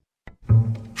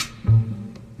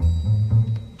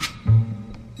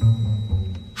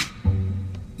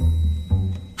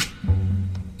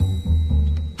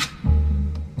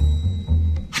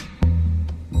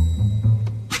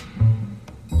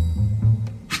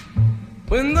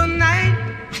When the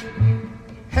night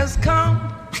has come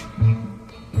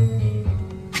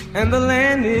and the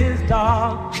land is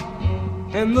dark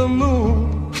and the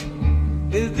moon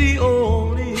is the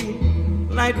only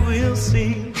light we'll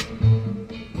see.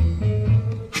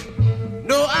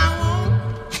 No, I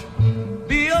won't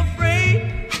be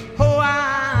afraid. Oh,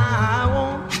 I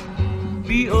won't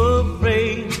be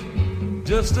afraid.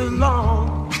 Just as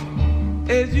long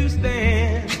as you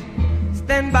stand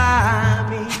by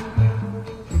me.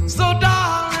 So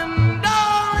darling,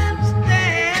 darling,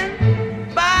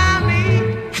 stand by me.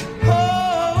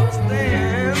 Oh,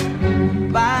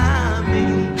 stand by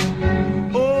me.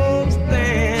 Oh,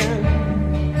 stand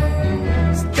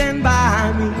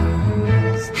by me.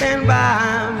 Stand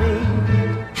by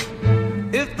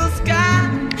me. If the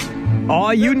sky...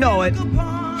 Oh, you know it.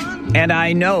 And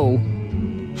I know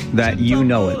that you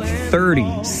know it.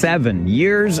 37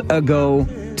 years ago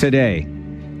today,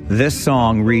 this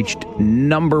song reached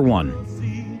number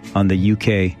 1 on the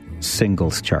UK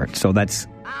singles chart. So that's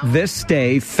this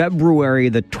day, February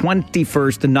the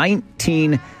 21st,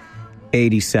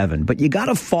 1987. But you got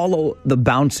to follow the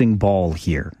bouncing ball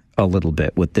here a little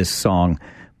bit with this song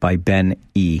by Ben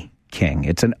E. King.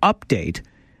 It's an update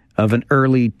of an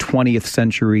early 20th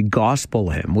century gospel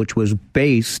hymn, which was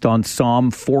based on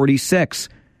Psalm 46.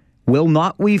 Will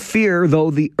not we fear,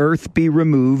 though the earth be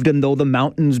removed, and though the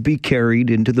mountains be carried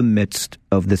into the midst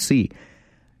of the sea?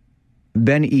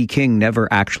 Ben E. King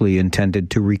never actually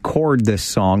intended to record this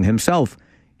song himself.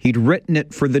 He'd written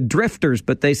it for the Drifters,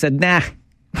 but they said, nah,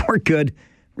 we're good.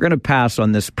 We're going to pass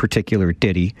on this particular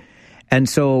ditty. And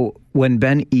so when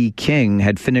Ben E. King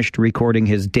had finished recording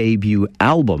his debut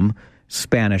album,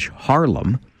 Spanish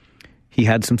Harlem, he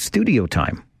had some studio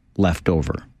time left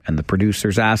over. And the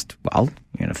producers asked, well,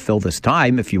 you're going to fill this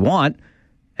time if you want.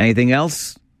 Anything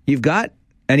else you've got?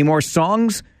 Any more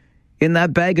songs in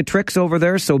that bag of tricks over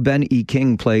there? So Ben E.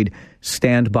 King played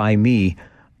Stand By Me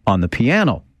on the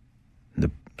piano. The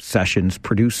sessions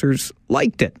producers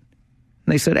liked it.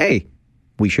 And they said, hey,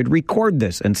 we should record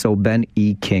this. And so Ben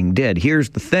E. King did.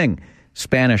 Here's the thing.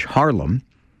 Spanish Harlem,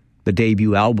 the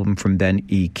debut album from Ben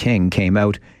E. King, came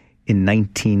out in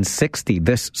 1960.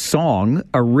 This song,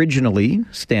 originally,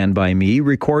 Stand By Me,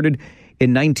 recorded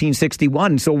in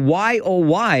 1961. So why, oh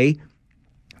why,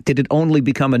 did it only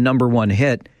become a number 1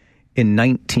 hit in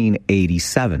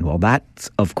 1987? Well,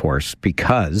 that's, of course,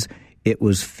 because it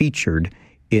was featured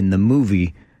in the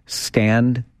movie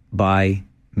Stand By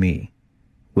Me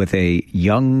with a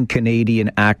young Canadian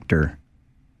actor,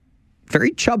 very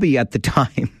chubby at the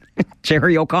time,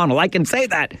 Jerry O'Connell. I can say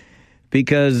that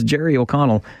because Jerry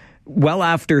O'Connell, well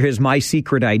after his My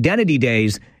Secret Identity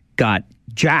days, got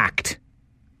jacked.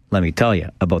 Let me tell you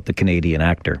about the Canadian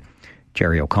actor,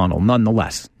 Jerry O'Connell.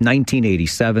 Nonetheless,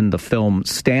 1987, the film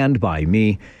Stand By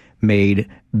Me made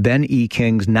Ben E.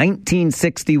 King's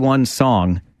 1961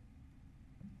 song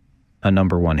a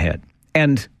number 1 hit.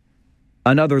 And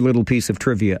another little piece of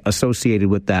trivia associated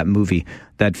with that movie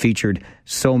that featured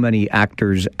so many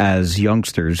actors as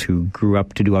youngsters who grew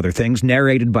up to do other things,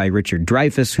 narrated by Richard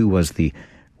Dreyfuss, who was the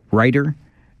writer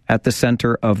at the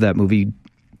center of that movie,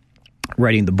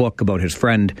 writing the book about his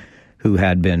friend who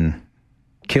had been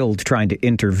killed trying to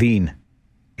intervene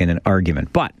in an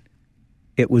argument. But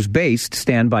it was based,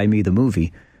 Stand By Me, the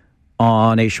movie,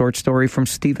 on a short story from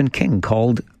Stephen King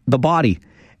called The Body.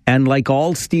 And like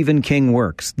all Stephen King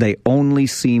works, they only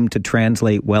seem to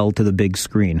translate well to the big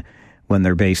screen when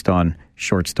they're based on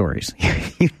short stories.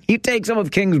 You take some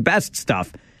of King's best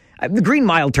stuff. The Green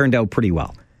Mile turned out pretty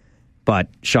well.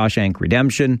 But Shawshank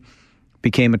Redemption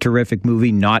became a terrific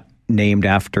movie, not named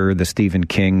after the Stephen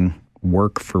King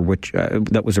work for which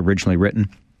that was originally written.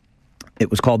 It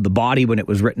was called The Body when it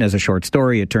was written as a short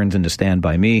story. It turns into Stand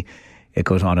By Me. It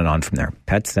goes on and on from there.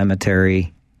 Pet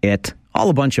Sematary, It,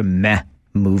 all a bunch of meh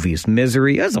movies.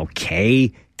 Misery is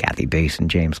okay. Kathy Bates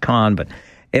and James Caan. But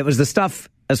it was the stuff,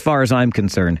 as far as I'm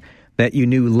concerned, that you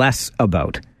knew less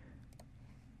about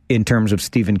in terms of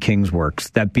Stephen King's works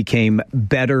that became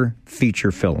better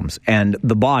feature films. And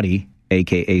The Body,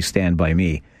 a.k.a. Stand By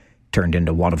Me, turned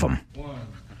into one of them. 1,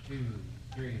 2,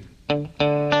 3.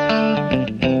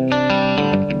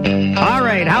 All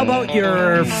right, how about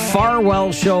your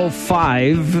Farwell Show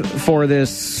 5 for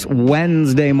this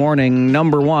Wednesday morning?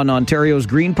 Number 1, Ontario's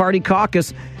Green Party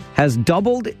caucus has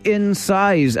doubled in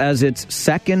size as its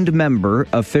second member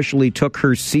officially took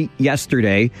her seat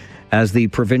yesterday as the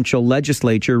provincial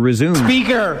legislature resumed.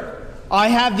 Speaker, I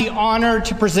have the honor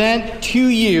to present to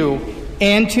you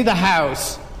and to the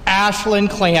House Ashlyn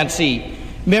Clancy,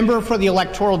 member for the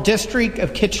electoral district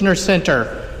of Kitchener Centre,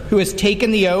 who has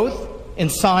taken the oath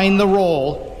and signed the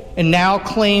roll and now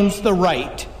claims the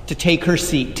right to take her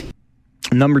seat.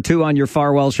 Number 2 on your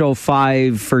Farwell Show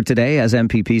 5 for today, as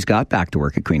MPPs got back to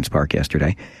work at Queen's Park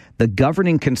yesterday. The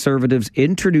governing Conservatives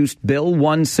introduced Bill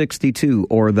 162,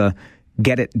 or the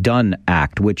Get It Done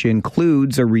Act, which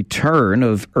includes a return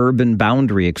of urban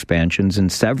boundary expansions in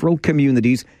several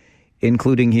communities,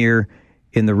 including here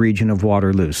in the region of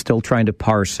Waterloo. Still trying to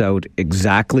parse out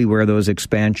exactly where those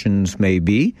expansions may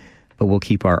be, but we'll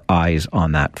keep our eyes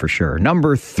on that for sure.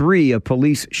 Number 3, a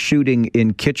police shooting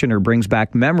in Kitchener brings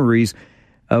back memories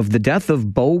of the death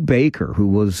of Bo Baker, who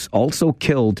was also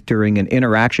killed during an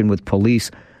interaction with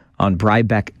police on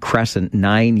Brybeck Crescent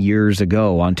 9 years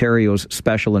ago. Ontario's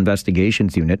Special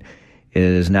Investigations Unit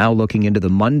is now looking into the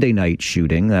Monday night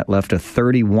shooting that left a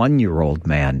 31-year-old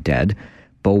man dead.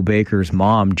 Bo Baker's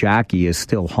mom, Jackie, is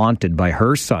still haunted by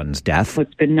her son's death.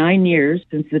 It's been 9 years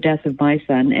since the death of my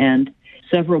son and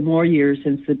several more years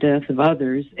since the death of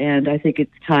others, and I think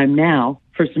it's time now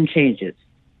for some changes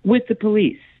with the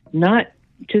police, not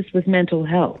just with mental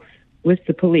health, with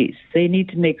the police. They need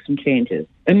to make some changes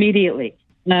immediately.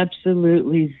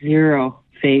 Absolutely zero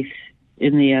faith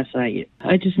in the SIU.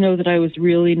 I just know that I was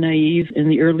really naive in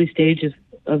the early stages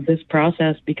of this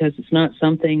process because it's not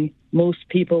something most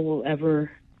people will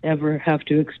ever have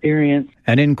to experience.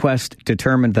 An inquest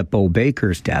determined that Bo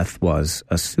Baker's death was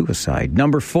a suicide.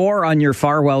 Number 4 on your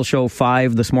Farwell Show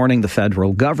 5 this morning, the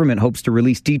federal government hopes to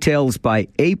release details by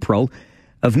April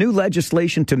of new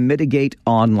legislation to mitigate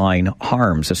online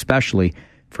harms, especially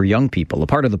for young people. A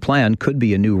part of the plan could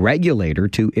be a new regulator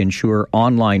to ensure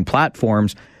online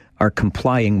platforms are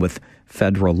complying with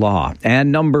federal law.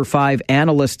 And number 5,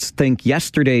 analysts think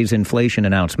yesterday's inflation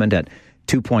announcement at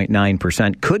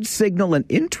 2.9% could signal an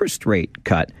interest rate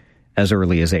cut as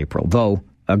early as April, though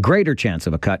a greater chance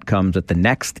of a cut comes at the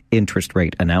next interest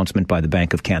rate announcement by the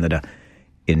Bank of Canada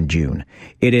in June.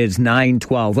 It is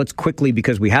 9:12. Let's quickly,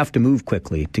 because we have to move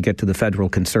quickly to get to the federal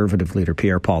Conservative leader,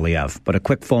 Pierre Poilievre. But a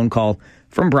quick phone call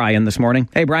from Brian this morning.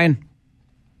 Hey, Brian.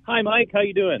 Hi, Mike. How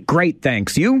you doing? Great,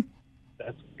 thanks. You?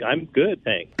 I'm good,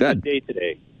 thanks. Good. Good day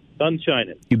today. Sun's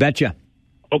shining. You betcha.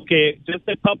 Okay, just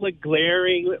a couple of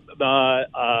glaring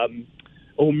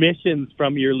omissions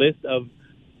from your list of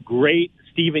great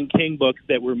Stephen King books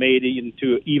that were made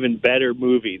into even better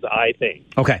movies, I think.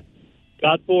 Okay.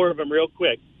 Got 4 of them real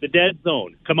quick. The Dead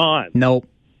Zone. Come on. Nope.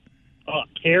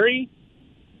 Carrie?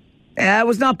 It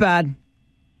was not bad.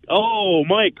 Oh,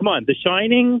 Mike, come on. The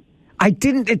Shining? It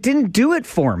didn't do it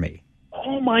for me.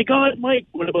 Oh, my God, Mike.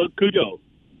 What about Cujo?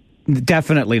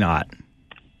 Definitely not.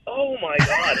 Oh, my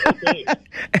God. Okay.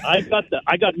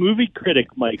 I got movie critic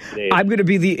Mike today. I'm going to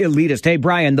be the elitist. Hey,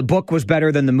 Brian, the book was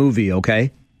better than the movie,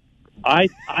 okay? I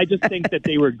just think that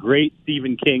they were great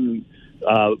Stephen King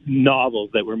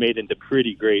novels that were made into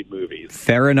pretty great movies.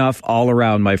 Fair enough all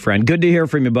around, my friend. Good to hear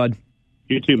from you, bud.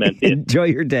 You too, man. Enjoy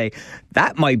your day.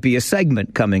 That might be a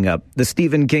segment coming up. The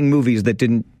Stephen King movies that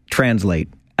didn't translate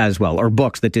as well, or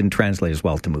books that didn't translate as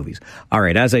well to movies. All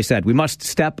right, as I said, we must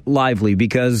step lively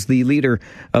because the leader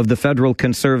of the Federal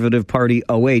Conservative Party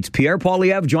awaits. Pierre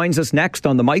Poilievre joins us next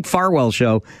on the Mike Farwell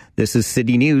Show. This is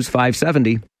City News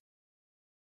 570.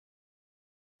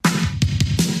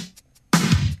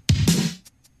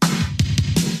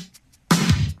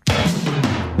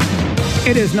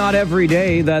 It is not every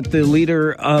day that the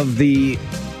leader of the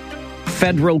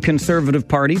Federal Conservative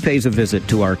Party pays a visit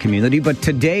to our community, but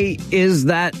today is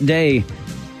that day.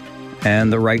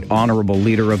 And the Right Honourable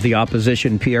Leader of the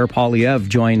Opposition, Pierre Poilievre,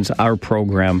 joins our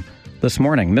program this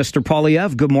morning. Mr.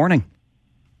 Poilievre, good morning.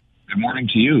 Good morning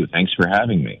to you. Thanks for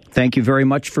having me. Thank you very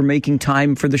much for making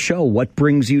time for the show. What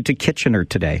brings you to Kitchener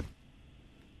today?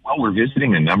 Well, we're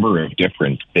visiting a number of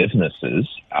different businesses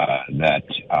that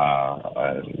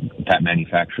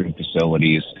manufacturing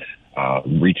facilities,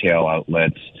 retail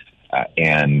outlets,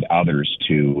 and others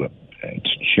to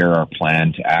share our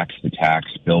plan to axe the tax,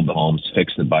 build the homes,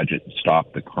 fix the budget, and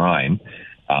stop the crime.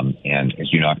 And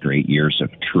as you know, after 8 years of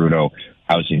Trudeau,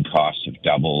 housing costs have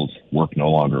doubled, work no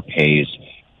longer pays,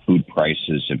 food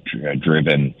prices have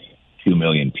driven 2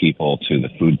 million people to the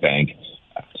food bank.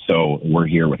 So we're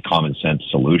here with common sense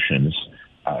solutions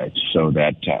so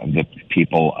that the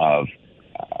people of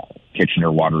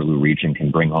Kitchener-Waterloo region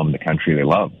can bring home the country they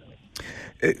love.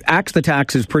 Axe the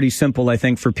tax is pretty simple, I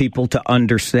think, for people to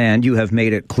understand. You have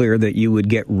made it clear that you would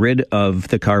get rid of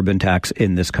the carbon tax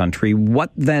in this country.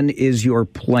 What then is your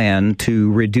plan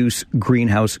to reduce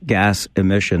greenhouse gas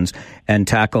emissions and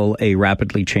tackle a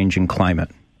rapidly changing climate?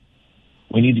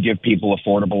 We need to give people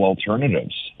affordable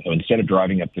alternatives. So instead of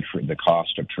driving up the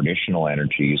cost of traditional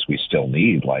energies we still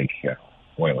need, like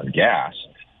oil and gas,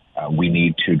 we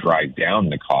need to drive down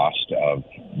the cost of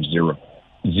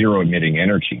zero emitting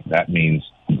energy. That means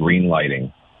green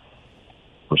lighting,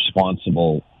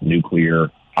 responsible nuclear,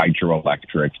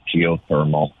 hydroelectric,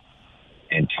 geothermal,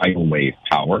 and tidal wave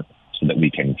power so that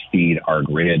we can feed our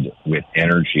grid with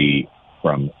energy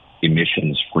from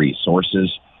emissions-free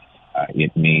sources.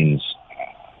 It means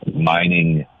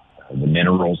mining the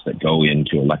minerals that go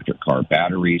into electric car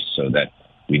batteries so that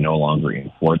we no longer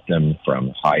import them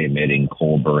from high-emitting,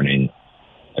 coal-burning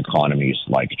economies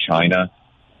like China.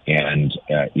 And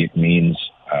it means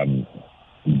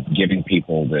giving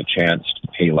people the chance to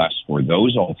pay less for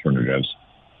those alternatives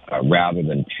rather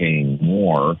than paying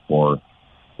more for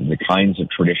the kinds of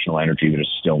traditional energy that is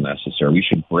still necessary. We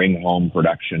should bring home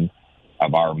production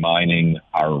of our mining,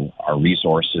 our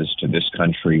resources to this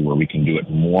country where we can do it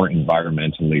more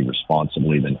environmentally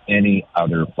responsibly than any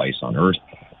other place on earth.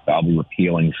 That'll be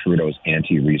repealing Trudeau's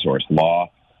anti-resource law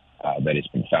that has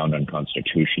been found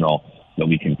unconstitutional, that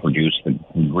we can produce the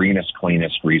greenest,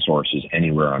 cleanest resources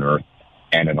anywhere on earth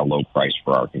and at a low price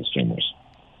for our consumers.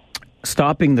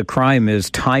 Stopping the crime is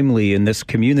timely in this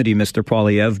community, Mr.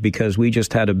 Poilievre, because we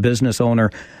just had a business owner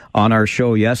on our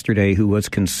show yesterday who was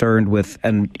concerned with,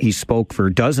 and he spoke for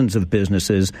dozens of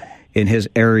businesses in his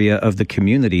area of the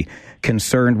community,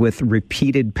 concerned with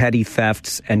repeated petty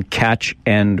thefts and catch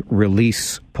and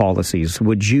release policies.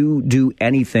 Would you do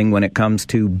anything when it comes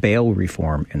to bail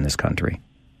reform in this country?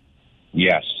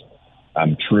 Yes.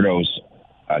 Trudeau's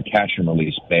catch and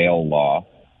release bail law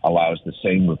allows the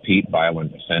same repeat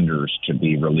violent offenders to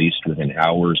be released within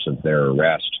hours of their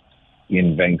arrest.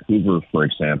 In Vancouver, for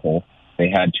example, they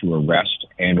had to arrest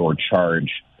and or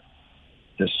charge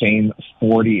the same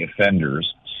 40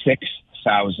 offenders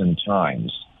 6,000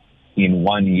 times in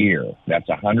 1 year. That's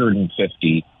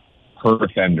 150 per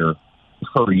offender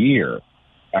per year.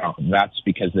 That's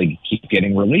because they keep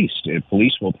getting released.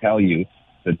 Police will tell you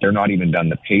that they're not even done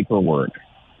the paperwork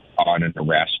on an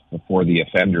arrest before the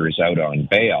offender is out on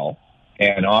bail,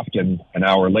 and often an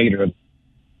hour later,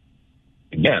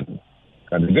 again.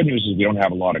 And the good news is we don't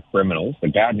have a lot of criminals. The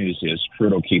bad news is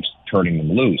Trudeau keeps turning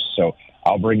them loose. So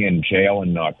I'll bring in jail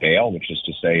and not bail, which is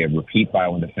to say repeat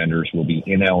violent offenders will be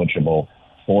ineligible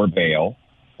for bail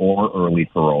or early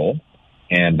parole,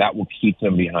 and that will keep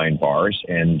them behind bars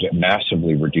and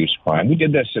massively reduce crime. We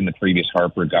did this in the previous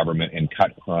Harper government and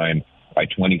cut crime by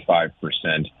 25%.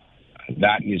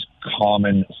 That is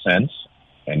common sense,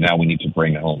 and now we need to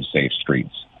bring home safe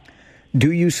streets.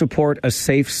 Do you support a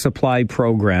safe supply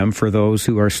program for those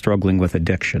who are struggling with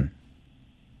addiction?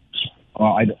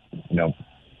 Well,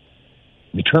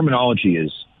 the terminology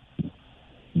is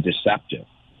deceptive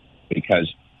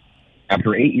because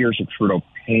after 8 years of Trudeau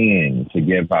paying to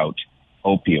give out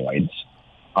opioids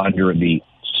under the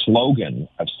slogan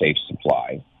of safe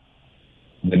supply,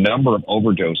 the number of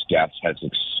overdose deaths has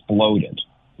exploded.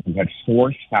 We've had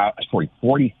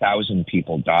 40,000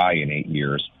 people die in 8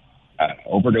 years.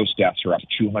 Overdose deaths are up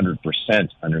 200%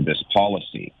 under this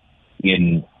policy.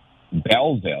 In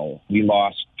Belleville, we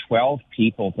lost 12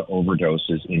 people to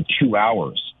overdoses in 2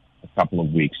 hours a couple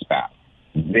of weeks back.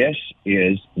 This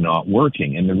is not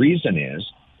working. And the reason is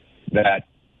that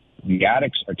the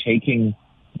addicts are taking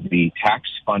the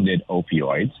tax-funded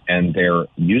opioids and they're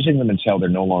using them until they're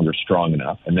no longer strong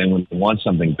enough. And then when they want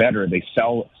something better, they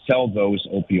sell those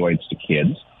opioids to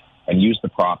kids and use the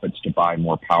profits to buy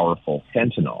more powerful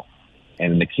fentanyl.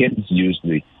 And the kids use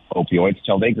the opioids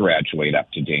till they graduate up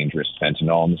to dangerous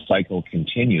fentanyl, and the cycle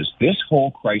continues. This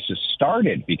whole crisis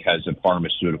started because of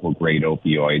pharmaceutical-grade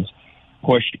opioids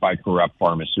pushed by corrupt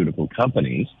pharmaceutical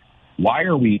companies. Why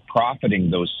are we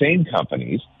profiting those same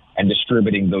companies and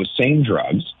distributing those same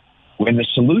drugs when the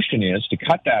solution is to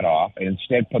cut that off and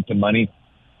instead put the money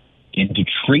into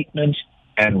treatment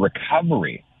and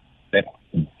recovery, that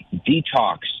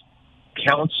detox,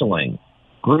 counseling,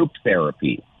 group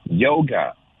therapy,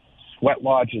 yoga, sweat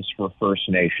lodges for First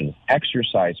Nations,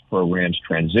 exercise programs,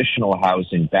 transitional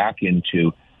housing back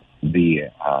into the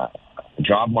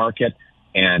job market,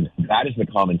 and that is the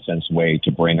common sense way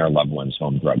to bring our loved ones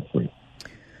home drug-free.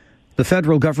 The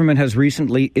federal government has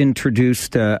recently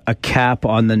introduced a cap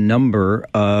on the number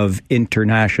of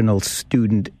international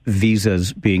student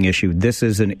visas being issued. This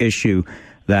is an issue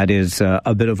that is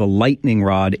a bit of a lightning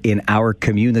rod in our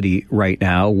community right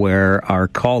now, where our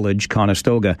college,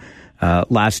 Conestoga,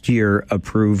 last year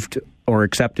approved or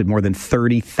accepted more than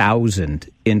 30,000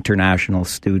 international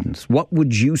students. What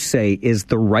would you say is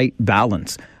the right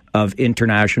balance of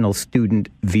international student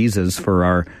visas for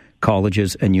our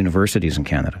colleges and universities in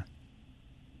Canada?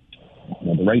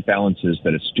 Well, the right balance is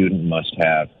that a student must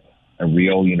have a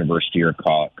real university or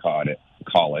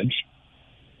college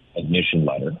admission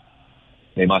letter.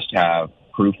 They must have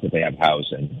proof that they have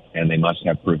housing, and they must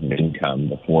have proof of income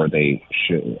before they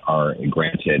are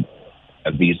granted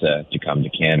a visa to come to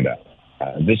Canada.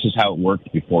 This is how it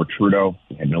worked before Trudeau.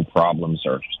 We had no problems.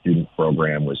 Our student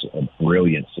program was a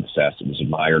brilliant success. It was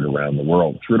admired around the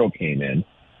world. Trudeau came in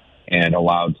and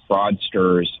allowed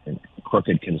fraudsters and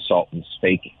crooked consultants,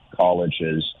 fake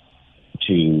colleges,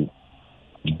 to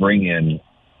bring in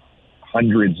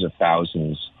hundreds of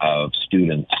thousands of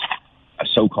students,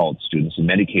 so-called students. In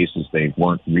many cases, they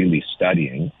weren't really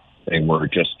studying. They were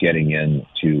just getting in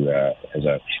as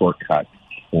a shortcut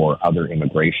for other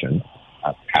immigration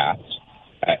paths.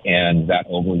 And that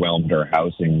overwhelmed our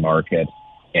housing market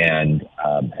and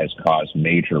has caused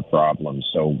major problems.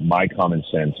 So my common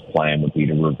sense plan would be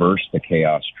to reverse the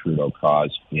chaos Trudeau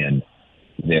caused in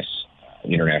this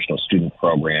international student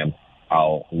program.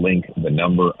 I'll link the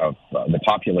number of the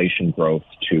population growth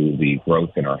to the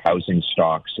growth in our housing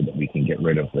stock so that we can get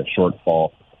rid of the shortfall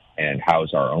and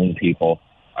house our own people.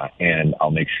 And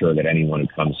I'll make sure that anyone who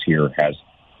comes here has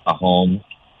a home,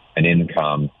 an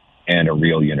income, and a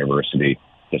real university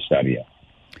to study at.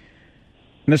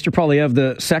 Mr. Poilievre,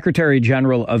 the Secretary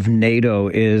General of NATO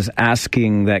is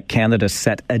asking that Canada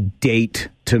set a date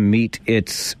to meet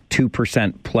its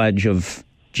 2% pledge of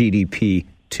GDP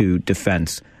to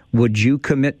defense. Would you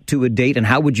commit to a date, and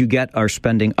how would you get our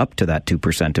spending up to that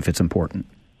 2% if it's important?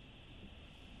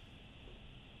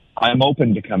 I'm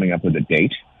open to coming up with a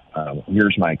date.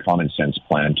 Here's my common sense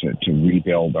plan to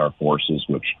rebuild our forces,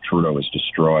 which Trudeau has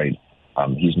destroyed.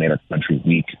 He's made our country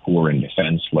weak, poor, and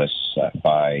defenseless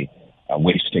by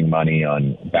wasting money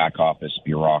on back office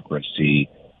bureaucracy,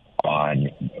 on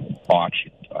botched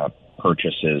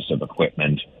purchases of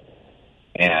equipment,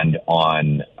 and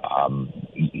on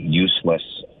useless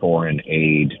foreign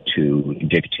aid to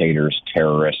dictators,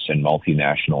 terrorists, and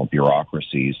multinational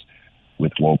bureaucracies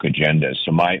with woke agendas.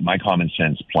 So my common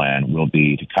sense plan will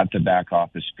be to cut the back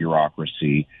office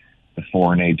bureaucracy, the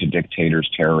foreign aid to dictators,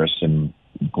 terrorists, and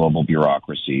global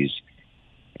bureaucracies,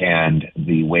 and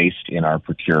the waste in our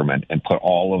procurement, and put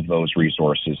all of those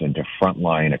resources into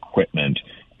frontline equipment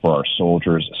for our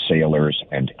soldiers, sailors,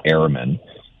 and airmen.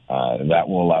 That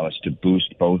will allow us to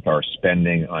boost both our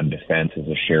spending on defense as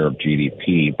a share of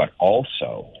GDP, but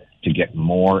also to get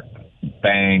more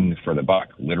bang for the buck,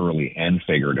 literally and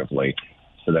figuratively,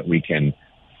 so that we can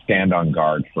stand on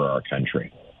guard for our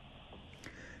country.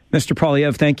 Mr.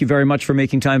 Poilievre, thank you very much for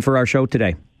making time for our show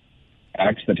today.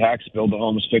 Axe the tax, build the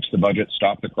homes, fix the budget,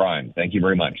 stop the crime. Thank you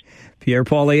very much. Pierre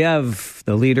Poilievre,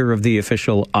 the leader of the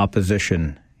official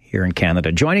opposition here in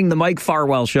Canada, joining the Mike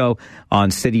Farwell Show on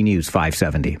City News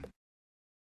 570.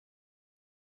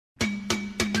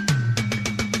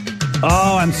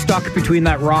 Oh, I'm stuck between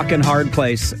that rock and hard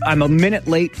place. I'm a minute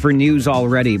late for news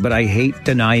already, but I hate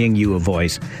denying you a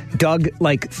voice. Doug,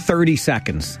 like 30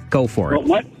 seconds. Go for it.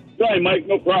 Well, sorry, Mike,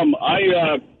 no problem.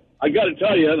 I got to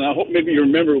tell you, and I hope maybe you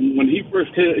remember, when he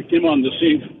first came on the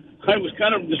scene, I was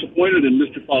kind of disappointed in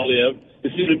Mr. Poilievre. He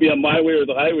seemed to be a my way or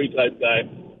the highway type guy.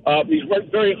 He's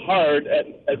worked very hard at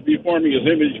reforming his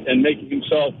image and making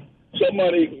himself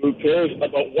somebody who cares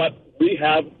about what we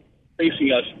have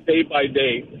facing us day by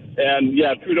day. And,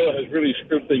 yeah, Trudeau has really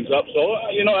screwed things up. So,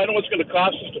 I know it's going to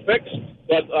cost us to fix,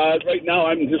 but right now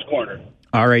I'm in his corner.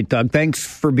 All right, Doug, thanks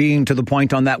for being to the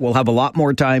point on that. We'll have a lot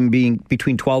more time being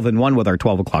between 12 and 1 with our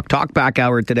 12 o'clock Talkback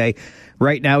Hour today.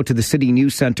 Right now to the City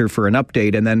News Centre for an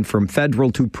update, and then from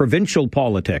federal to provincial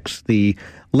politics. The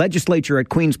legislature at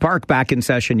Queen's Park back in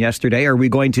session yesterday. Are we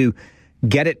going to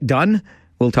get it done?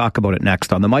 We'll talk about it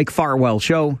next on the Mike Farwell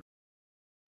Show.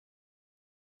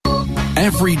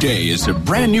 Every day is a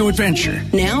brand new adventure.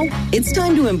 Now, it's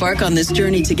time to embark on this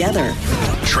journey together.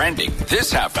 Trending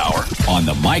this half hour on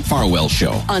the Mike Farwell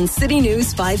Show on City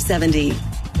News 570.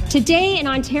 Today in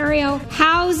Ontario,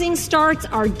 housing starts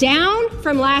are down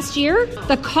from last year.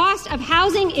 The cost of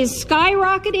housing is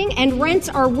skyrocketing and rents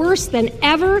are worse than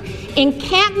ever.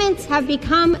 Encampments have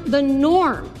become the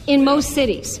norm in most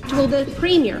cities. Will the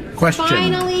Premier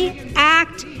finally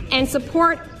act and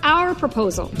support our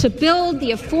proposal to build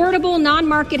the affordable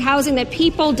non-market housing that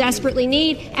people desperately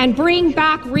need and bring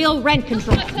back real rent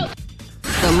control?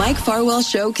 The Mike Farwell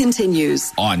Show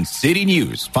continues on City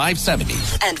News 570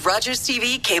 and Rogers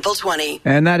TV Cable 20.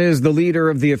 And that is the leader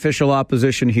of the official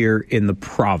opposition here in the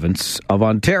province of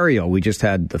Ontario. We just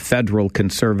had the federal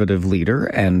Conservative leader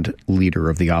and leader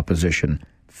of the opposition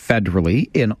federally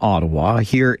in Ottawa.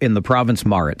 Here in the province,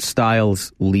 Marit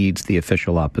Stiles leads the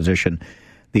official opposition,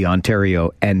 the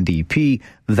Ontario NDP.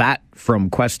 That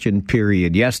from question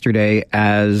period yesterday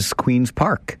as Queen's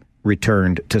Park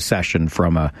returned to session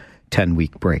from a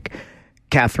 10-week break.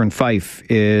 Catherine Fife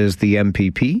is the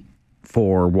MPP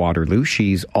for Waterloo.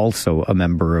 She's also a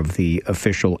member of the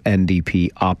official NDP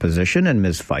opposition, and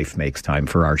Ms. Fife makes time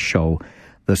for our show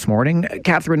this morning.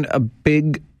 Catherine, a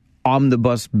big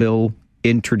omnibus bill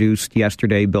introduced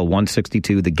yesterday, Bill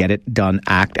 162, the Get It Done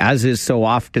Act. As is so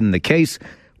often the case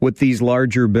with these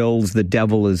larger bills, the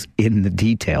devil is in the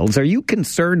details. Are you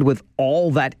concerned with all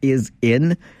that is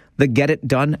in the Get It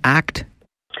Done Act?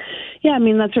 Yeah, I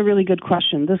mean, that's a really good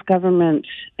question. This government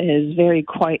is they're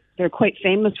quite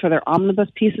famous for their omnibus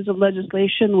pieces of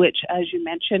legislation, which, as you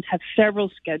mentioned, have several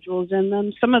schedules in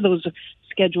them. Some of those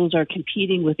schedules are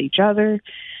competing with each other.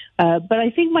 But I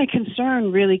think my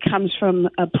concern really comes from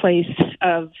a place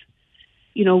of,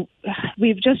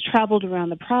 we've just traveled around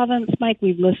the province, Mike.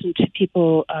 We've listened to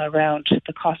people around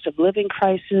the cost of living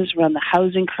crisis, around the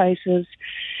housing crisis.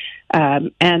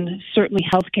 And certainly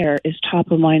healthcare is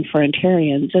top of mind for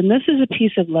Ontarians. And this is a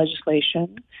piece of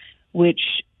legislation which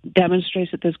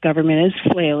demonstrates that this government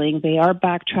is flailing. They are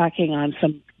backtracking on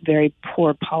some very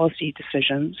poor policy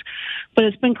decisions. But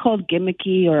it's been called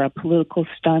gimmicky or a political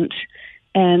stunt.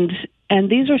 And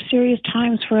these are serious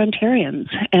times for Ontarians.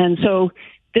 And so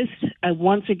this,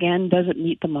 once again, doesn't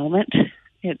meet the moment.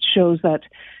 It shows that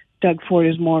Doug Ford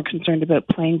is more concerned about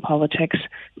playing politics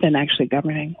than actually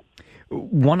governing.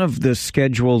 One of the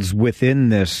schedules within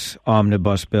this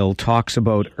omnibus bill talks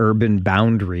about urban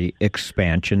boundary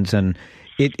expansions, and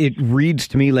it reads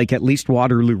to me like at least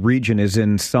Waterloo Region is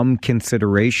in some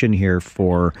consideration here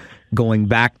for going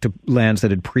back to lands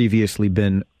that had previously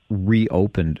been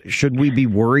reopened. Should we be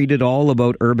worried at all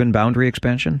about urban boundary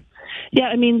expansion?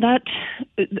 Yeah,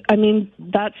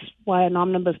 that's why an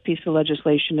omnibus piece of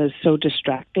legislation is so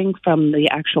distracting from the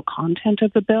actual content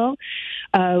of the bill.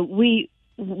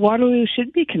 Waterloo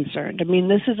should be concerned. I mean,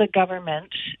 this is a government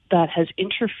that has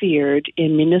interfered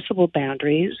in municipal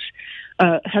boundaries,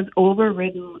 has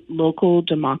overridden local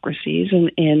democracies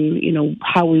in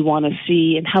how we want to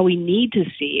see and how we need to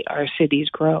see our cities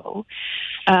grow.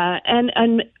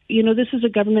 This is a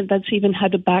government that's even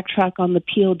had to backtrack on the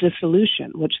Peel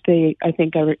dissolution, which I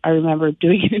remember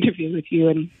doing an interview with you,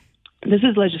 and this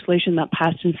is legislation that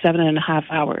passed in 7.5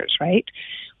 hours, right?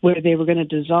 Where they were going to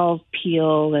dissolve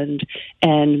Peel and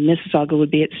Mississauga would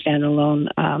be its standalone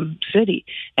city.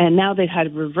 And now they've had to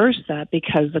reverse that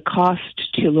because the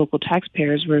cost to local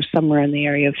taxpayers were somewhere in the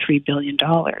area of $3 billion.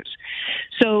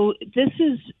 So this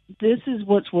is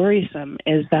what's worrisome,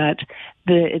 is that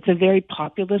it's a very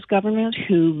populist government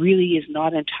who really is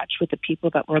not in touch with the people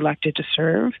that were elected to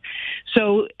serve.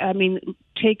 So, I mean,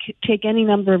 take any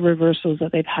number of reversals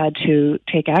that they've had to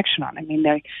take action on. I mean,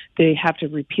 they have to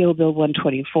repeal Bill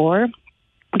 124,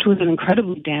 which was an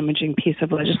incredibly damaging piece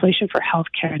of legislation for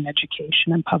healthcare and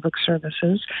education and public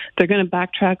services. They're going to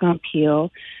backtrack on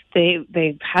Peel.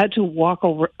 They've had to walk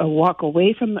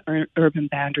away from the urban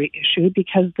boundary issue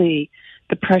because the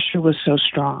pressure was so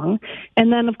strong.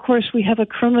 And then, of course, we have an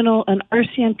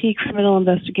RCMP criminal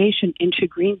investigation into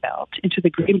the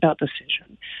Greenbelt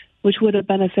decision, which would have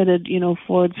benefited,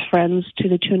 Ford's friends to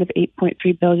the tune of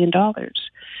 $8.3 billion.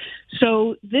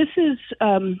 So this is,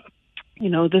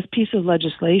 this piece of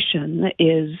legislation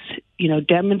is,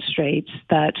 demonstrates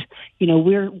that,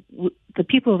 the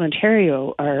people of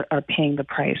Ontario are paying the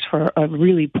price for a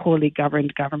really poorly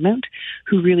governed government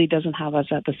who really doesn't have us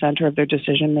at the center of their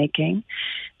decision making,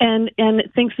 and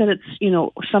it thinks that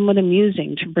it's, somewhat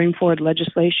amusing to bring forward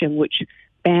legislation which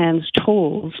bans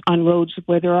tolls on roads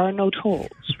where there are no tolls,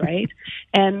 right?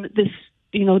 And this,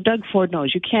 Doug Ford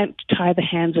knows you can't tie the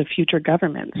hands of future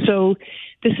governments. So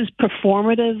this is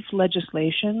performative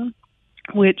legislation,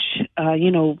 which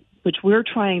we're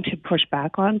trying to push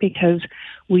back on because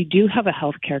we do have a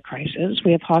healthcare crisis.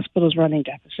 We have hospitals running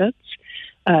deficits.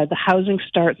 The housing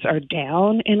starts are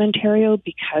down in Ontario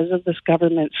because of this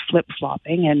government's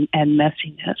flip-flopping and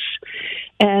messiness.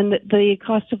 And the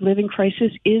cost of living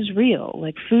crisis is real.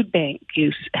 Like, food bank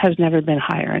use has never been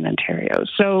higher in Ontario.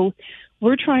 So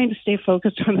we're trying to stay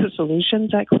focused on the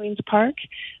solutions at Queen's Park,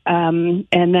 and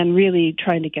then really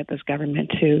trying to get this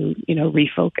government to,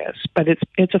 refocus. But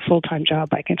it's a full-time job,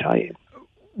 I can tell you.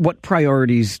 What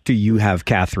priorities do you have,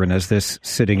 Catherine, as this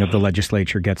sitting of the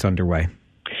legislature gets underway?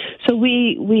 So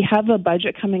we have a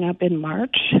budget coming up in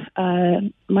March,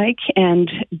 Mike,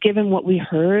 and given what we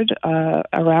heard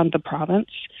around the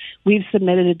province, we've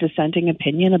submitted a dissenting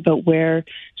opinion about where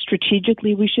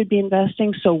strategically we should be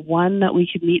investing. So one, that we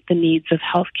could meet the needs of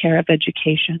healthcare, of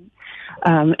education,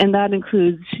 and that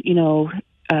includes,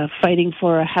 fighting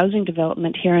for a housing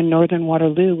development here in Northern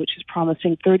Waterloo, which is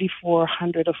promising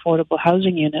 3,400 affordable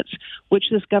housing units, which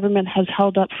this government has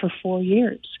held up for 4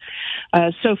 years.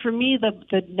 So for me,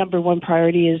 the number one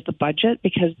priority is the budget,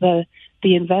 because the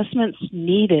investments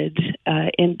needed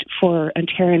for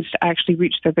Ontarians to actually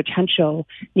reach their potential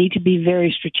need to be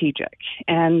very strategic.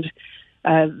 And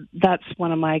That's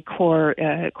one of my core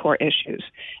issues.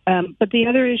 But the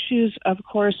other issues, of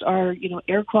course, are,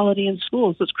 air quality in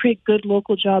schools. Let's create good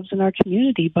local jobs in our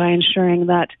community by ensuring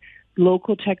that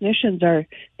local technicians are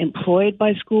employed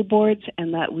by school boards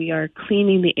and that we are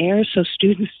cleaning the air so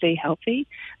students stay healthy.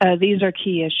 These are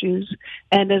key issues.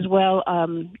 And as well,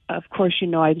 of course,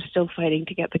 I'm still fighting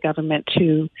to get the government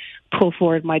to pull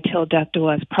forward my Till Death Do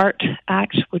Us Part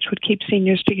Act, which would keep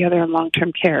seniors together in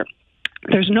long-term care.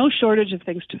 There's no shortage of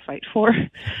things to fight for,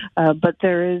 but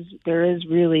there's a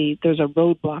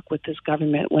roadblock with this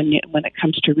government when it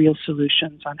comes to real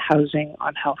solutions on housing,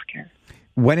 on healthcare.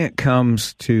 When it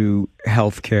comes to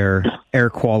healthcare, air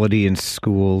quality in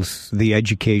schools, the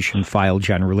education file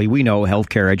generally, we know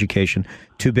healthcare, education,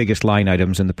 two biggest line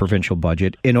items in the provincial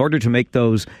budget. In order to make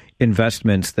those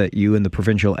investments that you and the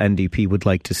provincial NDP would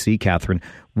like to see, Catherine,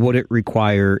 would it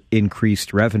require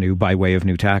increased revenue by way of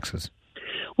new taxes?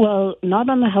 Well, not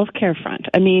on the healthcare front.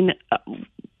 I mean,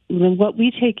 what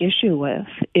we take issue with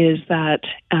is that,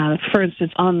 for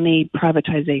instance, on the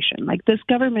privatization, like this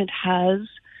government has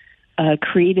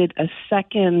created a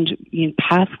second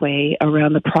pathway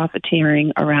around the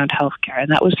profiteering around healthcare,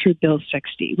 and that was through Bill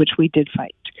 60, which we did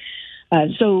fight.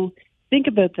 So think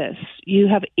about this. You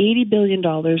have $80 billion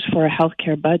for a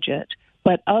healthcare budget,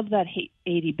 but of that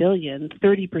 $80 billion,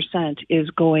 30%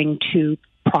 is going to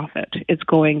profit. It's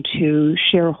going to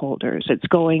shareholders. It's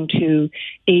going to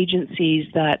agencies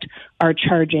that are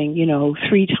charging,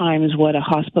 3 times what a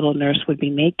hospital nurse would be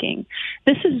making.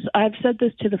 I've said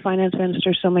this to the finance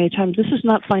minister so many times, this is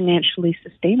not financially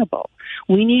sustainable.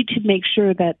 We need to make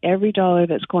sure that every dollar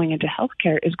that's going into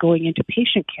healthcare is going into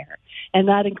patient care. And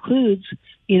that includes,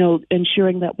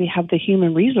 ensuring that we have the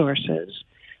human resources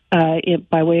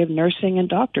by way of nursing and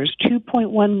doctors.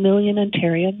 2.1 million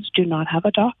Ontarians do not have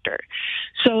a doctor.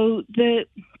 So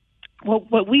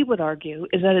what we would argue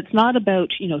is that it's not about,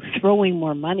 throwing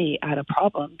more money at a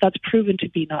problem. That's proven to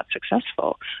be not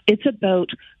successful. It's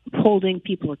about holding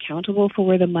people accountable for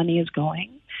where the money is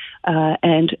going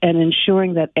and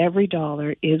ensuring that every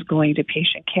dollar is going to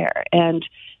patient care. And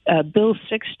Bill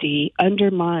 60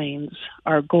 undermines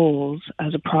our goals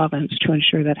as a province to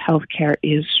ensure that healthcare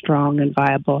is strong and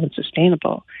viable and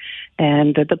sustainable.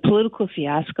 And the political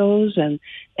fiascos and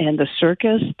the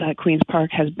circus that Queen's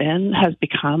Park has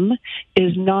become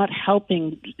is not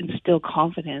helping instill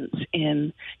confidence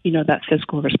in, that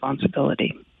fiscal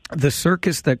responsibility. The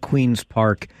circus that Queen's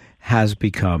Park has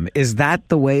become, is that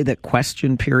the way that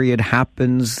question period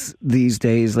happens these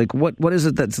days? Like, what is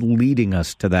it that's leading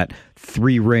us to that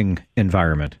 3-ring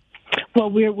environment?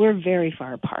 Well, we're very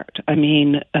far apart. I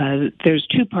mean, there's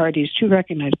two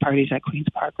recognized parties at Queen's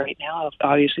Park right now.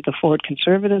 Obviously, the Ford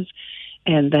Conservatives,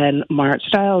 and then Marit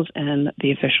Stiles and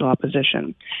the official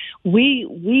opposition.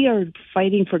 We are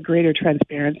fighting for greater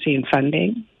transparency in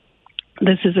funding.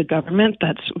 This is a government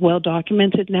that's well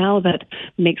documented now that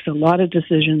makes a lot of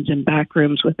decisions in back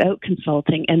rooms without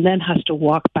consulting and then has to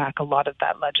walk back a lot of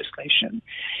that legislation.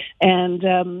 And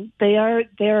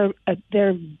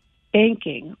they're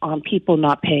banking on people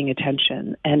not paying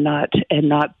attention and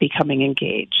not becoming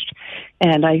engaged.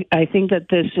 And I think that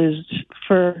this is,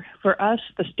 for us,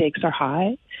 the stakes are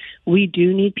high. We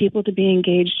do need people to be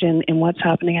engaged in what's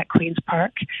happening at Queen's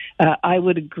Park. I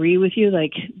would agree with you.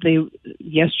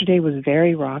 Yesterday was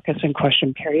very raucous in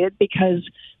question period because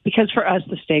for us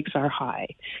the stakes are high.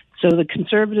 So the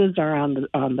Conservatives are on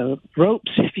the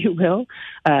ropes, if you will.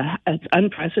 It's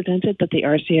unprecedented that the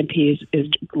RCMP is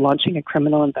launching a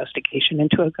criminal investigation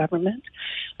into a government.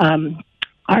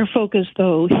 Our focus,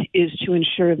 though, is to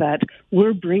ensure that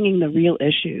we're bringing the real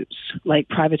issues like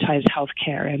privatized health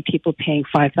care and people paying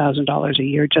 $5,000 a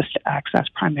year just to access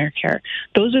primary care.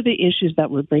 Those are the issues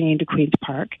that we're bringing to Queen's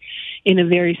Park in a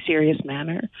very serious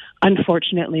manner.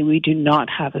 Unfortunately, we do not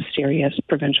have a serious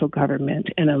provincial government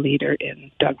and a leader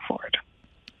in Doug Ford.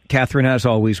 Catherine, as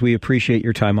always, we appreciate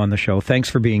your time on the show. Thanks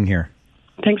for being here.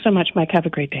 Thanks so much, Mike. Have a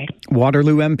great day.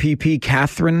 Waterloo MPP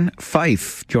Catherine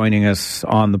Fife joining us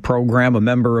on the program, a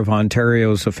member of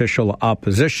Ontario's official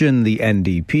opposition, the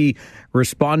NDP,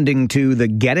 responding to the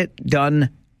Get It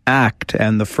Done Act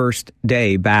and the first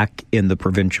day back in the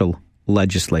provincial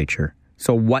legislature.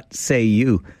 So what say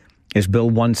you? Is Bill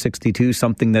 162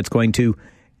 something that's going to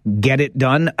get it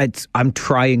done? I'm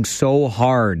trying so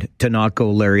hard to not go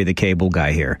Larry the Cable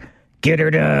Guy here. Get her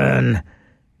done.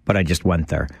 But I just went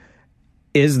there.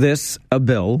 Is this a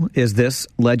bill? Is this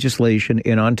legislation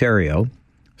in Ontario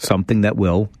something that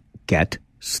will get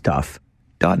stuff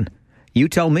done? You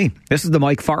tell me. This is the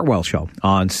Mike Farwell Show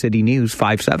on City News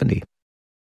 570.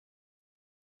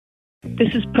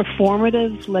 This is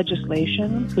performative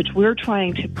legislation, which we're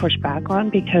trying to push back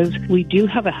on because we do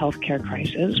have a healthcare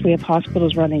crisis. We have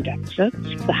hospitals running deficits.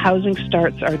 The housing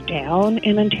starts are down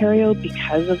in Ontario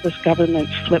because of this government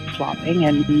flip-flopping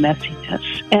and messiness.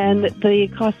 And the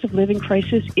cost of living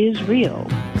crisis is real.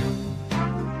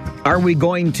 Are we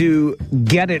going to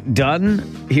get it done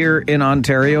here in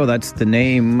Ontario? That's the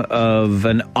name of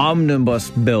an omnibus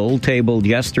bill tabled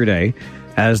yesterday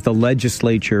as the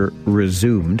legislature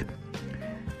resumed.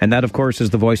 And that, of course,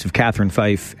 is the voice of Catherine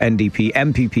Fife, NDP,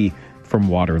 MPP from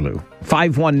Waterloo.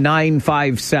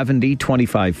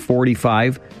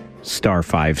 519-570-2545, star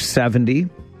 570,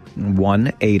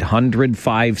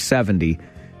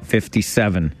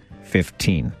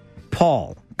 1-800-570-5715.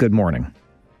 Paul, good morning.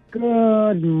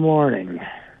 Good morning.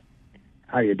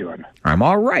 How you doing? I'm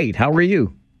all right. How are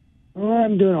you? Well,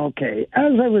 I'm doing okay.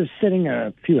 As I was sitting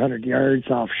a few hundred yards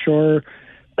offshore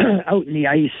out in the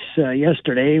ice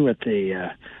yesterday with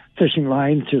the fishing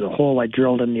line through the hole I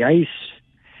drilled in the ice,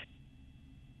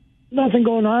 nothing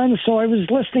going on, so I was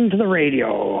listening to the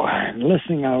radio,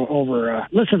 listening over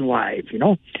Listen Live,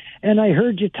 and I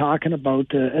heard you talking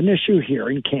about an issue here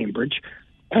in Cambridge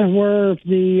where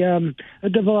a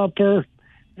developer,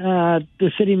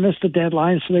 the city missed the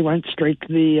deadline, so they went straight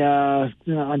to the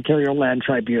Ontario Land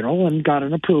Tribunal and got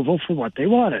an approval for what they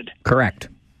wanted. Correct.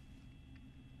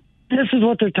 This is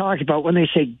what they're talking about when they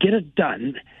say get it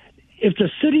done. If the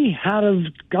city had have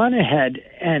gone ahead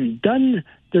and done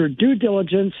their due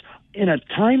diligence in a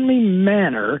timely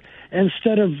manner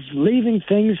instead of leaving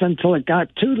things until it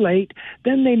got too late,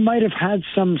 then they might have had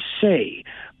some say.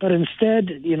 But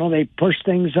instead, they push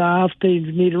things off. They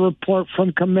need a report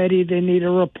from committee. They need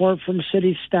a report from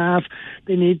city staff.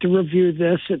 They need to review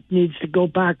this. It needs to go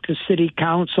back to city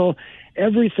council.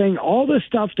 Everything, all the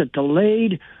stuff that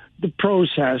delayed the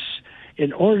process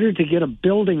in order to get a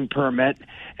building permit,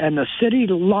 and the city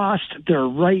lost their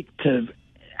right to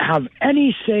have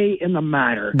any say in the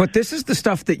matter. But this is the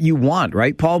stuff that you want,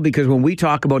 right, Paul? Because when we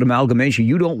talk about amalgamation,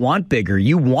 you don't want bigger.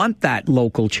 You want that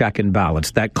local check and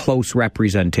balance, that close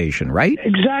representation, right?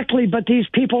 Exactly, but these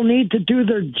people need to do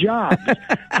their jobs.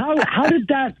 How did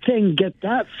that thing get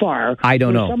that far? I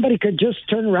don't know. Somebody could just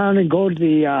turn around and go to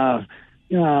the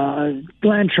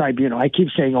Land Tribunal. I keep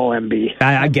saying OMB.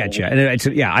 I get you.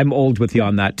 And I'm old with you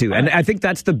on that too. And I think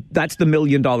that's the $1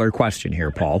 million question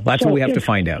here, Paul. That's what we have to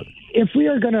find out. If we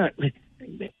are going to,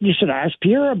 you should ask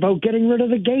Pierre about getting rid of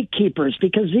the gatekeepers,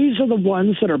 because these are the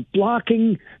ones that are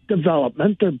blocking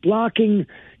development. They're blocking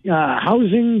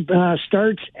housing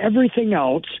starts, everything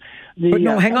else. But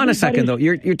no, hang on a second, though.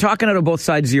 You're talking out of both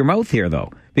sides of your mouth here, though,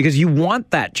 because you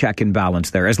want that check and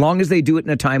balance there, as long as they do it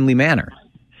in a timely manner.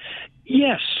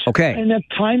 Yes. Okay. In a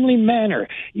timely manner.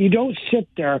 You don't sit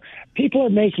there. People are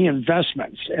making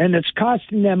investments, and it's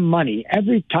costing them money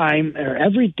every time or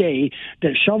every day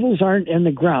that shovels aren't in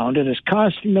the ground. It is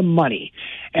costing them money.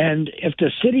 And if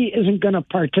the city isn't going to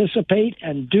participate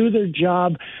and do their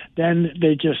job, then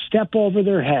they just step over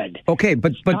their head. Okay,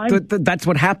 but that's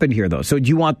what happened here, though. So do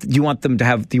you want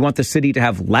the city to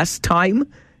have less time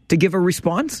to give a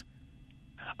response?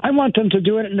 I want them to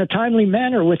do it in a timely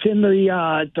manner within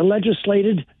the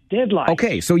legislated deadline.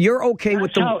 Okay, so you're okay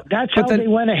with That's how they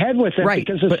went ahead with it, right,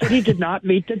 because the city did not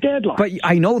meet the deadline. But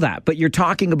I know that, but you're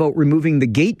talking about removing the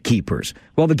gatekeepers.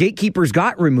 Well, the gatekeepers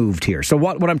got removed here. So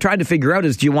what I'm trying to figure out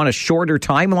is, do you want a shorter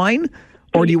timeline?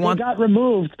 Or do you want... They got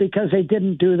removed because they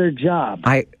didn't do their job.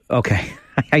 I'm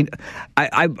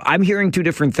hearing two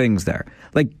different things there.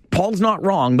 Like, Paul's not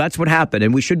wrong. That's what happened.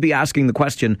 And we should be asking the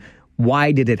question,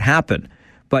 why did it happen?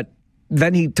 But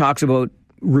then he talks about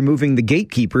removing the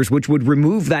gatekeepers, which would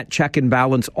remove that check and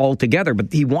balance altogether.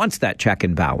 But he wants that check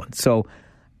and balance. So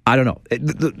I don't know.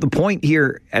 The point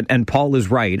here, and Paul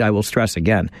is right, I will stress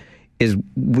again, is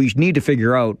we need to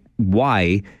figure out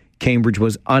why Cambridge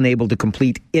was unable to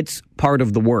complete its part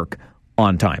of the work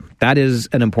on time. That is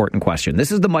an important question.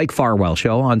 This is the Mike Farwell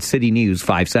Show on City News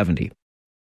 570.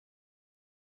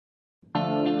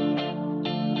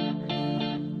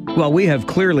 Well, we have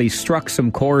clearly struck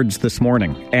some chords this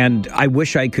morning, and I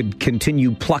wish I could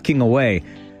continue plucking away,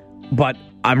 but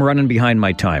I'm running behind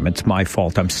my time. It's my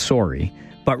fault. I'm sorry.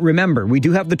 But remember, we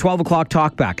do have the 12 o'clock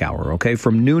Talkback Hour, okay,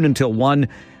 from noon until 1,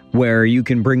 where you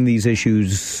can bring these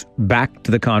issues back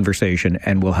to the conversation,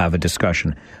 and we'll have a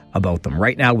discussion about them.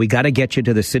 Right now, we got to get you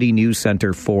to the City News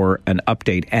Center for an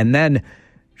update, and then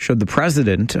should the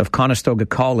president of Conestoga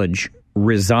College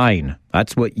resign?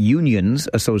 That's what unions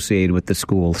associated with the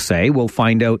school say. We'll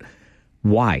find out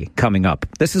why coming up.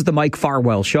 This is the Mike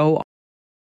Farwell Show.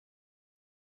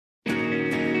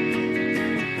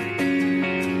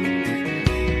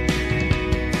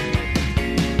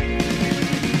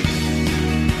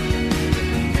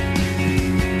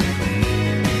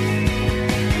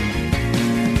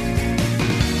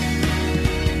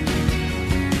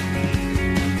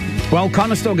 Well,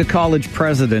 Conestoga College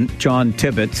President John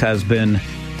Tibbetts has been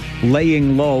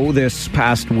laying low this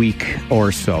past week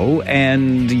or so,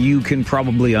 and you can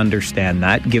probably understand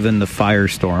that given the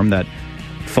firestorm that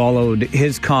followed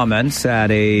his comments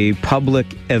at a public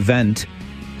event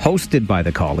hosted by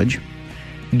the college,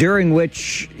 during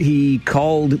which he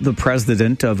called the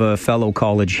president of a fellow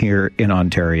college here in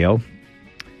Ontario,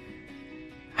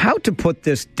 how to put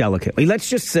this delicately, let's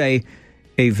just say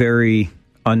a very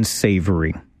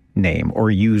unsavory name, or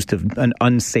used an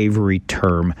unsavory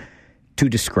term to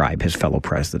describe his fellow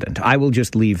president. I will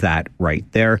just leave that right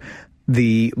there.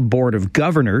 The Board of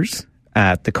Governors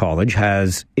at the college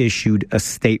has issued a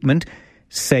statement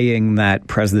saying that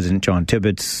President John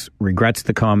Tibbetts regrets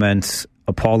the comments,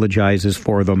 apologizes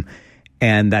for them,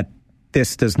 and that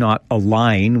this does not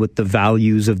align with the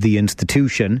values of the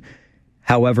institution.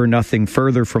 However, nothing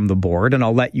further from the board, and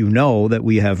I'll let you know that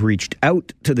we have reached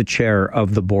out to the chair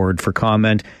of the board for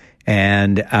comment,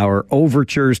 and our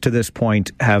overtures to this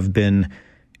point have been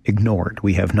ignored.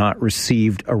 We have not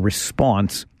received a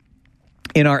response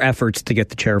in our efforts to get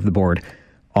the chair of the board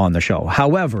on the show.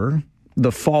 However,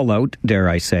 the fallout, dare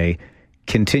I say,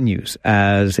 continues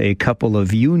as a couple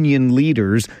of union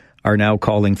leaders are now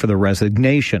calling for the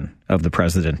resignation of the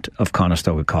president of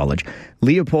Conestoga College.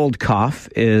 Leopold Koff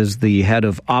is the head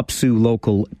of OPSU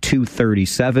Local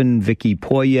 237, Vicky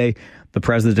Poirier, the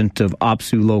president of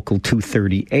OPSU Local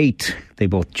 238. They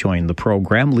both joined the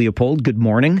program. Leopold, good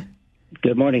morning.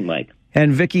 Good morning, Mike.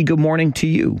 And Vicky, good morning to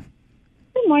you.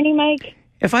 Good morning, Mike.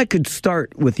 If I could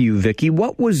start with you, Vicky,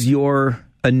 what was your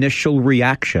initial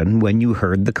reaction when you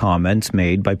heard the comments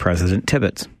made by President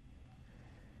Tibbetts?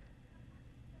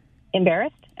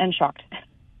 Embarrassed and shocked.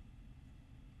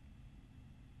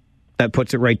 That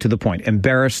puts it right to the point.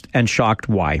 Embarrassed and shocked.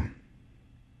 Why?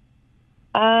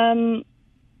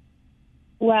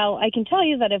 Well, I can tell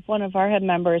you that if one of our head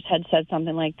members had said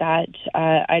something like that,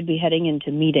 I'd be heading into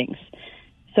meetings.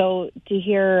 So to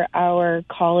hear our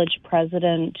college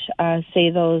president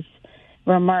say those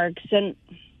remarks, and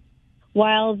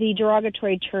while the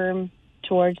derogatory term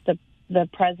towards the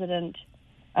president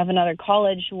of another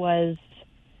college was,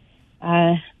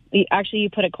 actually you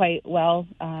put it quite well,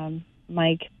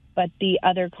 Mike, but the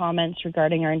other comments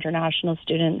regarding our international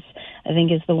students, I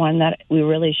think, is the one that we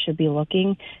really should be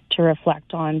looking to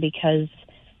reflect on, because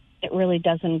it really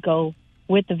doesn't go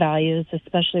with the values,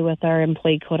 especially with our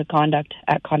employee code of conduct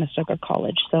at Conestoga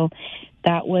College. So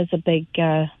that was a big,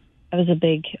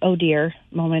 oh dear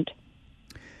moment.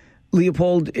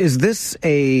 Leopold, is this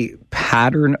a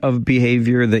pattern of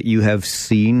behavior that you have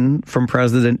seen from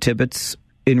President Tibbetts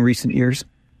in recent years?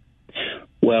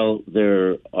 Well,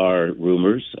 there are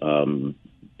rumors.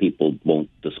 People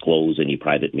won't disclose any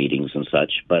private meetings and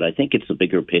such, but I think it's a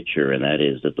bigger picture, and that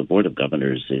is that the Board of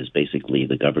Governors is basically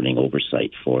the governing oversight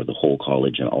for the whole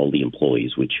college and all the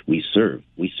employees, which we serve.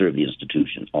 We serve the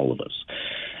institution, all of us.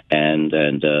 And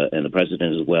the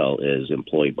president as well is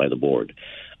employed by the board.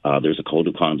 There's a code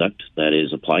of conduct that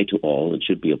is applied to all. It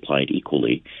should be applied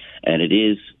equally. And it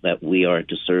is that we are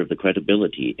to serve the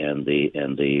credibility and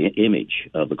the image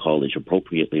of the college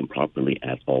appropriately and properly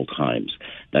at all times.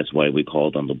 That's why we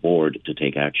called on the board to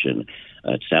take action.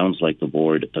 It sounds like the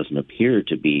board doesn't appear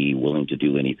to be willing to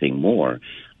do anything more.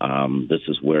 This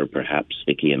is where perhaps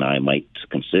Vicky and I might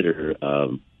consider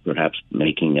perhaps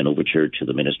making an overture to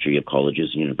the Ministry of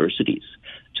Colleges and Universities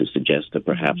to suggest that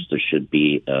perhaps there should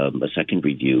be a second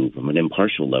review from an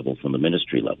impartial level, from the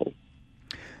ministry level.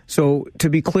 So to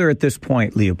be clear at this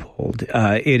point, Leopold,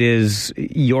 it is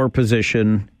your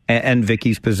position and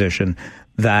Vicky's position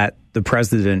that the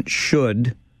president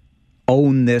should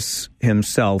own this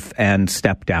himself and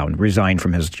step down, resign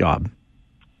from his job.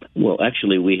 Well,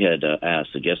 actually, we had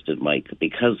suggested, Mike,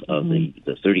 because of the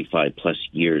 35-plus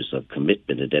years of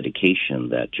commitment and dedication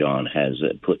that John has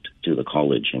put to the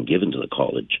college and given to the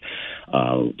college,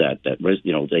 a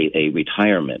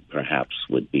retirement perhaps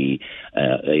would be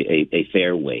a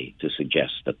fair way to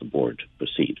suggest that the board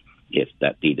proceed, if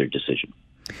that be their decision.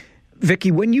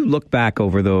 Vicky, when you look back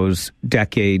over those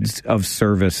decades of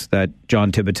service that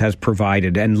John Tibbetts has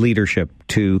provided and leadership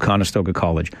to Conestoga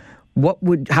College,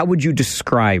 how would you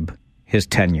describe his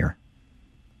tenure?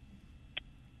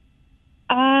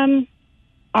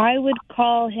 I would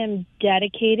call him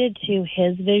dedicated to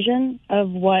his vision of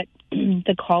what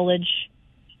the college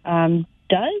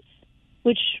does,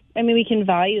 which, I mean, we can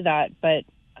value that, but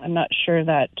I'm not sure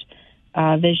that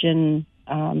vision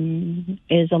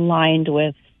is aligned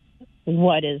with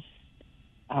what is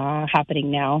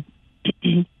happening now.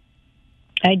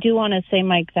 I do want to say,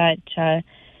 Mike, that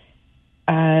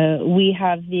we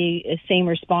have the same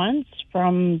response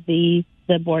from the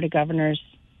Board of Governors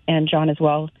and John as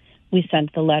well, we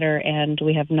sent the letter, and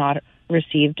we have not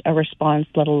received a response,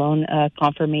 let alone a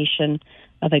confirmation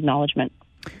of acknowledgement.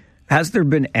 Has there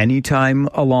been any time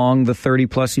along the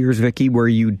 30-plus years, Vicki, where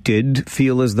you did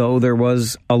feel as though there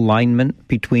was alignment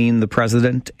between the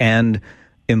president and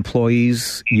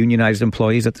employees, unionized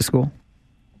employees at the school?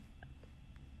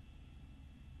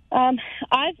 I've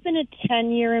been a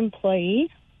 10-year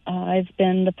employee. I've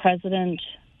been the president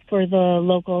for the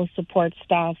local support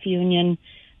staff union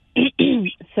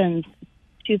since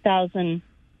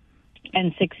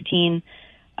 2016.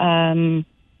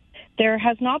 There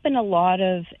has not been a lot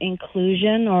of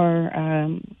inclusion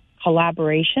or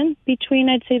collaboration between,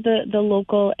 I'd say, the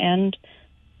local and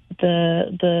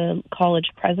the college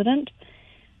president.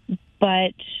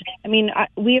 But I mean,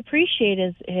 we appreciate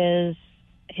his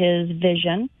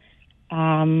vision.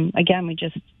 Again, we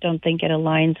just don't think it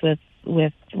aligns with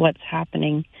what's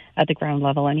happening at the ground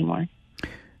level anymore.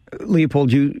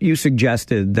 Leopold, you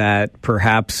suggested that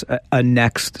perhaps a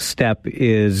next step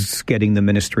is getting the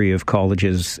Ministry of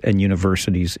Colleges and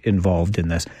Universities involved in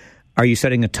this. Are you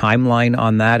setting a timeline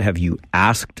on that? Have you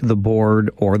asked the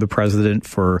board or the president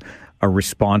for a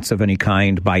response of any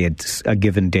kind by a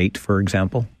given date, for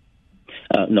example?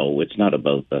 No, it's not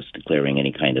about us declaring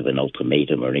any kind of an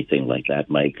ultimatum or anything like that,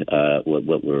 Mike.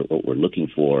 What we're looking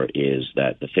for is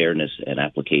that the fairness and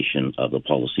application of the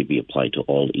policy be applied to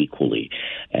all equally,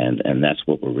 and that's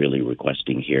what we're really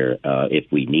requesting here.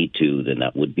 If we need to, then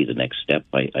that would be the next step,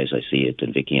 as I see it,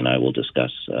 and Vicki and I will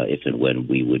discuss if and when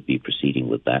we would be proceeding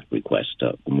with that request,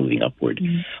 moving upward.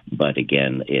 Mm-hmm. But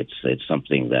again, it's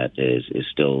something that is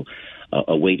still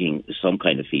awaiting some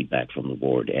kind of feedback from the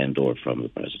board and or from the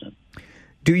president.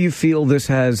 Do you feel this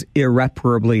has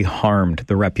irreparably harmed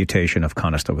the reputation of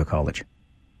Conestoga College?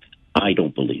 I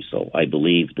don't believe so. I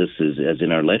believe this is, as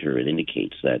in our letter, it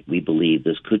indicates that we believe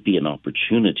this could be an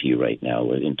opportunity right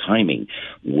now in timing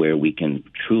where we can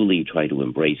truly try to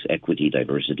embrace equity,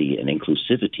 diversity, and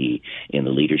inclusivity in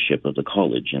the leadership of the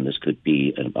college. And this could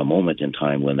be a moment in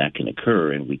time when that can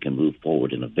occur and we can move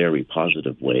forward in a very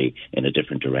positive way in a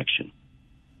different direction.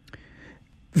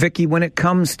 Vicki, when it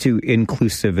comes to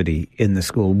inclusivity in the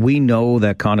school, we know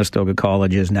that Conestoga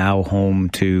College is now home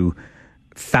to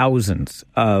thousands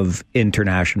of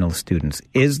international students.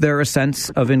 Is there a sense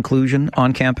of inclusion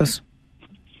on campus?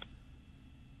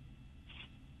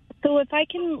 So if I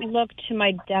can look to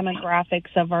my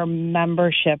demographics of our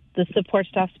membership, the support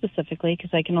staff specifically,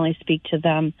 because I can only speak to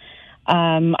them,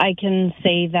 I can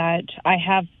say that I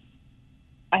have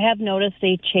noticed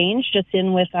a change just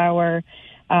in with our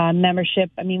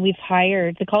membership. I mean,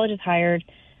 the college has hired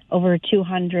over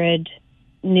 200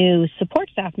 new support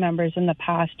staff members in the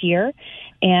past year.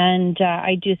 And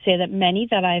I do say that many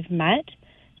that I've met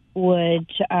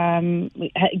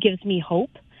gives me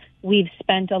hope. We've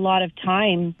spent a lot of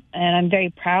time, and I'm very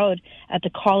proud at the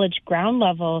college ground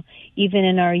level, even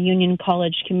in our union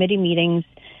college committee meetings,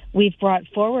 we've brought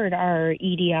forward our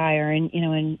EDI,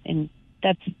 and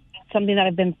that's something that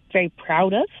I've been very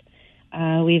proud of.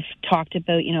 We've talked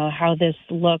about, how this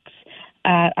looks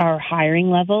at our hiring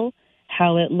level,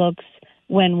 how it looks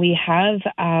when we have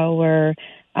our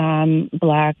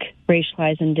Black,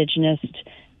 racialized, Indigenous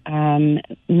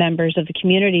members of the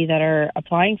community that are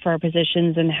applying for our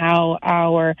positions, and how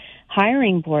our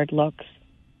hiring board looks.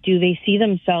 Do they see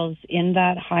themselves in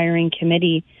that hiring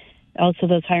committee? Also,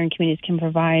 those hiring committees can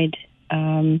provide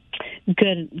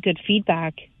good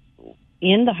feedback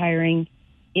in the hiring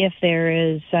if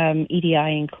there is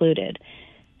EDI included.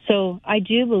 So I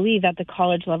do believe at the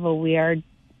college level we are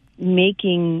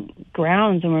making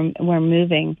grounds and we're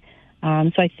moving.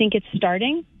 So I think it's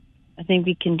starting. I think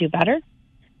we can do better,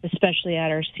 especially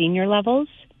at our senior levels,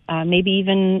 maybe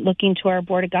even looking to our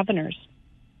Board of Governors.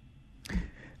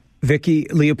 Vicki,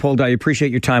 Leopold, I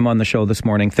appreciate your time on the show this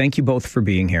morning. Thank you both for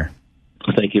being here.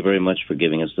 Thank you very much for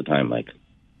giving us the time, Mike.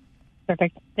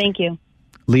 Perfect. Thank you.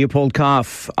 Leopold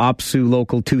Koff, OPSU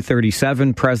Local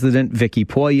 237 President, Vicki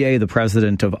Poirier, the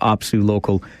President of OPSU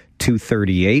Local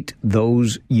 238.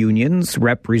 Those unions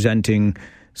representing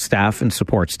staff and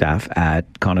support staff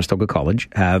at Conestoga College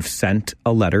have sent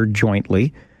a letter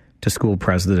jointly to School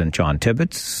President John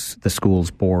Tibbetts, the school's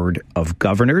Board of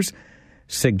Governors,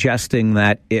 suggesting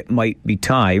that it might be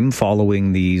time,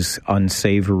 following these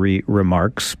unsavory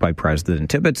remarks by President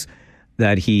Tibbetts,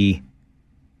 that he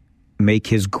make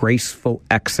his graceful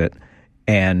exit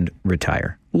and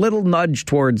retire. Little nudge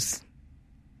towards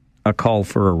a call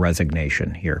for a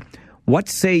resignation here. What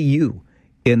say you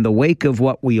in the wake of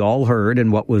what we all heard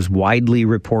and what was widely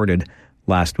reported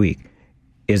last week?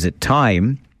 Is it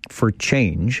time for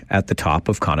change at the top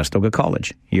of Conestoga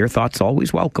College? Your thoughts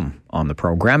always welcome on the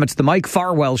program. It's the Mike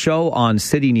Farwell Show on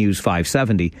City News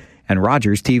 570 and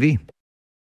Rogers TV.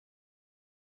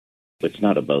 It's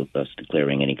not about us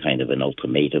declaring any kind of an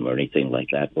ultimatum or anything like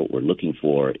that. What we're looking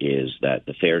for is that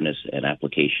the fairness and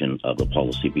application of the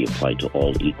policy be applied to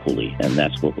all equally, and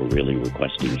that's what we're really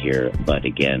requesting here. But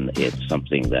again, it's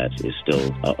something that is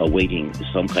still awaiting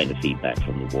some kind of feedback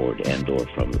from the board and or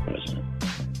from the president.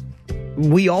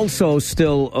 We also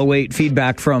still await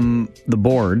feedback from the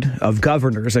Board of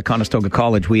Governors at Conestoga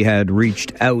College. We had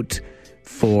reached out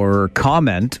for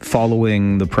comment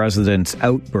following the president's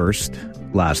outburst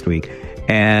last week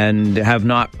and have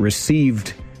not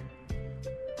received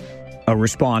a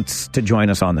response to join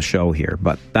us on the show here.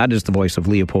 But that is the voice of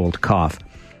Leopold Koff,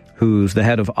 who's the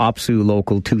head of OPSU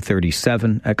Local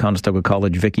 237 at Conestoga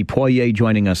College. Vicky Poirier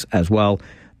joining us as well,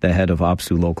 the head of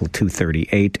OPSU Local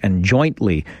 238. And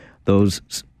jointly, those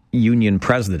union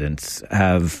presidents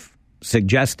have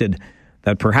suggested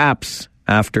that perhaps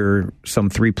after some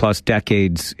 3+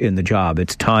 decades in the job,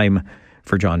 it's time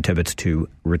for John Tibbetts to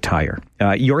retire.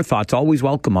 Your thoughts always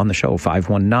welcome on the show.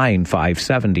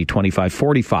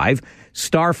 519-570-2545,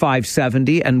 star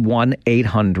 570 and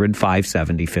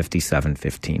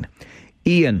 1-800-570-5715.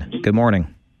 Ian, good morning.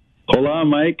 Hola,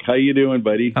 Mike. How you doing,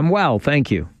 buddy? I'm well,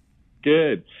 thank you.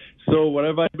 Good. So what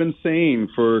have I been saying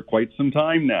for quite some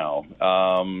time now?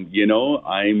 I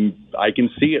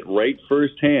can see it right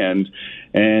firsthand.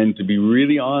 And to be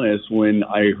really honest, when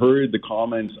I heard the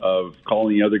comments of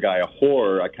calling the other guy a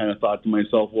whore, I kind of thought to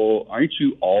myself, well, aren't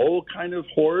you all kind of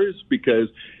whores? Because,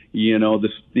 the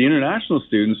international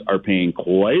students are paying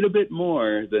quite a bit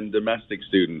more than domestic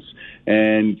students.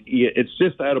 And it's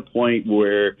just at a point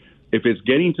where if it's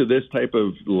getting to this type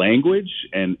of language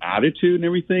and attitude and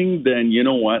everything, then you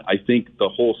know what? I think the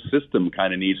whole system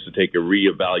kind of needs to take a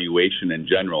reevaluation in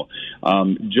general.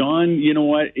 John, you know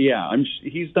what? Yeah,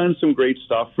 he's done some great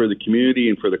stuff for the community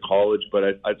and for the college, but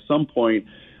at some point,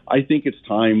 I think it's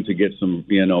time to get some,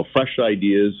 fresh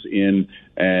ideas in.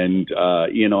 And,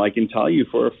 I can tell you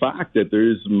for a fact that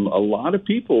there's a lot of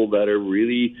people that are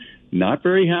really not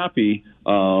very happy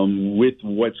with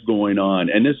what's going on.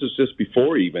 And this is just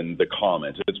before even the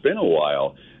comments. It's been a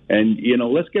while. And,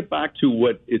 let's get back to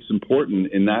what it's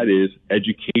important, and that is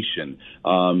education.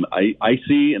 I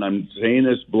see, and I'm saying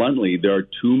this bluntly, there are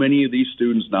too many of these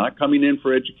students not coming in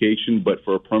for education, but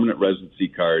for a permanent residency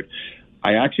card.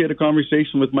 I actually had a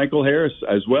conversation with Michael Harris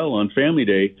as well on Family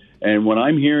Day. And when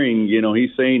I'm hearing,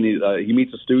 he's saying he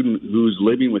meets a student who's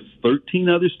living with 13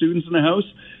 other students in the house,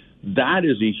 that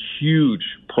is a huge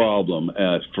problem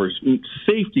for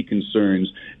safety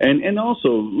concerns. And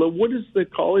also, what is the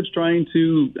college trying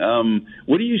to,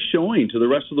 what are you showing to the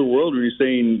rest of the world when you're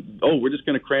saying, oh, we're just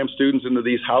going to cram students into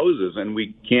these houses and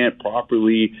we can't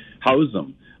properly house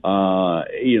them?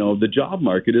 The job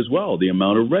market as well, the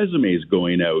amount of resumes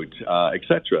going out, et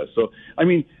cetera. So,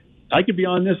 I could be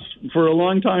on this for a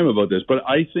long time about this, but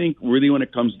I think really when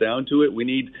it comes down to it,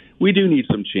 we do need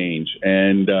some change.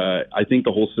 And I think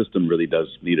the whole system really does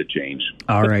need a change.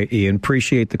 All right, Ian,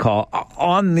 appreciate the call.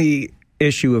 On the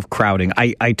issue of crowding,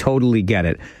 I totally get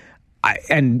it.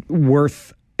 And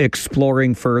worth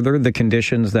exploring further the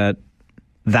conditions that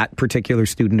particular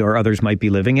student or others might be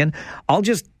living in. I'll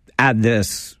just add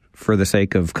this for the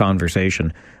sake of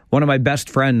conversation. One of my best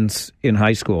friends in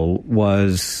high school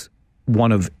was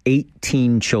one of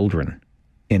 18 children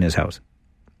in his house.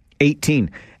 18.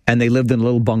 And they lived in a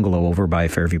little bungalow over by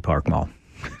Fairview Park Mall.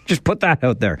 Just put that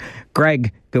out there.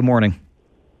 Greg, good morning.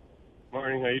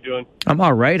 Morning. How you doing? I'm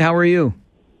all right. How are you?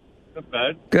 Not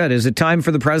bad. Good. Is it time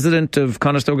for the president of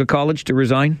Conestoga College to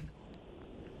resign?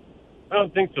 I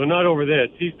don't think so. Not over this.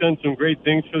 He's done some great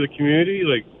things for the community.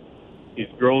 Like, he's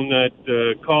grown that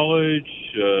college,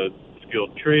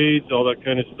 skilled trades, all that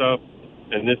kind of stuff.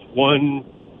 And this one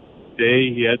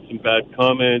day he had some bad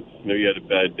comments. Maybe he had a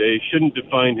bad day. Shouldn't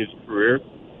define his career.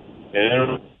 And I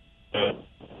don't know.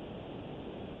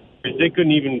 They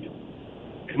couldn't even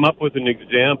come up with an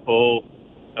example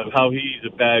of how he's a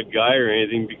bad guy or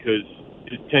anything because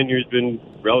his tenure's been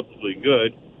relatively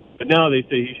good. But now they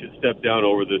say he should step down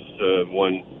over this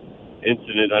one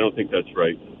incident. I don't think that's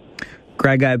right.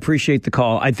 Greg, I appreciate the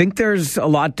call. I think there's a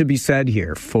lot to be said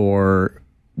here for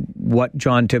what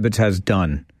John Tibbetts has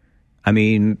done.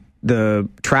 The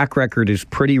track record is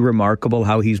pretty remarkable.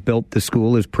 How he's built the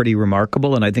school is pretty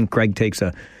remarkable. And I think Greg takes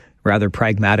a rather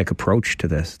pragmatic approach to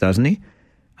this, doesn't he?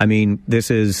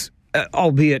 This is,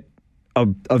 albeit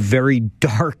a very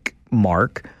dark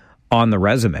mark on the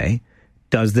resume.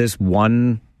 Does this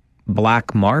one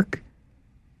black mark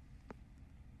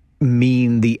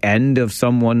mean the end of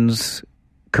someone's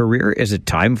career? Is it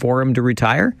time for him to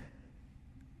retire?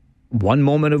 One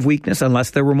moment of weakness,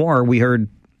 unless there were more. We heard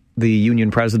the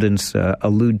union presidents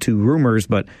allude to rumors,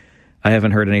 but I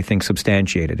haven't heard anything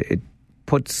substantiated. It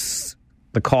puts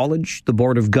the college, the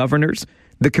Board of Governors,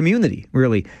 the community,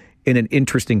 really, in an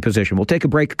interesting position. We'll take a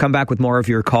break, come back with more of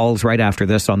your calls right after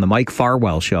this on the Mike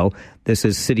Farwell Show. This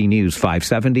is City News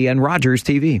 570 and Rogers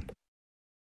TV.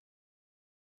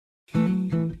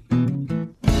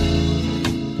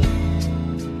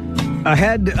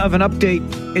 Ahead of an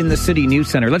update in the City News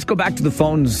Center, let's go back to the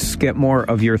phones, get more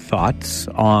of your thoughts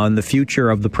on the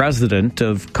future of the president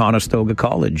of Conestoga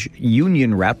College.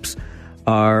 Union reps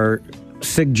are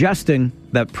suggesting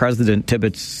that President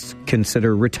Tibbetts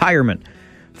consider retirement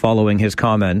following his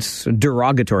comments,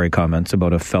 derogatory comments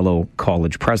about a fellow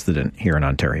college president here in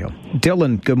Ontario.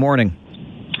 Dylan, good morning.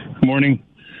 Good morning.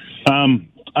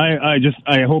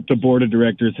 I hope the board of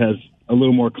directors has a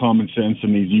little more common sense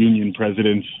than these union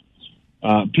presidents.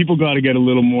 People got to get a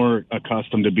little more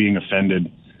accustomed to being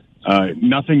offended.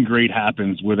 Nothing great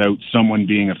happens without someone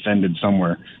being offended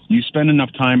somewhere. You spend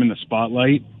enough time in the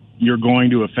spotlight, you're going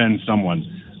to offend someone.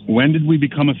 When did we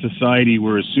become a society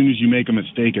where as soon as you make a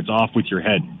mistake, it's off with your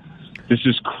head? This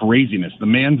is craziness. The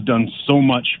man's done so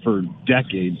much for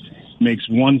decades. Makes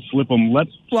one let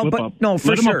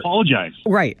him apologize.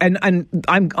 Right. And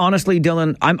I'm honestly,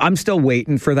 Dylan, I'm still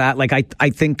waiting for that. Like, I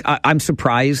think I'm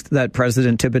surprised that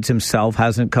President Tibbetts himself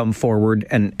hasn't come forward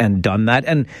and done that.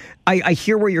 And I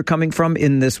hear where you're coming from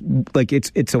in this, like,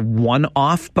 it's a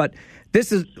one-off, but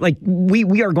this is like,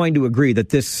 we are going to agree that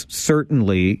this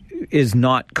certainly is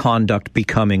not conduct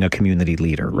becoming a community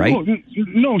leader, right?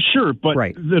 No, sure, but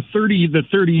right. the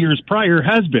 30 years prior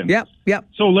has been. Yeah.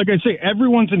 So, like I say,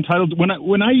 everyone's entitled.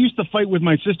 When I used to fight with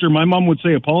my sister, my mom would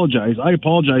say, "Apologize." I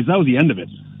apologize. That was the end of it.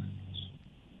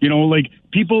 You know, like,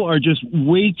 people are just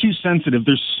way too sensitive.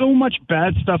 There's so much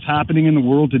bad stuff happening in the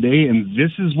world today, and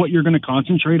this is what you're going to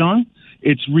concentrate on?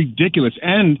 It's ridiculous.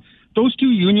 And those two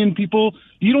union people,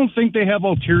 you don't think they have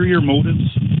ulterior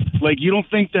motives? Like, you don't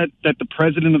think that the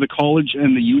president of the college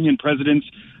and the union presidents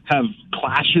have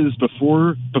clashes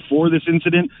before this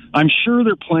incident? I'm sure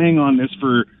they're playing on this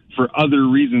for other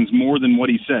reasons more than what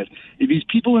he said. If these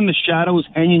people in the shadows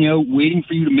hanging out, waiting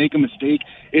for you to make a mistake,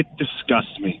 it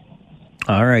disgusts me.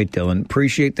 All right, Dylan.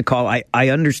 Appreciate the call. I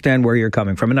understand where you're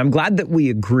coming from, and I'm glad that we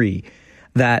agree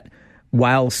that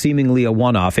while seemingly a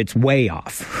one-off, it's way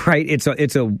off, right? It's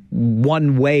a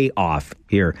one-way off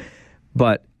here.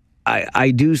 But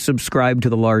I do subscribe to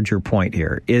the larger point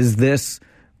here. Is this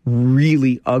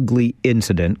really ugly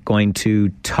incident going to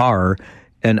tar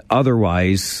an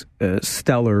otherwise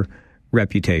stellar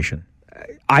reputation?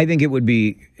 I think it would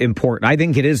be important. I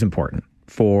think it is important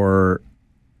for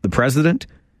the president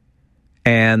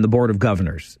and the Board of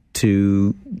Governors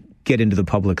to get into the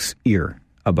public's ear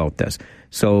about this.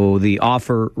 So the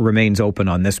offer remains open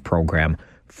on this program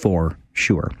for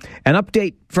sure. An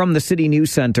update from the City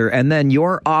News Center, and then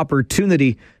your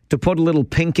opportunity to put a little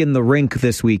pink in the rink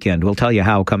this weekend. We'll tell you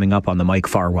how coming up on the Mike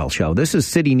Farwell Show. This is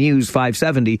City News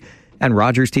 570 and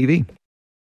Rogers TV.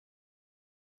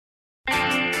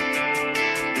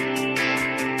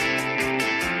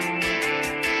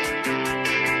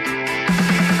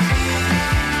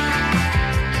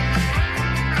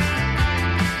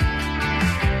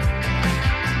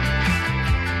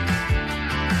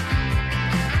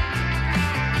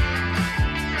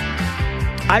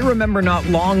 I remember not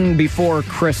long before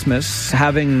Christmas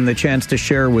having the chance to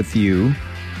share with you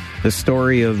the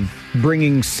story of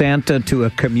bringing Santa to a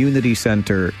community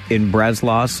center in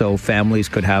Breslau so families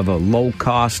could have a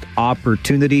low-cost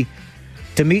opportunity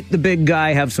to meet the big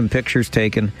guy, have some pictures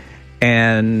taken.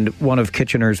 And one of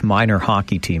Kitchener's minor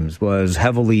hockey teams was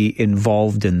heavily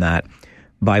involved in that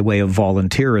by way of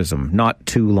volunteerism. Not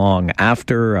too long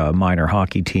after, a minor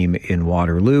hockey team in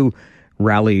Waterloo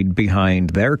rallied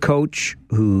behind their coach,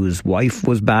 whose wife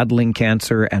was battling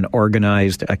cancer, and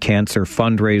organized a cancer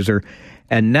fundraiser.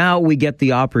 And now we get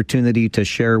the opportunity to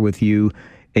share with you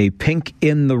a Pink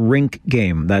in the Rink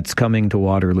game that's coming to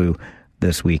Waterloo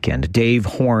this weekend. Dave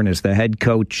Horn is the head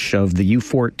coach of the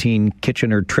U14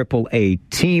 Kitchener AAA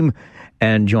team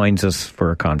and joins us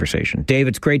for a conversation. Dave,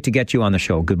 it's great to get you on the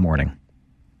show. Good morning.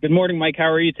 Good morning, Mike.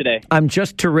 How are you today? I'm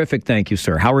just terrific, thank you,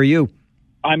 sir. How are you?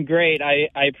 I'm great. I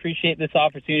appreciate this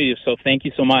opportunity, so thank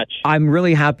you so much. I'm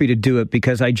really happy to do it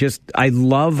because I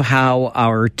love how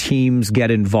our teams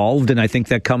get involved, and I think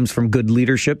that comes from good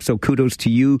leadership, so kudos to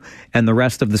you and the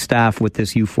rest of the staff with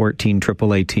this U14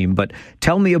 AAA team. But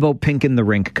tell me about Pink in the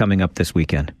Rink coming up this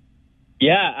weekend.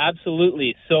 Yeah,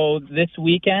 absolutely. So this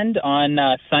weekend on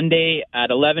Sunday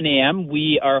at 11 a.m.,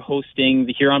 we are hosting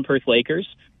the Huron-Perth Lakers,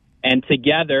 and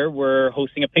together we're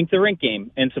hosting a Pink the Rink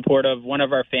game in support of one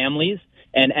of our families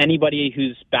and anybody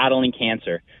who's battling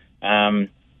cancer.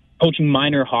 Coaching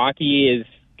minor hockey is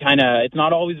it's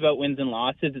not always about wins and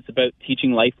losses. It's about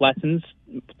teaching life lessons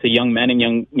to young men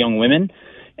and young women.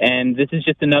 And this is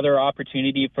just another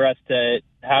opportunity for us to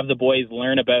have the boys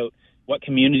learn about what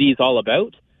community is all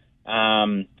about,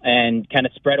 and kind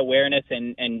of spread awareness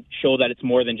and show that it's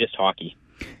more than just hockey.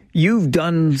 You've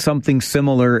done something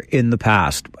similar in the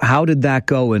past. How did that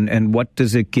go, and what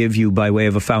does it give you by way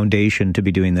of a foundation to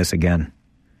be doing this again?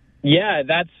 Yeah,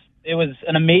 it was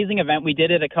an amazing event. We did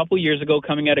it a couple years ago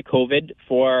coming out of COVID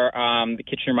for the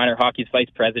Kitchener Minor Hockey's vice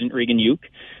president, Regan Uke.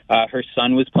 Her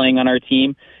son was playing on our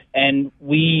team, and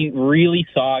we really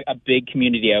saw a big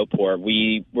community outpour.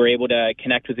 We were able to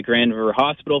connect with the Grand River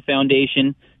Hospital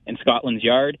Foundation and Scotland's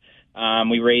Yard.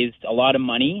 We raised a lot of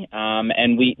money,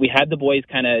 and we had the boys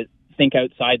kind of think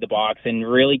outside the box and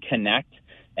really connect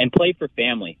and play for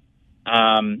family.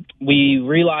 We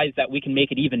realized that we can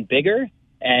make it even bigger,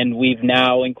 and we've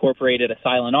now incorporated a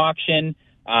silent auction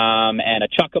and a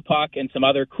chuck-a-puck and some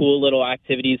other cool little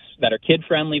activities that are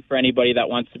kid-friendly for anybody that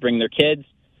wants to bring their kids.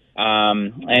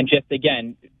 And just,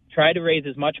 again, try to raise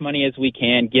as much money as we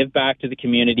can, give back to the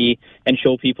community, and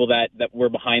show people that we're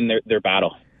behind their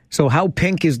battle. So how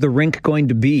pink is the rink going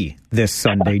to be this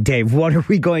Sunday, Dave? What are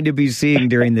we going to be seeing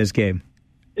during this game?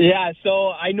 Yeah,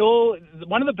 so I know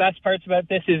one of the best parts about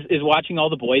this is watching all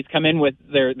the boys come in with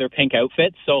their pink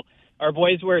outfits. So our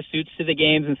boys wear suits to the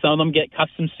games, and some of them get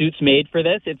custom suits made for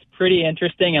this. It's pretty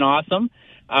interesting and awesome.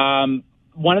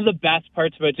 One of the best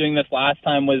parts about doing this last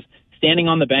time was standing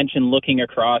on the bench and looking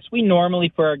across. We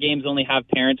normally, for our games, only have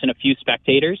parents and a few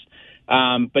spectators,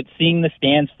 but seeing the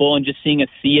stands full and just seeing a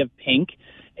sea of pink,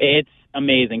 it's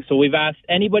amazing. So we've asked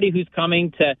anybody who's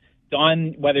coming to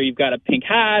don, whether you've got a pink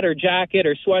hat or jacket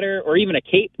or sweater or even a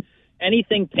cape,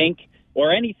 anything pink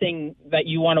or anything that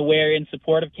you want to wear in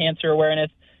support of cancer awareness.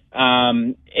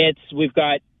 We've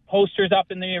got posters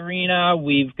up in the arena.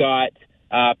 We've got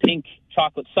pink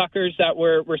chocolate suckers that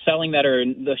we're selling that are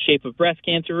in the shape of breast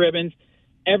cancer ribbons.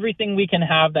 Everything we can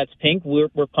have that's pink, we're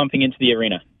pumping into the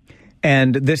arena.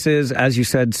 And this is, as you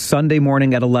said, Sunday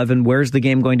morning at 11. Where's the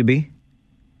game going to be?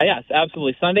 Yes,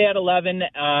 absolutely. Sunday at 11.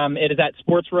 It is at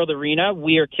Sports World Arena.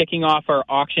 We are kicking off our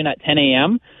auction at 10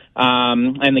 a.m.,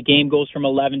 and the game goes from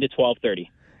 11 to 12:30.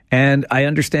 And I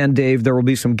understand, Dave, there will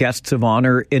be some guests of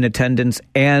honor in attendance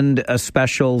and a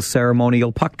special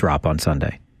ceremonial puck drop on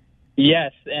Sunday.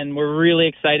 Yes, and we're really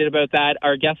excited about that.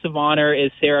 Our guest of honor is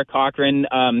Sarah Cochran.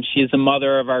 She is the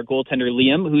mother of our goaltender,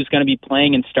 Liam, who's going to be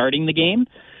playing and starting the game.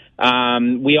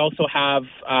 We also have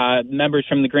members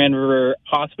from the Grand River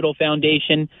Hospital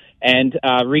Foundation and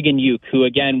Regan Uke, who,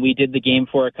 again, we did the game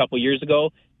for a couple years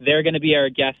ago. They're going to be our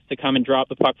guests to come and drop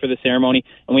the puck for the ceremony.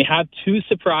 And we have two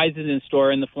surprises in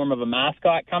store in the form of a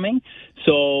mascot coming.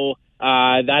 So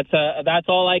that's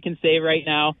all I can say right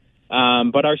now.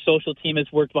 But our social team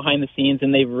has worked behind the scenes,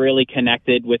 and they've really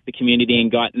connected with the community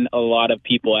and gotten a lot of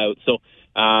people out. So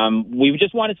we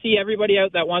just want to see everybody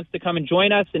out that wants to come and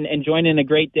join us and join in a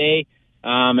great day.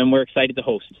 And we're excited to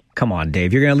host. Come on,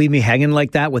 Dave. You're going to leave me hanging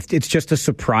like that? It's just a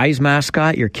surprise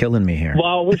mascot? You're killing me here.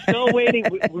 Well, we're still waiting.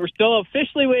 We're still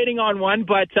officially waiting on one,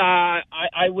 but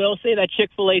I will say that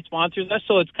Chick-fil-A sponsors us,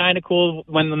 so it's kind of cool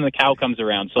when the cow comes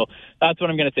around. So that's what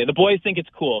I'm going to say. The boys think it's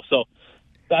cool, so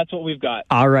that's what we've got.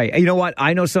 All right. You know what?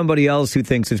 I know somebody else who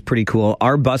thinks it's pretty cool.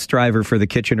 Our bus driver for the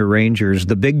Kitchener Rangers,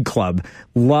 the big club,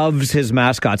 loves his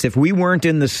mascots. If we weren't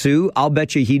in the Sioux, I'll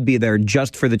bet you he'd be there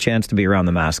just for the chance to be around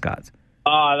the mascots.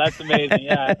 Oh, that's amazing.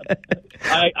 Yeah,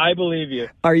 I believe you.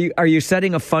 Are you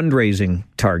setting a fundraising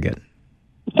target?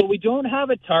 So we don't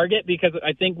have a target because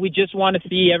I think we just want to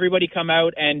see everybody come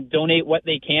out and donate what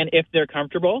they can if they're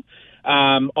comfortable.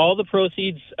 All the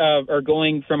proceeds are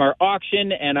going from our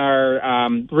auction, and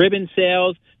our ribbon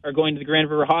sales are going to the Grand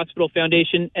River Hospital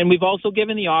Foundation. And we've also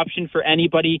given the option for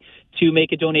anybody to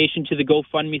make a donation to the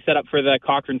GoFundMe set up for the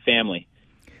Cochran family.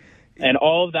 And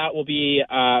all of that will be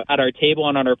at our table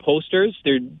and on our posters.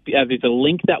 There's a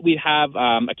link that we have,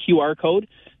 a QR code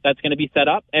that's going to be set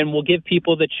up, and we'll give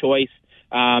people the choice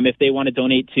if they want to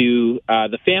donate to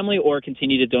the family or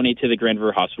continue to donate to the Grand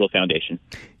River Hospital Foundation.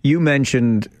 You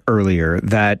mentioned earlier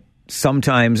that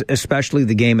sometimes, especially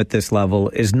the game at this level,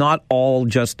 is not all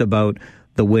just about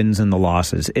the wins and the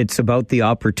losses. It's about the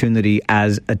opportunity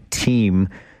as a team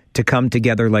to come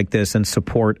together like this and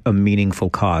support a meaningful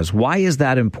cause. Why is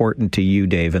that important to you,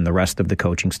 Dave, and the rest of the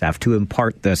coaching staff to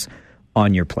impart this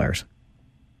on your players?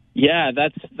 Yeah,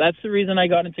 that's the reason I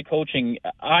got into coaching.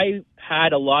 I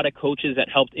had a lot of coaches that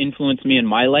helped influence me in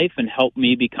my life and helped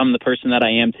me become the person that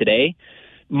I am today.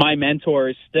 My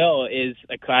mentor still is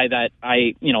a guy that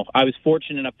I was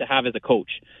fortunate enough to have as a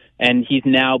coach, and he's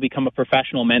now become a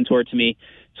professional mentor to me.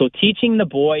 So teaching the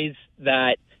boys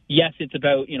that yes, it's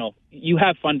about, you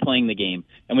have fun playing the game,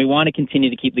 and we want to continue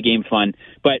to keep the game fun,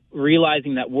 but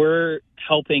realizing that we're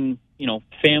helping,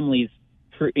 families,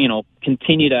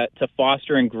 continue to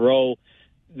foster and grow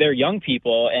their young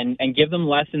people and give them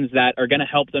lessons that are going to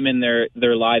help them in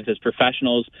their lives as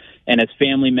professionals and as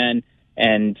family men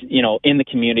and, in the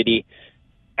community.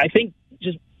 I think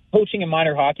just coaching in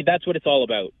minor hockey, that's what it's all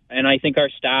about. And I think our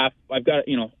staff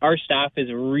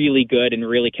is really good and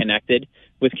really connected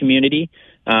with community.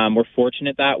 We're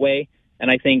fortunate that way.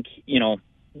 And I think,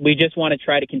 we just want to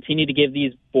try to continue to give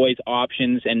these boys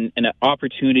options and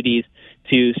opportunities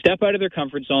to step out of their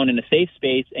comfort zone in a safe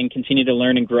space and continue to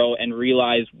learn and grow and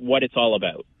realize what it's all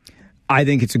about. I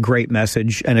think it's a great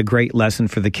message and a great lesson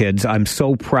for the kids. I'm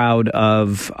so proud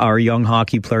of our young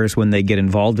hockey players when they get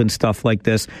involved in stuff like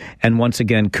this. And once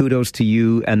again, kudos to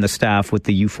you and the staff with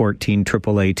the U14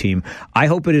 AAA team. I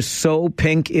hope it is so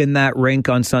pink in that rink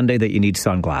on Sunday that you need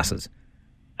sunglasses.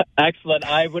 Excellent.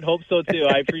 I would hope so, too.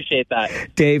 I appreciate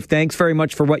that. Dave, thanks very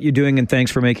much for what you're doing, and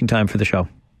thanks for making time for the show.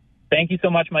 Thank you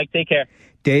so much, Mike. Take care.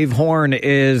 Dave Horn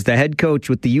is the head coach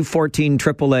with the U14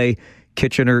 AAA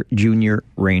Kitchener Junior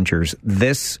Rangers.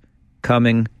 This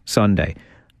coming Sunday,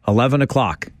 11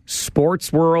 o'clock,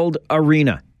 Sports World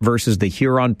Arena versus the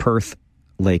Huron-Perth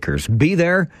Lakers. Be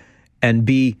there and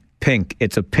be pink.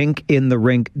 It's a pink in the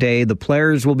rink day. The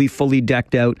players will be fully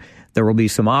decked out. There will be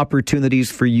some opportunities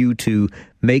for you to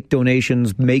make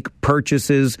donations, make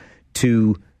purchases,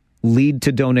 to lead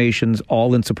to donations,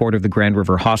 all in support of the Grand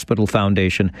River Hospital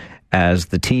Foundation as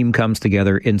the team comes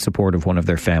together in support of one of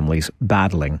their families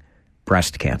battling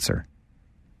breast cancer.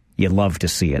 You love to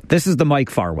see it. This is the Mike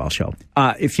Farwell Show.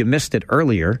 If you missed it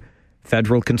earlier,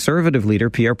 federal conservative leader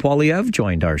Pierre Poilievre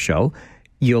joined our show.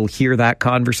 You'll hear that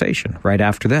conversation right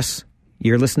after this.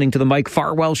 You're listening to the Mike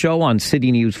Farwell Show on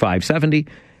City News 570,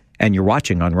 and you're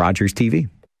watching on Rogers TV.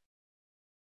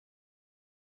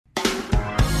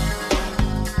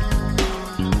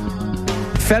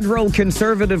 Federal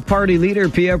Conservative Party leader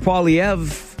Pierre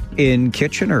Poilievre in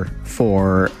Kitchener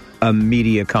for a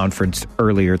media conference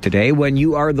earlier today. When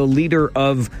you are the leader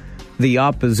of the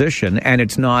opposition and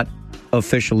it's not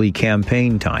officially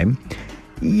campaign time,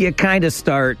 you kind of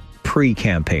start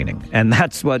pre-campaigning. And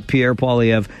that's what Pierre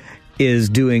Poilievre is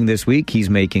doing this week. He's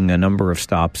making a number of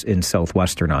stops in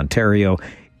southwestern Ontario.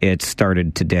 It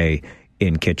started today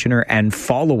in Kitchener. And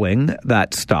following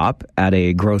that stop at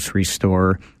a grocery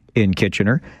store in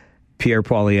Kitchener, Pierre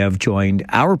Poilievre joined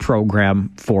our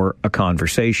program for a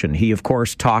conversation. He, of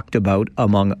course, talked about,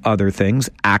 among other things,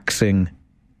 axing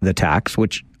the tax,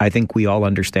 which I think we all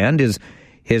understand is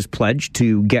his pledge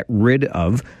to get rid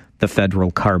of the federal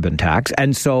carbon tax.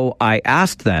 And so I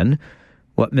asked then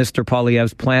what Mr.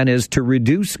 Poilievre's plan is to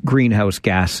reduce greenhouse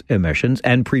gas emissions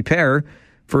and prepare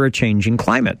for a changing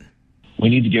climate. We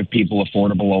need to give people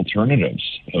affordable alternatives.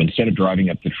 So instead of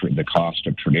driving up the cost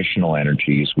of traditional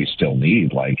energies we still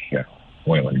need, like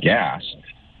oil and gas,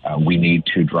 we need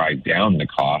to drive down the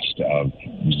cost of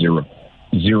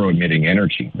zero emitting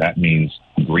energy. That means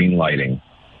green lighting,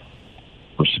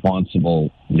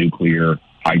 responsible nuclear,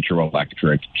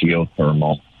 hydroelectric,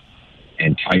 geothermal,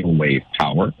 and tidal wave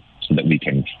power, so that we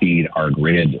can feed our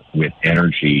grid with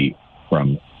energy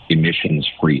from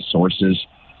emissions-free sources.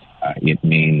 It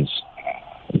means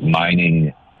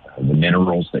mining the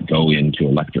minerals that go into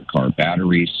electric car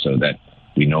batteries so that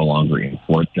we no longer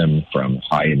import them from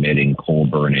high-emitting,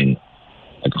 coal-burning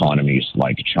economies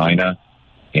like China.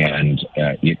 And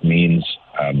it means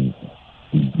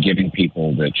giving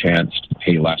people the chance to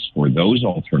pay less for those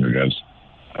alternatives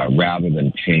rather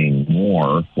than paying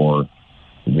more for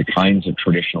the kinds of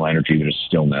traditional energy that is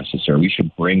still necessary. We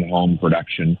should bring home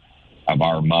production of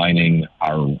our mining,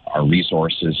 our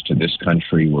resources to this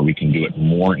country where we can do it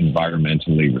more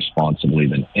environmentally responsibly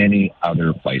than any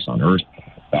other place on earth.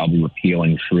 I'll be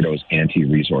repealing Trudeau's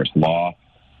anti-resource law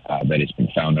that has been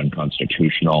found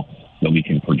unconstitutional, that we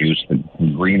can produce the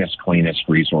greenest, cleanest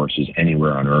resources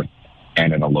anywhere on earth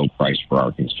and at a low price for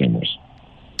our consumers.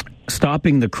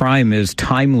 Stopping the crime is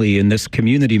timely in this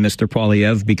community, Mr.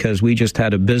 Poilievre, because we just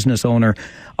had a business owner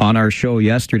on our show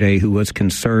yesterday who was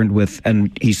concerned with,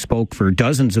 and he spoke for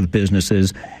dozens of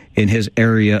businesses in his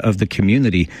area of the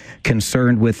community,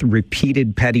 concerned with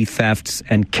repeated petty thefts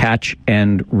and catch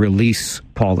and release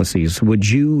policies. Would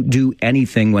you do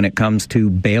anything when it comes to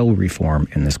bail reform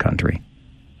in this country?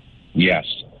 Yes.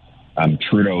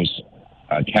 Trudeau's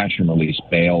catch and release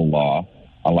bail law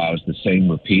allows the same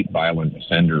repeat violent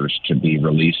offenders to be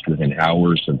released within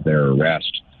hours of their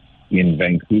arrest. In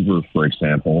Vancouver, for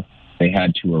example, they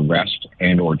had to arrest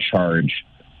and or charge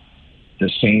the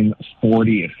same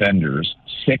 40 offenders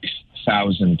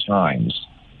 6,000 times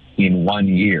in 1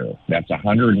 year. That's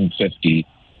 150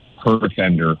 per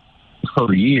offender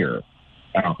per year.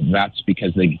 That's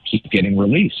because they keep getting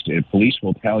released. Police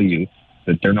will tell you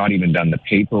that they're not even done the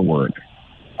paperwork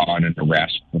on an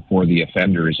arrest before the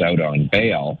offender is out on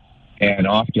bail, and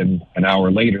often an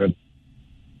hour later,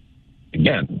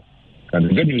 again. And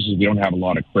the good news is we don't have a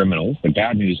lot of criminals. The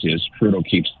bad news is Trudeau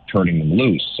keeps turning them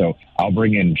loose. So I'll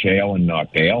bring in jail and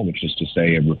not bail, which is to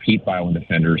say repeat violent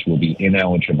offenders will be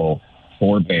ineligible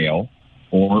for bail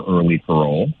or early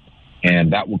parole,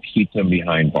 and that will keep them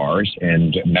behind bars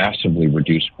and massively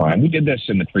reduce crime. We did this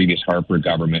in the previous Harper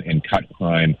government and cut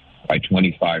crime by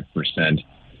 25%.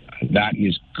 That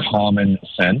is common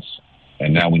sense,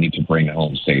 and now we need to bring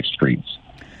home safe streets.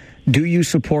 Do you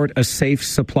support a safe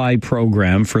supply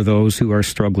program for those who are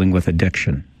struggling with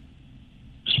addiction?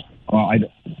 Well,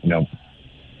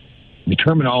 the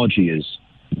terminology is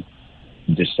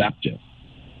deceptive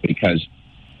because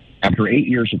after 8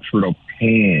 years of Trudeau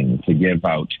paying to give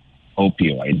out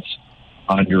opioids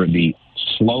under the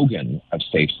slogan of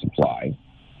safe supply,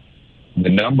 the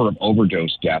number of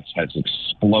overdose deaths has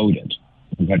exploded.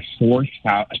 We've had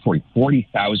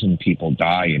 40,000 people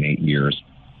die in 8 years.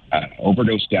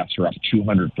 Overdose deaths are up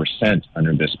 200%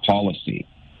 under this policy.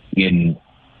 In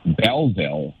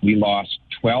Belleville, we lost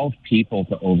 12 people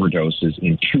to overdoses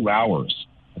in 2 hours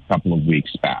a couple of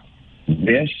weeks back.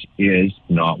 This is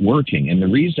not working. And the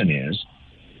reason is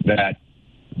that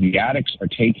the addicts are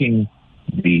taking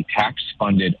the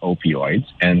tax-funded opioids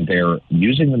and they're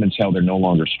using them until they're no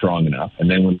longer strong enough. And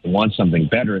then when they want something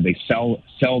better, they sell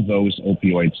those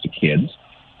opioids to kids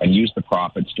and use the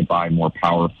profits to buy more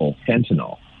powerful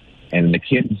fentanyl. And the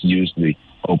kids use the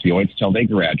opioids till they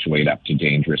graduate up to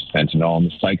dangerous fentanyl, and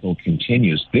the cycle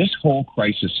continues. This whole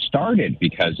crisis started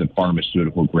because of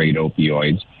pharmaceutical-grade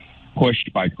opioids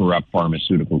pushed by corrupt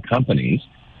pharmaceutical companies.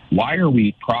 Why are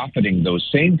we profiting those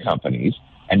same companies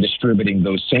and distributing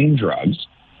those same drugs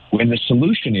when the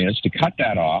solution is to cut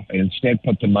that off and instead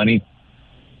put the money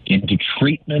into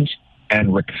treatment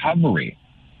and recovery,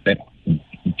 that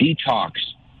detox,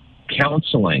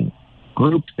 counseling,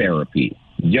 group therapy,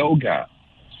 yoga,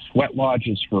 sweat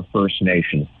lodges for First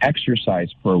Nations, exercise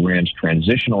programs,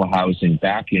 transitional housing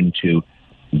back into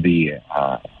the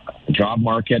job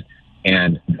market,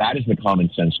 and that is the common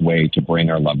sense way to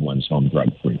bring our loved ones home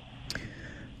drug-free.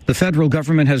 The federal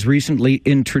government has recently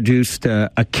introduced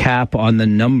a cap on the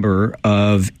number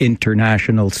of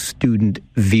international student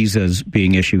visas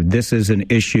being issued. This is an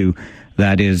issue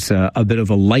that is a bit of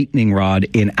a lightning rod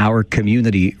in our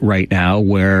community right now,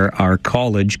 where our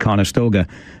college, Conestoga,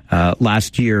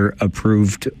 last year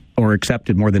approved or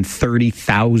accepted more than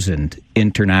 30,000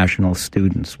 international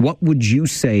students. What would you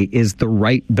say is the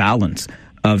right balance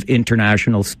of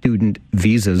international student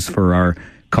visas for our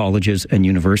colleges and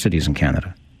universities in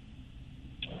Canada?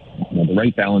 Well, the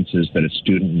right balance is that a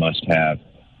student must have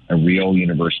a real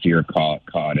university or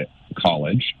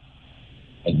college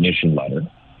admission letter.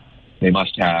 They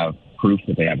must have proof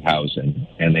that they have housing,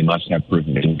 and they must have proof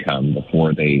of income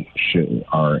before they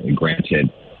are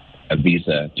granted a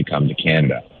visa to come to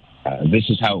Canada. This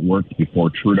is how it worked before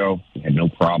Trudeau. We had no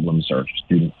problems. Our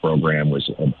student program was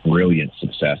a brilliant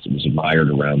success. It was admired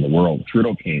around the world.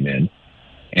 Trudeau came in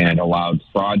and allowed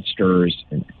fraudsters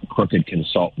and crooked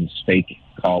consultants, fake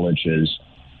colleges,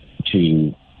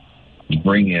 to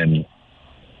bring in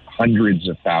hundreds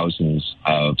of thousands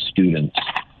of students,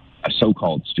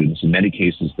 so-called students. In many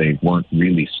cases, they weren't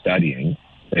really studying.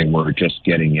 They were just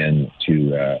getting in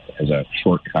as a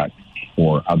shortcut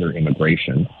for other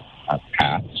immigration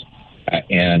paths.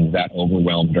 And that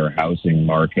overwhelmed our housing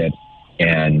market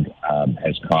and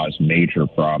has caused major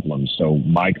problems. So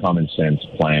my common sense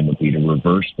plan would be to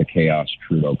reverse the chaos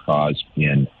Trudeau caused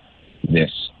in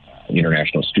this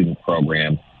international student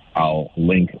program. I'll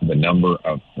link the number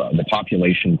of the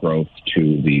population growth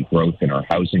to the growth in our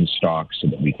housing stock so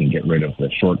that we can get rid of the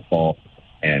shortfall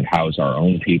and house our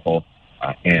own people.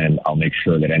 And I'll make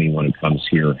sure that anyone who comes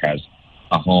here has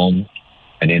a home,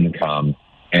 an income,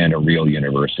 and a real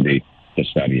university to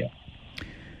study at.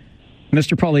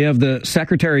 Mr. Poilievre, the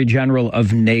Secretary General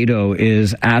of NATO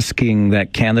is asking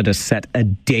that Canada set a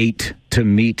date to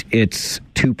meet its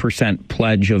 2%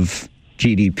 pledge of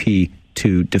GDP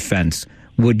to defense.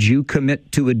 Would you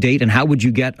commit to a date, and how would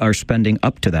you get our spending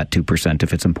up to that 2%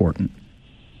 if it's important?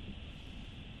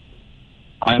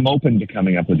 I'm open to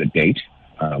coming up with a date.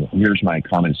 Here's my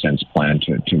common sense plan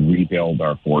to rebuild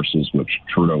our forces, which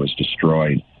Trudeau has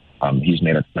destroyed. He's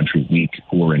made our country weak,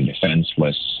 poor, and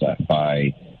defenseless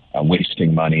by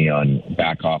wasting money on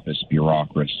back office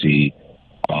bureaucracy,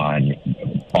 on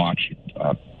botched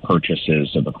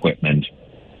purchases of equipment,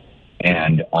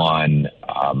 and on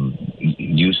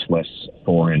useless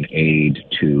foreign aid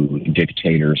to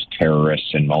dictators, terrorists,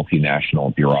 and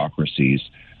multinational bureaucracies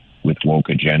with woke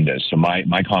agendas. So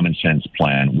my common sense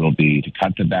plan will be to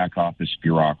cut the back office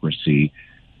bureaucracy,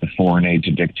 the foreign aid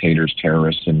to dictators,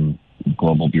 terrorists, and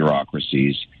global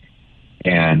bureaucracies,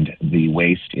 and the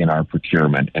waste in our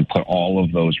procurement, and put all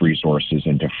of those resources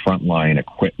into frontline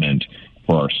equipment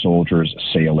for our soldiers,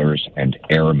 sailors, and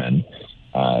airmen.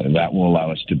 That will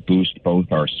allow us to boost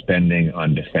both our spending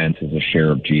on defense as a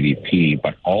share of GDP,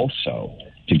 but also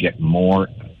to get more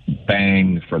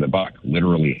bang for the buck,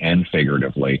 literally and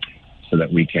figuratively, so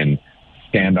that we can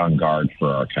stand on guard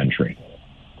for our country.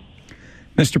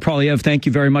 Mr. Poilievre, thank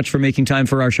you very much for making time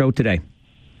for our show today.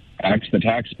 Axe the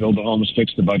tax, build the homes,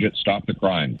 fix the budget, stop the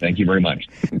crime. Thank you very much.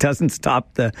 Doesn't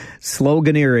stop the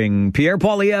sloganeering. Pierre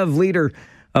Poilievre, leader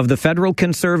of the Federal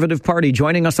Conservative Party,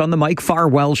 joining us on the Mike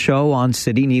Farwell Show on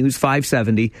City News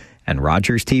 570 and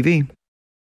Rogers TV.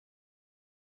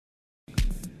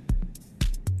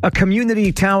 A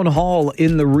community town hall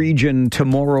in the region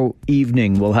tomorrow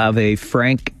evening will have a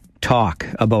frank talk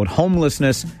about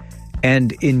homelessness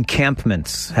and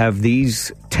encampments. Have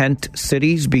these tent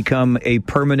cities become a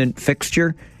permanent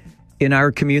fixture in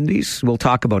our communities? We'll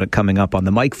talk about it coming up on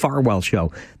the Mike Farwell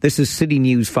Show. This is City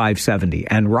News 570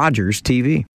 and Rogers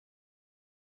TV.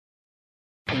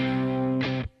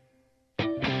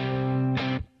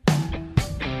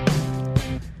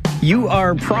 You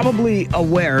are probably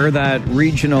aware that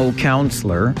Regional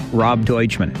Councillor Rob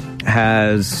Deutschmann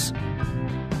has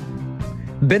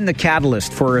been the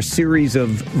catalyst for a series of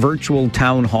virtual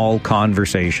town hall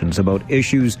conversations about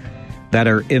issues that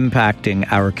are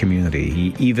impacting our community.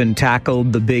 He even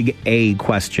tackled the big A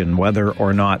question, whether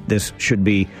or not this should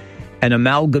be an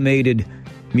amalgamated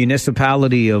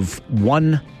municipality of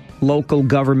one local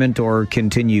government or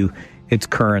continue its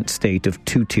current state of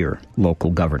two-tier local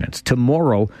governance.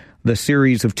 Tomorrow, the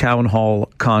series of town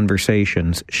hall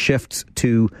conversations shifts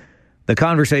to the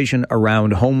conversation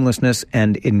around homelessness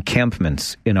and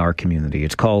encampments in our community.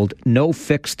 It's called No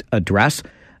Fixed Address,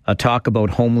 a talk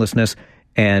about homelessness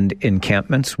and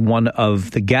encampments. One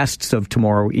of the guests of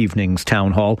tomorrow evening's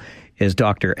town hall is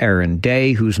Dr. Aaron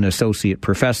Day, who's an associate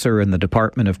professor in the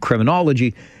Department of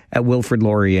Criminology at Wilfrid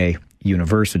Laurier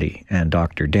University. And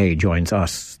Dr. Day joins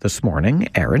us this morning.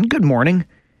 Aaron, good morning.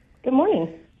 Good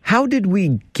morning. How did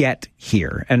we get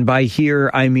here? And by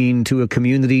here, I mean to a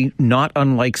community not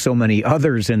unlike so many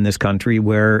others in this country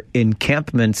where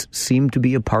encampments seem to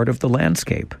be a part of the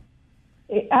landscape.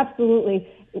 Absolutely.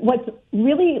 What's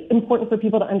really important for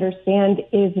people to understand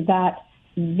is that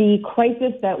the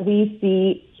crisis that we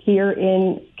see here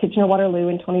in Kitchener-Waterloo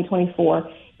in 2024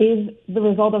 is the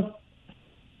result of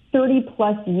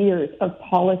 30-plus years of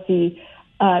policy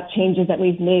changes that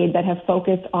we've made that have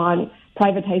focused on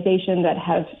privatization, that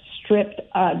have stripped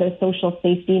the social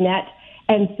safety net.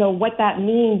 And so what that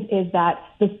means is that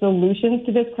the solutions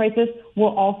to this crisis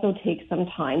will also take some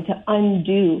time to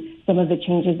undo some of the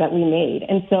changes that we made.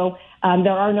 And so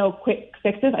there are no quick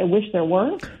fixes. I wish there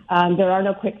were. There are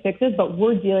no quick fixes, but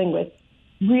we're dealing with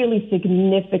really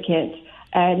significant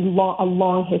and a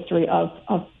long history of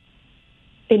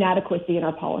inadequacy in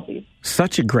our policies.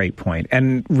 Such a great point.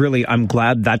 And really, I'm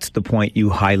glad that's the point you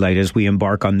highlight as we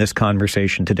embark on this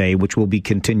conversation today, which will be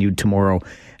continued tomorrow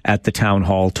at the town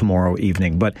hall tomorrow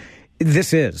evening. But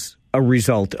this is a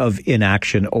result of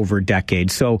inaction over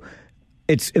decades. So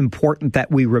it's important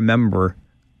that we remember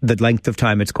the length of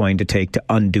time it's going to take to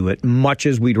undo it, much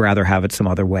as we'd rather have it some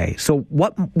other way. So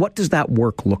what does that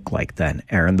work look like then,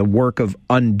 Aaron? The work of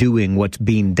undoing what's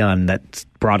being done that's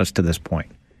brought us to this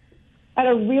point? At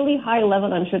a really high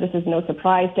level, and I'm sure this is no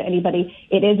surprise to anybody,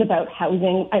 it is about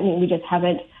housing. I mean, we just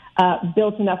haven't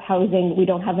built enough housing. We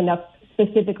don't have enough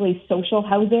specifically social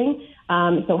housing,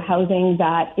 so housing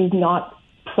that is not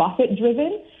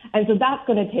profit-driven. And so that's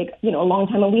going to take, a long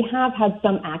time. And we have had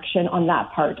some action on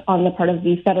that part, on the part of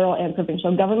the federal and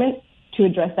provincial government to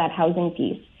address that housing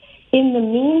piece. In the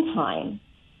meantime,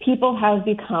 people have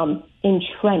become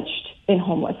entrenched in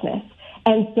homelessness.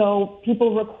 And so some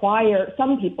people require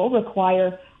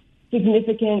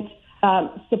significant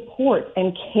support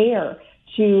and care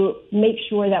to make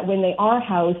sure that when they are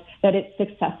housed, that it's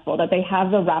successful, that they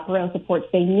have the wraparound supports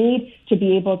they need to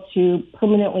be able to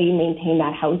permanently maintain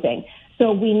that housing.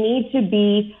 So we need to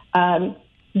be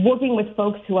working with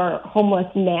folks who are homeless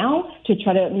now to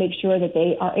try to make sure that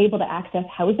they are able to access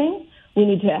housing. We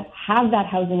need to have that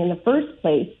housing in the first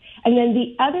place. And then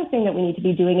the other thing that we need to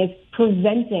be doing is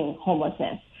preventing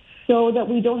homelessness so that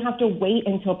we don't have to wait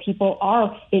until people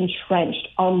are entrenched,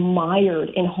 are mired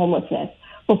in homelessness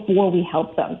before we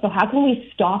help them. So how can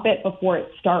we stop it before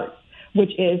it starts,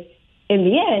 which is in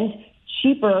the end,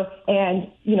 cheaper and,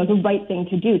 the right thing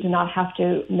to do, to not have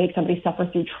to make somebody suffer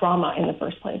through trauma in the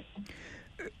first place.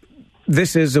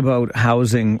 This is about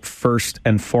housing first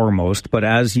and foremost, but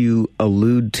as you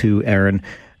allude to, Erin,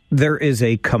 there is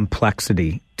a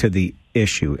complexity to the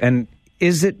issue. And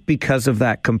is it because of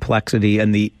that complexity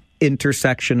and the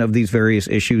intersection of these various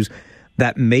issues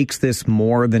that makes this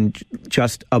more than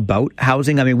just about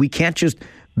housing? I mean, we can't just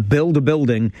build a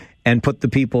building and put the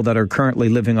people that are currently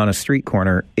living on a street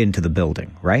corner into the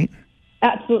building, right?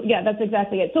 Absolutely. Yeah, that's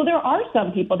exactly it. So there are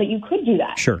some people that you could do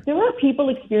that. Sure. There are people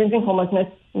experiencing homelessness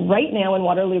right now in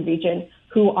Waterloo Region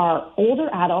who are older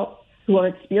adults who are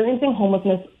experiencing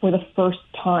homelessness for the first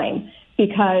time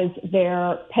because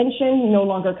their pension no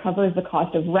longer covers the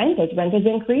cost of rent as rent has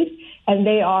increased. And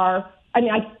they are, I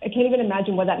can't even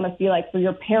imagine what that must be like for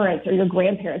your parents or your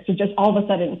grandparents to just all of a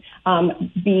sudden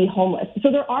be homeless.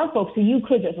 So there are folks who you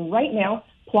could just right now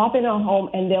plop in a home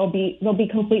and they'll be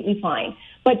completely fine.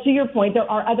 But to your point, there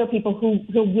are other people who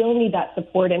will need that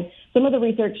support. And some of the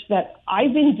research that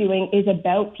I've been doing is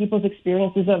about people's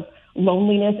experiences of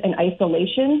loneliness and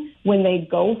isolation when they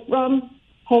go from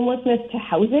homelessness to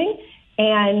housing,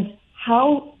 and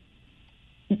how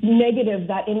negative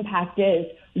that impact is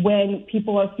when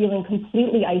people are feeling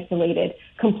completely isolated,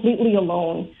 completely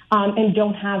alone, and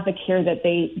don't have the care that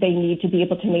they need to be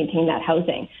able to maintain that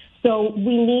housing. So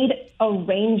we need a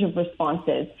range of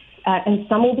responses. And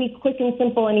some will be quick and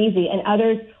simple and easy, and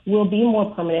others will be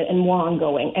more permanent and more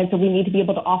ongoing. And so we need to be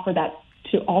able to offer that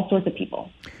to all sorts of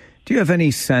people. Do you have any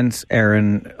sense,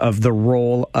 Erin, of the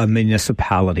role a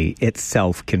municipality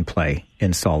itself can play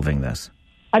in solving this?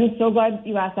 I'm so glad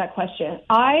you asked that question.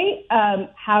 I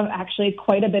have actually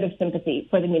quite a bit of sympathy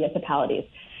for the municipalities.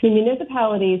 The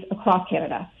municipalities across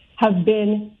Canada have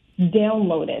been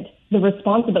downloaded the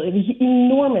responsibility, the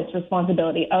enormous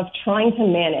responsibility of trying to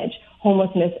manage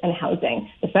homelessness and housing.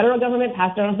 The federal government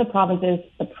passed it on to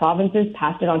the provinces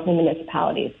passed it on to the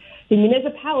municipalities. The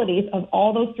municipalities of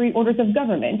all those three orders of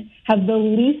government have the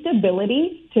least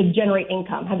ability to generate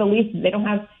income, they don't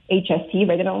have HST,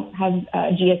 right? They don't have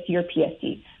GST or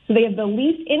PST. So they have the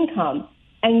least income,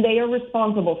 and they are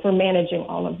responsible for managing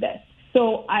all of this.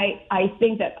 So I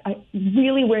think that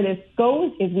really where this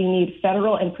goes is we need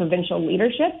federal and provincial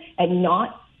leadership and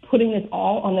not putting this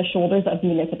all on the shoulders of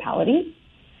municipalities.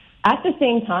 At the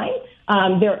same time,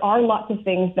 there are lots of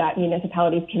things that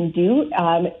municipalities can do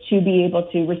to be able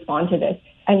to respond to this.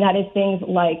 And that is things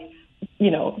like,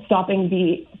 stopping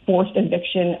the forced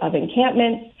eviction of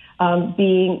encampments,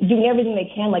 doing everything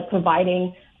they can, like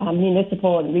providing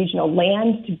municipal and regional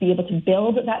land to be able to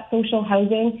build that social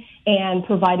housing, and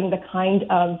providing the kind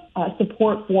of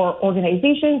support for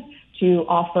organizations to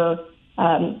offer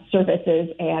services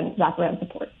and wraparound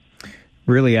support.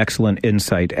 Really excellent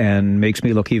insight, and makes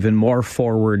me look even more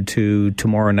forward to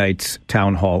tomorrow night's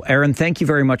town hall. Erin, thank you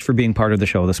very much for being part of the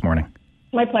show this morning.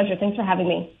 My pleasure. Thanks for having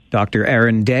me. Dr.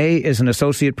 Erin Day is an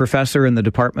associate professor in the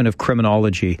Department of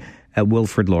Criminology at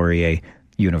Wilfrid Laurier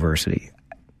University.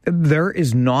 There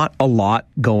is not a lot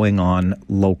going on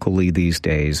locally these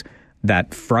days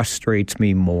that frustrates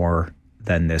me more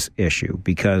than this issue,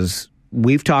 because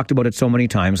we've talked about it so many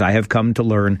times. I have come to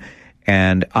learn,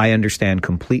 and I understand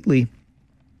completely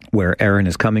where Erin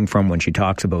is coming from when she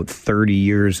talks about 30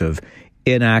 years of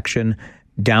inaction,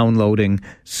 downloading,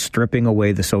 stripping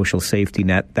away the social safety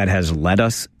net that has led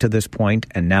us to this point.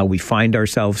 And now we find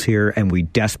ourselves here and we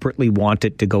desperately want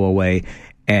it to go away,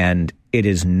 and it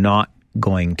is not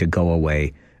going to go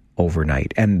away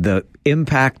overnight. And the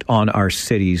impact on our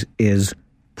cities is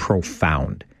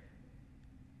profound.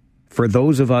 For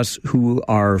those of us who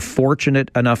are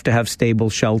fortunate enough to have stable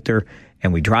shelter,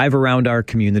 and we drive around our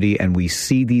community and we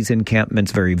see these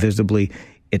encampments very visibly,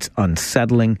 it's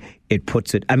unsettling. It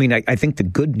puts it, I think the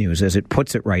good news is it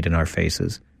puts it right in our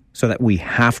faces, so that we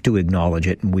have to acknowledge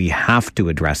it and we have to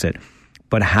address it.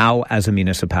 But how, as a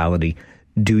municipality,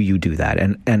 do you do that?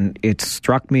 And it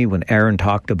struck me when Erin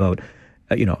talked about,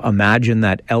 imagine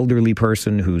that elderly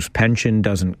person whose pension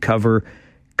doesn't cover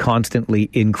constantly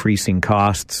increasing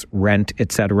costs, rent,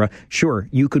 etc. Sure,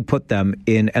 you could put them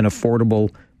in an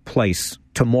affordable place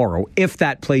tomorrow, if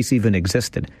that place even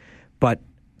existed. But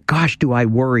gosh, do I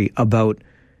worry about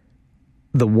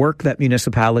the work that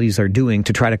municipalities are doing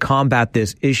to try to combat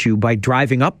this issue by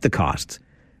driving up the costs,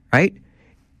 right?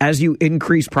 As you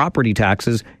increase property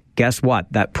taxes, guess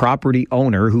what? That property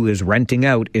owner who is renting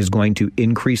out is going to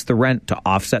increase the rent to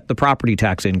offset the property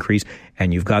tax increase.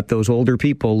 And you've got those older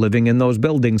people living in those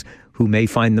buildings who may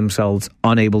find themselves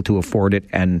unable to afford it.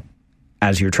 And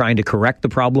as you're trying to correct the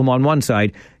problem on one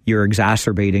side, you're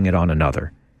exacerbating it on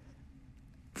another.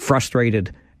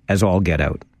 Frustrated as all get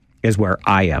out is where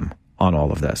I am on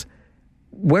all of this.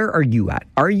 Where are you at?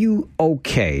 Are you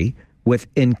okay with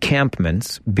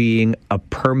encampments being a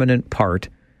permanent part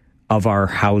of our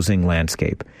housing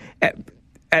landscape?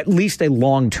 At least a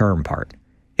long-term part.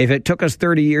 If it took us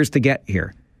 30 years to get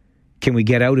here, can we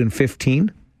get out in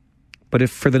 15? But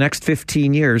if for the next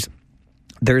 15 years,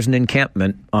 there's an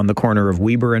encampment on the corner of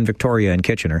Weber and Victoria and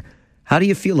Kitchener, how do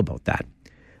you feel about that?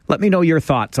 Let me know your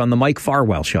thoughts on the Mike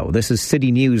Farwell Show. This is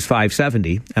City News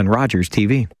 570 and Rogers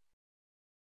TV.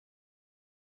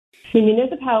 The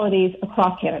municipalities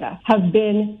across Canada have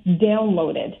been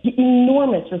downloaded the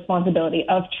enormous responsibility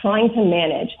of trying to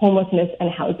manage homelessness and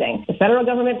housing. The federal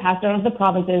government passed it on to the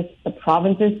provinces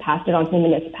passed it on to the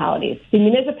municipalities. The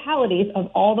municipalities of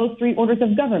all those three orders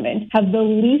of government have the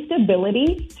least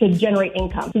ability to generate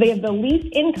income. So they have the least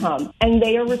income, and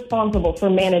they are responsible for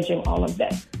managing all of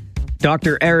this.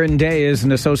 Dr. Aaron Day is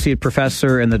an associate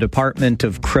professor in the Department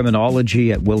of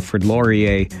Criminology at Wilfrid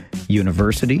Laurier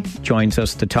University. Joins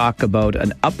us to talk about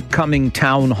an upcoming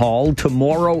town hall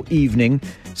tomorrow evening,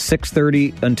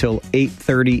 6:30 until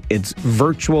 8:30. It's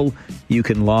virtual. You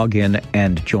can log in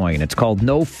and join. It's called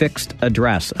No Fixed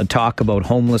Address, a talk about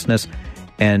homelessness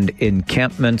and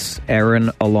encampments.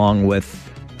 Aaron, along with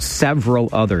several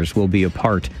others, will be a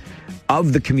part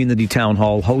of the community town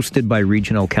hall hosted by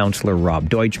Regional Councillor Rob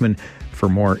Deutschman. For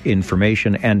more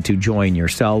information and to join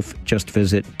yourself, just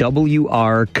visit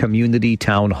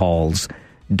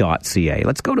wrcommunitytownhalls.ca.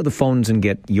 Let's go to the phones and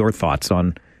get your thoughts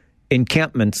on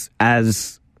encampments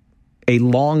as a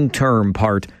long-term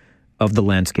part of the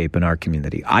landscape in our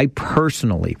community. I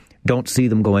personally don't see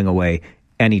them going away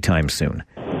anytime soon.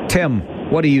 Tim,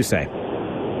 what do you say?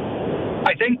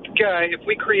 I think if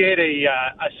we create a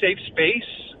safe space,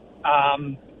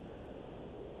 I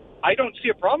don't see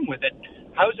a problem with it.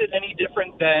 How is it any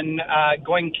different than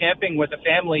going camping with a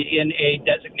family in a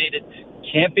designated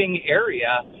camping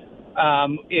area?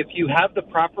 If you have the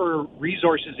proper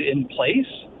resources in place,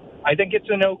 I think it's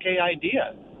an okay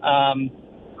idea.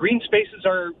 Green spaces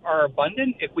are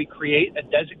abundant. If we create a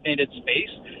designated space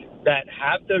that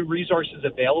have the resources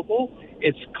available,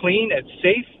 it's clean, it's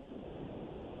safe,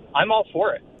 I'm all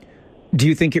for it. Do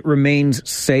you think it remains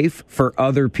safe for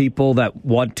other people that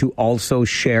want to also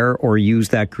share or use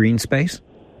that green space?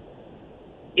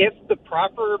 If the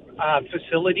proper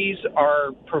facilities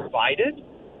are provided,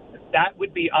 that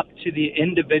would be up to the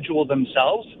individual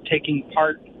themselves taking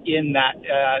part in that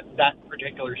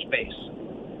particular space.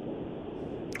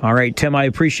 All right, Tim, I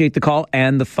appreciate the call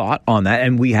and the thought on that.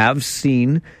 And we have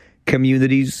seen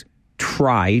communities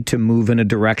try to move in a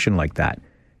direction like that,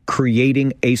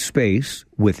 creating a space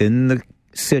within the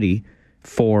city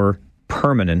for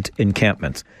permanent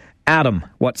encampments. Adam,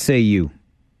 what say you?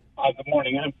 Good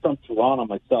morning. I'm from Toronto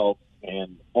myself,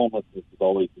 and homelessness has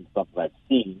always been something I've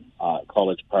seen,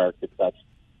 College Park, etc.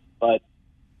 But,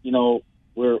 you know,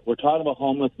 we're talking about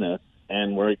homelessness,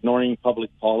 and we're ignoring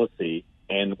public policy,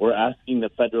 and we're asking the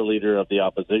federal leader of the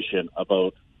opposition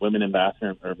about women in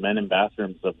bathrooms or men in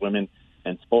bathrooms of women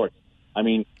and sports. I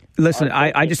mean, listen,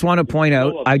 I just want to point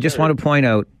out,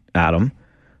 Adam,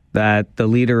 that the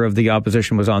leader of the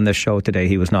opposition was on this show today.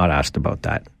 He was not asked about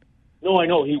that. No, I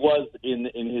know he was in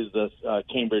his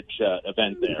Cambridge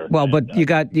event there. Well, but you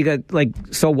got like,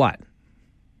 so what?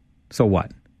 So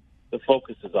what? The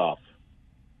focus is off.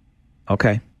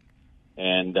 Okay.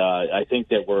 And I think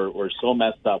that we're so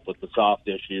messed up with the soft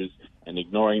issues and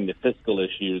ignoring the fiscal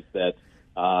issues that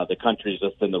the country's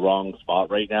just in the wrong spot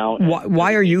right now.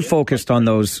 Why are you focused on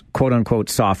those quote-unquote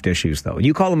soft issues, though?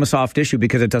 You call them a soft issue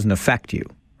because it doesn't affect you,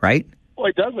 right? Well,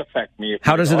 it does affect me.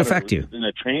 How does it affect you? In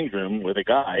a training room with a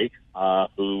guy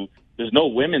who there's no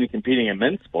women competing in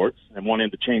men's sports and wanting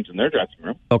to change in their dressing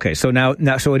room. Okay, so now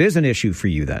it is an issue for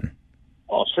you then.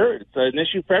 Oh, sure, it's an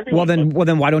issue for everyone. Well,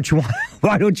 then, why don't you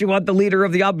want the leader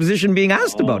of the opposition being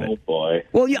asked about it? Oh boy.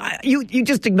 Well, you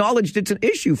just acknowledged it's an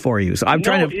issue for you. So I'm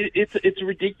trying to. It's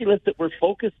ridiculous that we're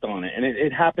focused on it, and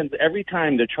it happens every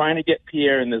time. They're trying to get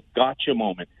Pierre in this gotcha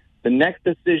moment. The next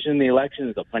decision in the election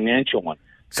is a financial one.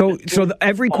 So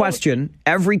every question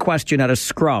at a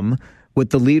scrum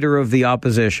with the leader of the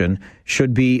opposition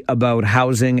should be about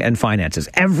housing and finances.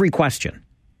 Every question.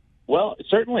 Well,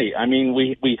 certainly. I mean,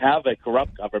 we have a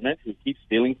corrupt government who keeps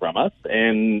stealing from us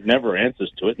and never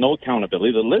answers to it. No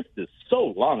accountability. The list is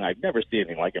so long. I've never seen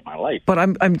anything like it in my life. But I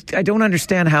don't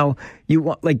understand how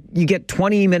you get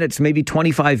 20 minutes, maybe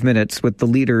 25 minutes with the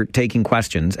leader taking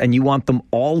questions, and you want them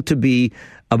all to be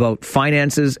about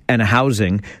finances and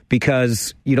housing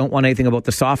because you don't want anything about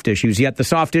the soft issues, yet the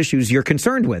soft issues you're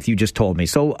concerned with, you just told me.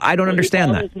 So I don't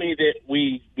understand that. It bothers me that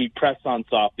we press on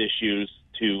soft issues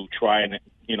to try and,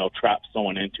 trap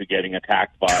someone into getting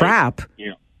attacked by... Trap?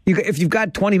 If you've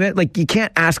got 20 minutes, like, you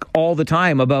can't ask all the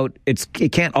time about it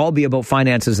can't all be about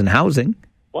finances and housing.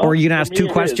 Well, or you can ask two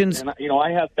questions. And,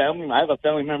 I have a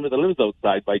family member that lives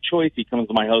outside by choice. He comes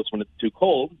to my house when it's too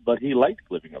cold, but he likes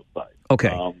living outside.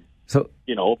 Okay.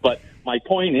 But my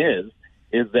point is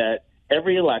that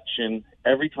every election,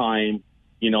 every time,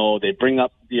 they bring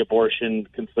up the abortion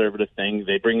conservative thing,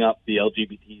 they bring up the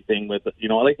LGBT thing with,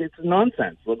 it's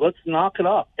nonsense. Let's knock it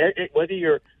off. Whether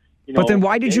you're, But then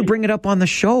why did you bring it up on the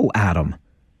show, Adam?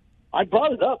 I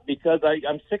brought it up because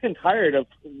I'm sick and tired of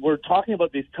we're talking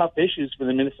about these tough issues for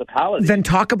the municipality. Then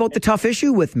talk about the tough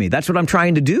issue with me. That's what I'm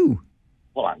trying to do.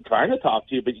 Well, I'm trying to talk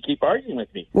to you, but you keep arguing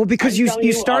with me. Well, because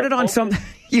you started on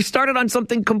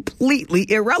something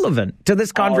completely irrelevant to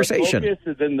this conversation. Our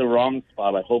focus is in the wrong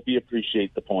spot. I hope you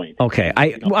appreciate the point. Okay,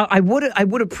 I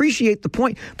would appreciate the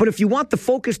point, but if you want the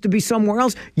focus to be somewhere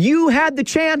else, you had the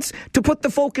chance to put the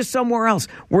focus somewhere else.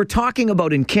 We're talking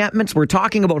about encampments, we're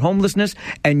talking about homelessness,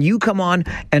 and you come on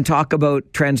and talk about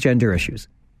transgender issues.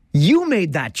 You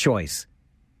made that choice.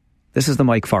 This is the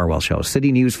Mike Farwell Show,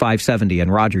 City News 570 and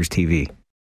Rogers TV.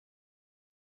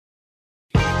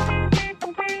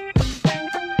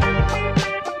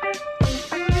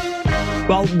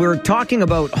 Well, we're talking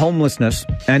about homelessness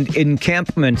and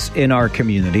encampments in our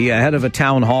community ahead of a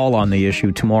town hall on the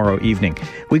issue tomorrow evening.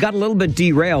 We got a little bit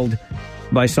derailed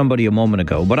by somebody a moment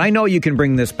ago, but I know you can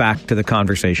bring this back to the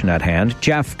conversation at hand.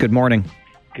 Jeff, good morning.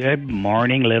 Good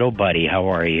morning, little buddy. How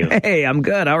are you? Hey, I'm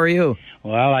good. How are you?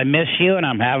 Well, I miss you, and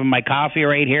I'm having my coffee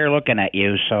right here looking at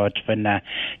you, so it's been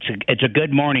it's a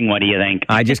good morning. What do you think?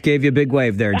 I just gave you a big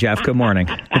wave there, Jeff. Good morning.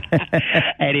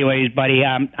 Anyways, buddy,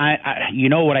 I you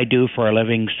know what I do for a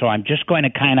living, so I'm just going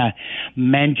to kind of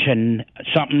mention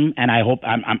something, and I hope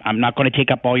I'm not going to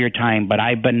take up all your time, but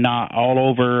I've been all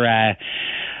over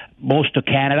most of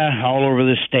Canada, all over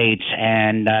the States,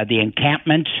 and the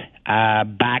encampments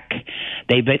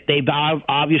they've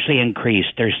obviously increased.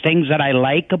 There's things that I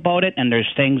like about it, and there's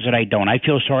things that I don't. I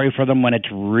feel sorry for them when it's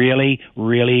really,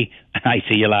 really. I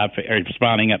see you laughing or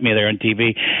smiling at me there on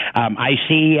TV. I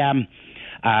see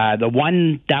the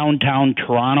one downtown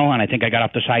Toronto, and I think I got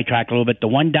off the sidetrack a little bit. The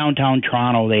one downtown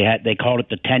Toronto, they called it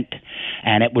the Tent,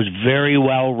 and it was very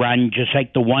well run, just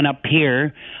like the one up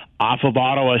here off of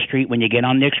Ottawa Street. When you get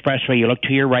on the expressway, you look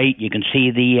to your right, you can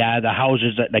see the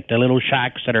houses, like the little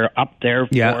shacks that are up there.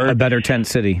 A better tent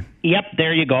city. Yep,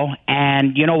 there you go.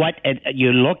 And you know what?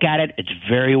 You look at it, it's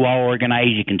very well organized.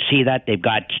 You can see that. They've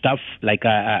got stuff like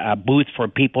a booth for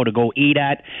people to go eat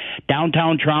at.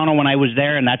 Downtown Toronto, when I was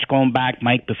there, and that's going back,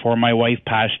 Mike, before my wife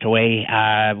passed away,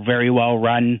 very well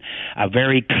run,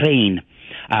 very clean.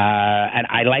 And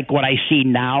I like what I see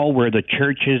now, where the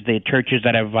churches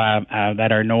that have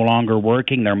that are no longer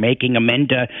working, they're making them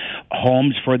into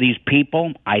homes for these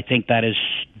people. I think that is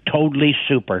totally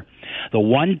super. The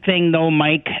one thing, though,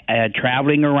 Mike,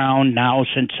 traveling around now,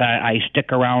 since I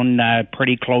stick around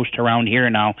pretty close to around here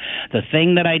now, the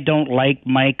thing that I don't like,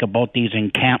 Mike, about these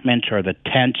encampments or the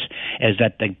tents is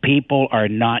that the people are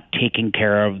not taking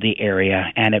care of the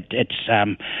area, and it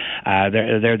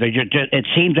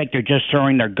seems like they're just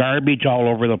throwing their garbage all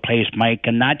over the place, Mike,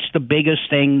 and that's the biggest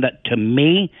thing that, to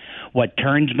me, what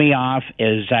turns me off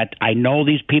is that I know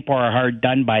these people are hard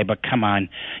done by, but come on,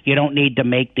 you don't need to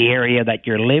make the area that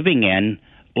you're living in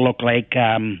look like,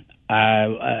 as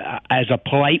a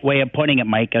polite way of putting it,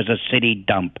 Mike, as a city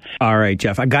dump. All right,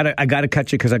 Jeff, I gotta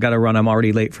cut you because I gotta run. I'm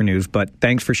already late for news, but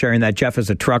thanks for sharing that. Jeff is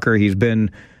a trucker. He's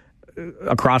been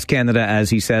across Canada, as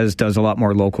he says, does a lot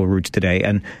more local routes today,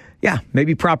 and yeah,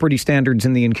 maybe property standards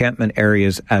in the encampment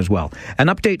areas as well. An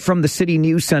update from the City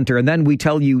News Centre, and then we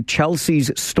tell you Chelsea's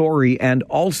story and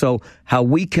also how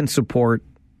we can support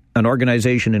an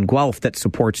organization in Guelph that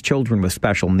supports children with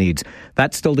special needs.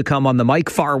 That's still to come on the Mike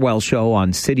Farwell Show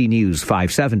on City News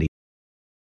 570.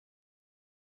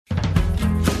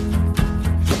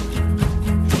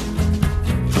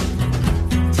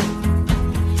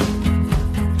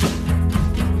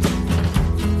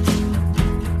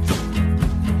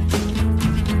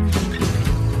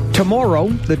 Tomorrow,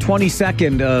 the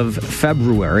 22nd of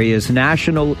February, is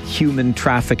National Human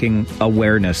Trafficking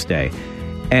Awareness Day.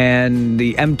 And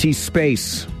the Empty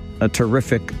Space, a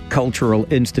terrific cultural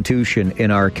institution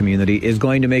in our community, is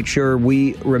going to make sure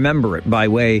we remember it by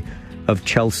way of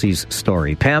Chelsea's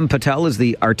story. Pam Patel is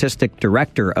the artistic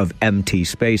director of Empty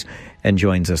Space and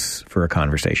joins us for a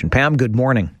conversation. Pam, good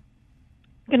morning.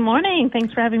 Good morning.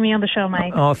 Thanks for having me on the show,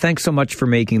 Mike. Oh, thanks so much for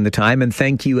making the time, and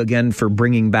thank you again for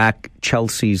bringing back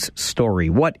Chelsea's story.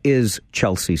 What is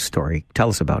Chelsea's story? Tell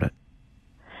us about it.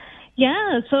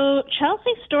 Yeah, so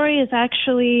Chelsea's story is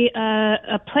actually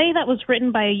a play that was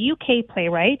written by a UK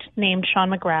playwright named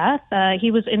Sean McGrath. He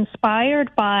was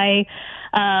inspired by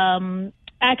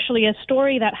actually a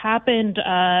story that happened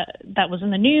that was in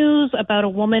the news about a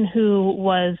woman who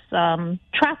was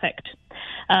trafficked.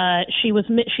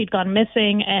 She'd gone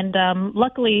missing, and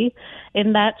luckily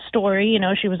in that story,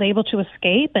 she was able to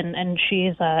escape, and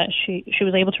she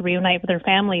was able to reunite with her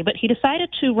family. But he decided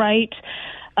to write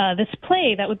this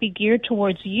play that would be geared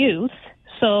towards youth,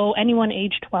 so anyone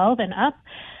aged 12 and up,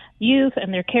 youth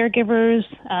and their caregivers,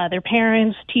 their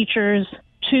parents, teachers,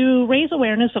 to raise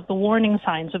awareness of the warning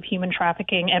signs of human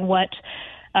trafficking and what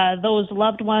those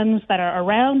loved ones that are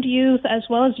around youth, as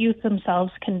well as youth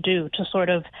themselves, can do to sort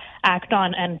of act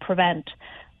on and prevent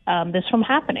this from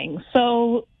happening.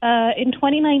 So in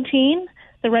 2019,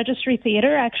 the Registry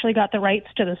Theatre actually got the rights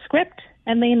to the script,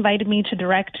 and they invited me to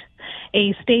direct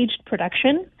a staged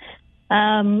production,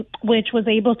 which was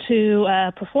able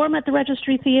to perform at the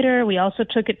Registry Theatre. We also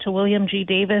took it to William G.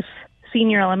 Davis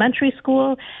Senior Elementary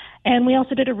School, and we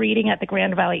also did a reading at the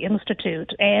Grand Valley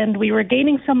Institute. And we were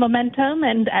gaining some momentum,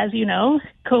 and as you know,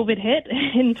 COVID hit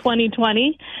in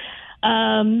 2020.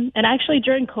 And actually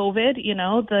during COVID,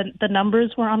 the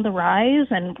numbers were on the rise,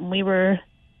 and we were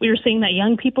seeing that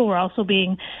young people were also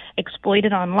being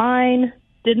exploited online,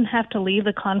 didn't have to leave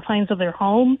the confines of their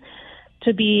home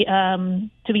to be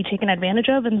taken advantage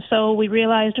of. And so we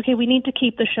realized, okay, we need to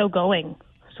keep the show going.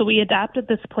 So we adapted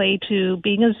this play to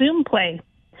being a Zoom play.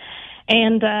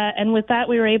 And with that,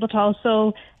 we were able to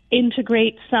also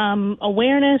integrate some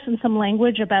awareness and some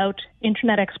language about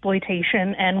internet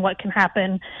exploitation and what can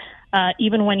happen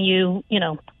even when you're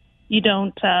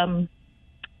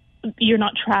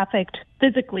not trafficked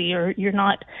physically, or you're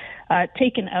not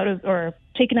taken out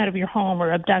of your home,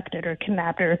 or abducted or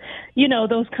kidnapped, or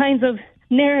those kinds of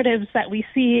narratives that we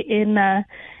see in the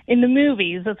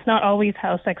movies. It's not always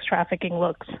how sex trafficking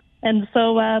looks. And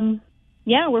so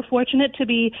we're fortunate to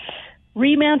be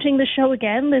remounting the show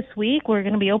again this week. We're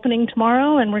going to be opening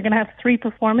tomorrow, and we're going to have 3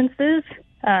 performances,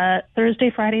 Thursday,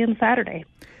 Friday, and Saturday.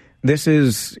 This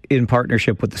is in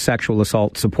partnership with the Sexual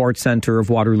Assault Support Center of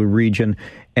Waterloo Region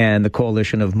and the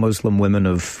Coalition of Muslim Women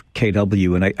of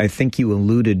KW. And I think you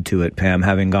alluded to it, Pam,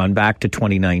 having gone back to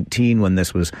 2019 when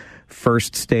this was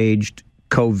first staged,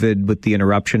 COVID with the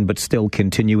interruption, but still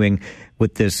continuing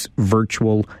with this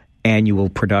virtual annual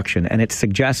production. And it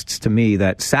suggests to me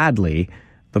that, sadly,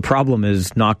 the problem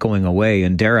is not going away,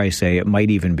 and dare I say, it might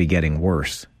even be getting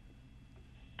worse.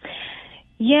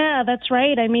 Yeah, that's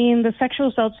right. I mean, the Sexual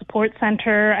Assault Support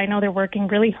Center, I know they're working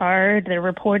really hard. They're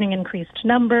reporting increased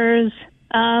numbers.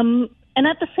 And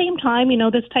at the same time,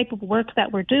 this type of work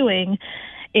that we're doing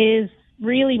is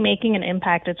really making an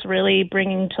impact. It's really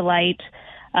bringing to light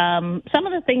some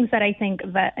of the things that I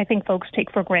think folks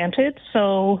take for granted.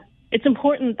 So it's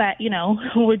important that,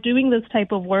 we're doing this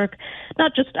type of work,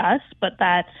 not just us, but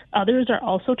that others are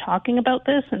also talking about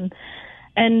this.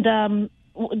 And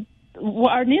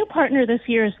our new partner this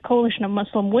year is Coalition of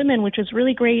Muslim Women, which is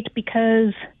really great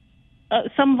because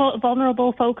some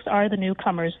vulnerable folks are the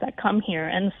newcomers that come here.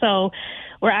 And so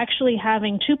we're actually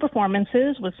having 2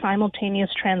 performances with simultaneous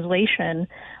translation,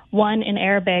 one in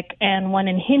Arabic and one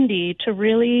in Hindi, to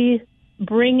really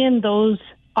bring in those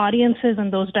audiences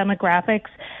and those demographics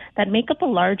that make up a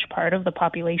large part of the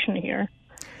population here.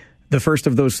 The first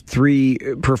of those 3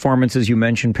 performances you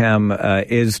mentioned, Pam,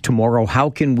 is tomorrow. How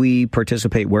can we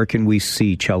participate? Where can we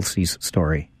see Chelsea's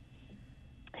story?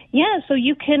 Yeah, so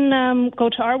you can go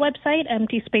to our website,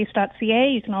 emptyspace.ca.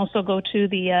 You can also go to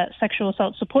the Sexual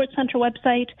Assault Support Center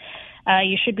website.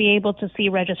 You should be able to see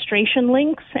registration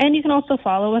links, and you can also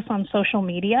follow us on social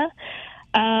media.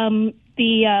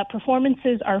 The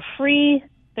performances are free.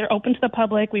 They're open to the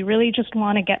public. We really just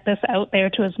want to get this out there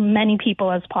to as many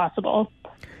people as possible.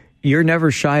 You're never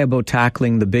shy about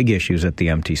tackling the big issues at the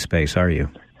Empty Space, are you?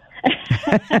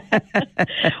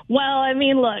 Well, I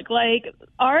mean, look, like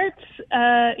arts,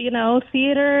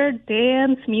 theater,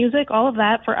 dance, music, all of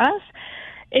that for us,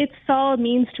 it's all a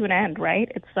means to an end,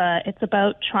 right? It's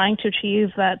about trying to achieve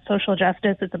that social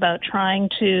justice. It's about trying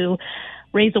to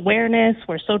raise awareness.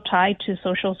 We're so tied to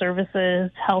social services,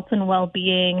 health and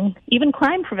well-being, even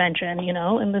crime prevention,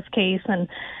 in this case.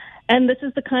 And this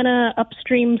is the kind of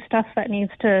upstream stuff that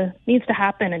needs to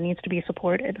happen and needs to be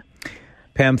supported.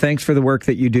 Pam, thanks for the work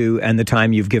that you do and the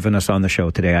time you've given us on the show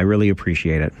today. I really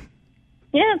appreciate it.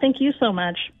 Yeah, thank you so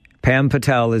much. Pam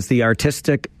Patel is the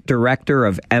artistic director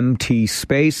of MT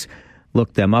Space.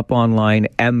 Look them up online,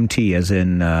 MT as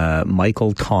in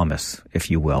Michael Thomas, if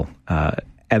you will,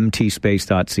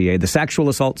 mtspace.ca. The Sexual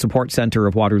Assault Support Center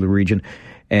of Waterloo Region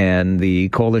and the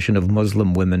Coalition of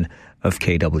Muslim Women of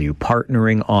KW,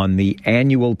 partnering on the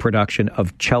annual production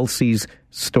of Chelsea's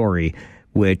Story,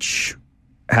 which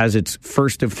has its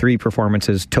first of 3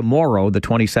 performances tomorrow, the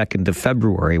 22nd of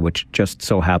February, which just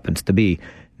so happens to be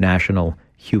National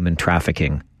Human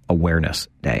Trafficking Awareness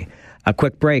Day. A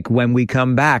quick break. When we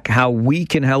come back, how we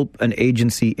can help an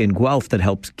agency in Guelph that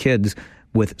helps kids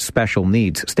with special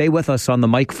needs. Stay with us on the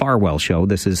Mike Farwell Show.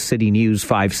 This is City News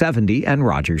 570 and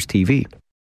Rogers TV.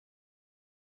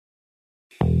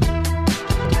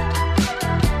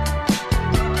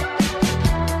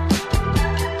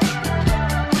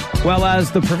 Well,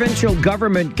 as the provincial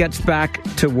government gets back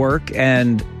to work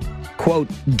and, quote,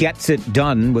 gets it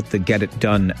done with the Get It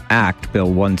Done Act, Bill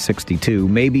 162,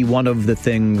 maybe one of the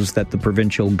things that the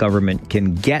provincial government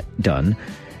can get done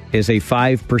is a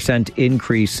 5%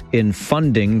 increase in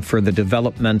funding for the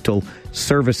developmental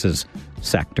services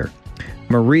sector.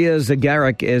 Maria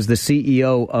Zagaric is the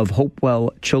CEO of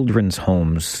Hopewell Children's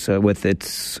Homes, with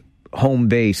its home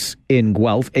base in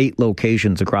Guelph, 8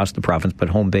 locations across the province, but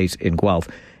home base in Guelph.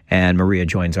 And Maria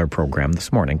joins our program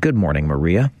this morning. Good morning,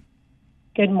 Maria.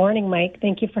 Good morning, Mike.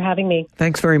 Thank you for having me.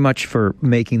 Thanks very much for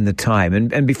making the time.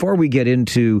 And before we get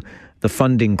into the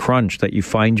funding crunch that you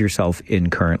find yourself in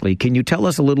currently, can you tell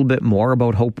us a little bit more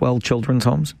about Hopewell Children's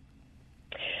Homes?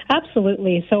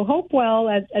 Absolutely. So Hopewell,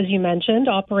 as you mentioned,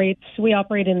 we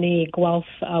operate in the Guelph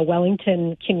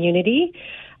Wellington community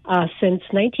since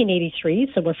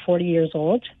 1983, so we're 40 years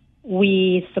old.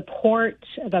 We support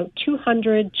about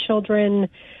 200 children,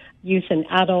 youth and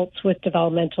adults with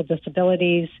developmental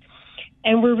disabilities,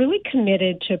 and we're really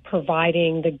committed to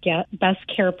providing the best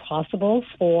care possible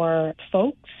for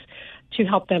folks to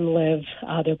help them live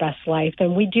their best life.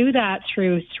 And we do that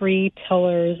through 3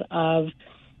 pillars of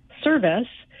service,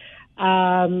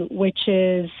 which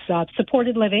is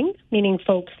supported living, meaning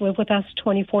folks live with us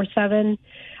 24/7,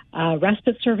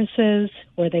 respite services,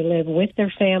 where they live with their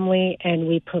family, and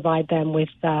we provide them with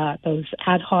those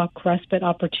ad hoc respite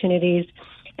opportunities,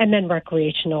 and then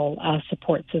recreational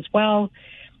supports as well.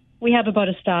 We have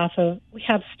staff of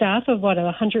about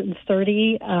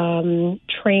 130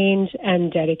 trained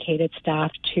and dedicated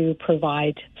staff to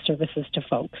provide services to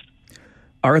folks.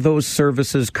 Are those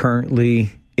services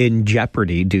currently in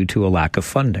jeopardy due to a lack of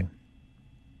funding?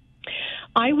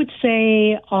 I would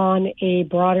say on a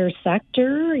broader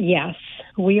sector, yes.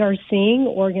 We are seeing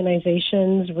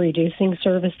organizations reducing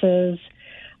services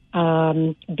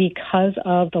because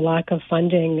of the lack of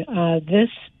funding.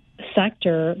 This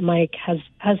sector, Mike,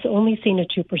 has only seen a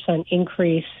 2%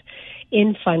 increase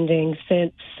in funding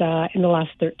since in the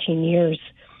last 13 years.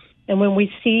 And when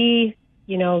we see,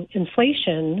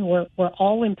 inflation, we're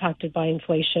all impacted by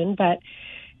inflation, but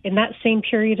in that same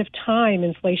period of time,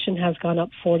 inflation has gone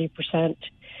up 40%.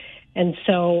 And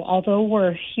so although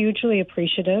we're hugely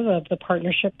appreciative of the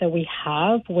partnership that we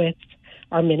have with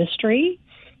our ministry,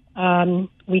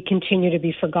 we continue to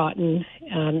be forgotten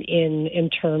in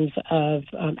terms of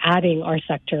adding our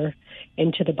sector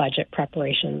into the budget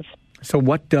preparations. So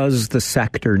what does the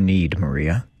sector need,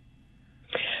 Maria?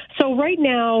 So right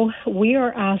now, we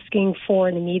are asking for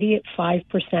an immediate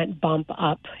 5% bump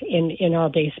up in our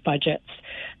base budgets.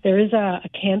 There is a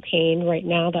campaign right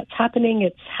now that's happening.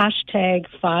 It's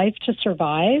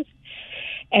 #5tosurvive.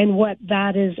 And what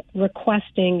that is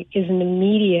requesting is an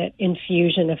immediate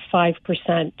infusion of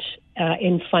 5%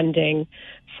 in funding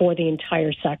for the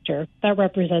entire sector. That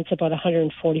represents about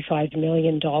 $145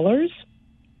 million.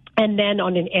 And then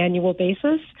on an annual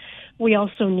basis, we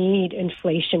also need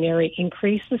inflationary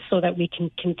increases so that we can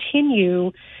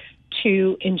continue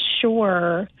to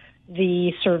ensure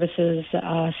the services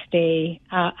stay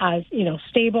as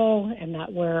stable, and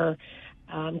that we're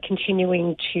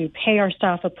continuing to pay our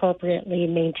staff appropriately,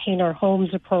 maintain our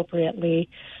homes appropriately,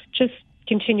 just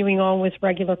continuing on with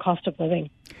regular cost of living.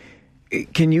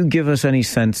 Can you give us any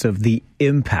sense of the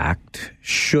impact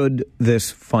should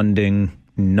this funding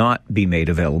not be made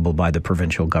available by the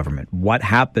provincial government? What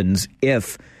happens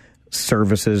if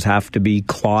services have to be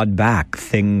clawed back,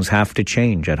 things have to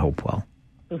change at Hopewell?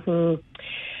 Mm-hmm.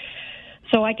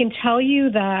 So I can tell you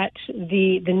that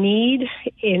the need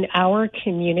in our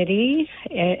community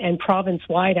and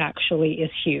province-wide actually is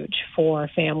huge for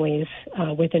families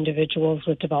with individuals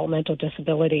with developmental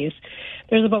disabilities.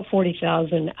 There's about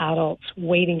 40,000 adults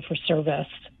waiting for service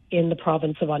in the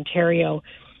province of Ontario.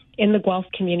 In the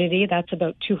Guelph community, that's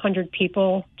about 200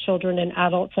 people, children and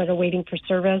adults that are waiting for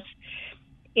service.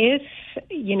 If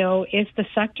the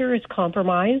sector is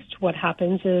compromised, what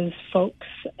happens is folks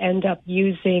end up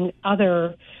using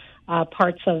other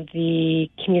parts of the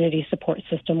community support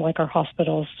system, like our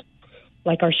hospitals,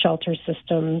 like our shelter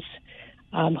systems,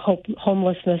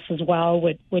 Homelessness as well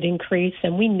would increase.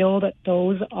 And we know that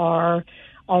those are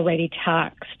already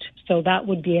taxed. So that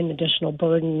would be an additional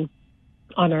burden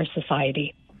on our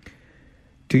society.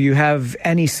 Do you have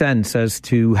any sense as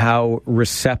to how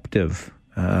receptive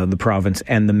the province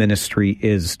and the ministry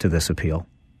is to this appeal?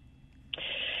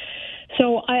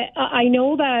 So I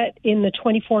know that in the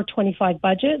 24-25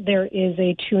 budget, there is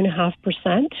a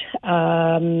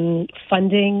 2.5%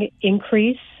 funding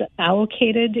increase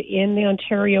allocated in the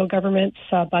Ontario government's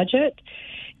budget.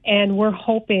 And we're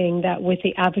hoping that with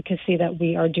the advocacy that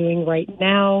we are doing right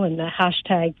now and the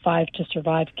hashtag 5to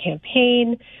Survive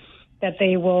campaign, that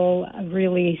they will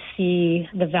really see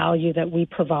the value that we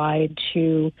provide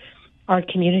to our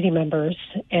community members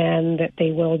and that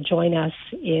they will join us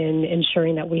in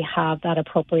ensuring that we have that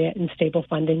appropriate and stable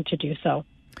funding to do so.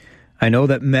 I know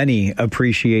that many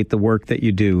appreciate the work that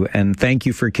you do, and thank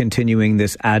you for continuing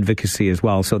this advocacy as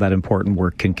well so that important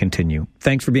work can continue.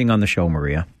 Thanks for being on the show,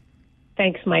 Maria.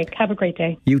 Thanks, Mike. Have a great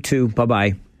day. You too.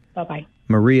 Bye-bye. Bye-bye.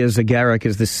 Maria Zagaric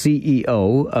is the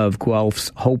CEO of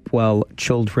Guelph's Hopewell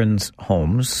Children's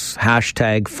Homes.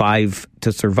 Hashtag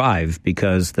 5to Survive,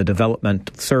 because the development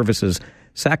services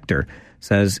sector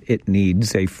says it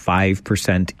needs a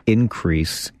 5%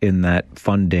 increase in that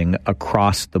funding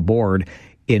across the board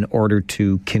in order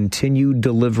to continue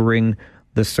delivering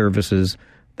the services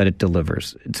that it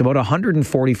delivers. It's about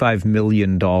 $145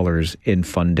 million in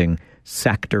funding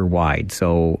sector-wide.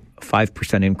 So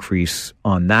 5% increase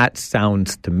on that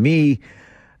sounds to me,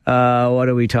 what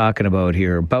are we talking about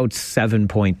here? About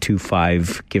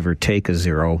 7.25, give or take a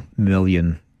 $0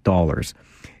 million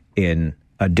in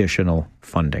additional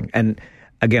funding. And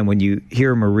again, when you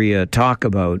hear Maria talk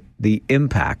about the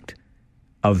impact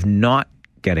of not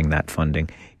getting that funding,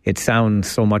 it sounds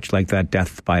so much like that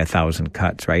death by 1,000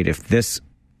 cuts, right? If this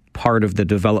part of the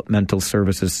developmental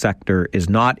services sector is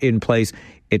not in place,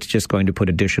 it's just going to put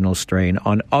additional strain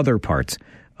on other parts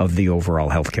of the overall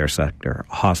healthcare sector,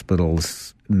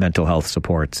 hospitals, mental health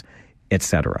supports,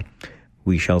 etc.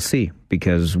 We shall see,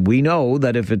 because we know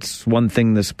that if it's one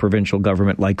thing this provincial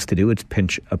government likes to do, it's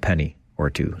pinch a penny or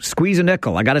two. Squeeze a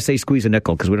nickel. I got to say squeeze a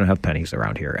nickel because we don't have pennies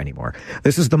around here anymore.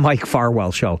 This is the Mike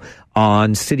Farwell Show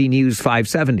on City News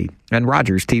 570 and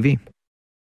Rogers TV.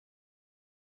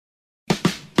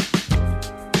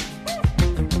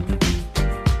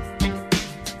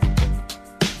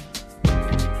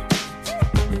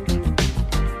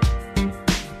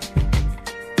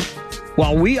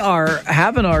 Well, we are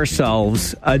having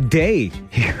ourselves a day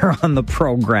here on the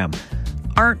program,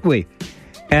 aren't we?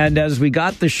 And as we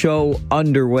got the show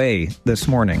underway this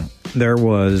morning, there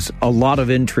was a lot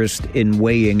of interest in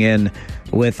weighing in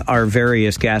with our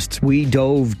various guests. We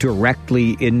dove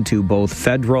directly into both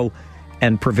federal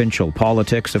and provincial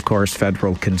politics. Of course,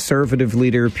 federal Conservative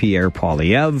leader Pierre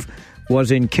Poilievre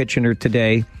was in Kitchener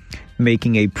today,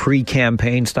 making a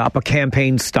pre-campaign stop. A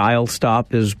campaign-style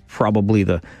stop is probably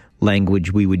the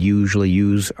language we would usually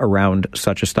use around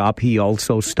such a stop. He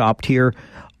also stopped here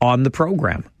on the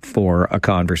program for a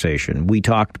conversation. We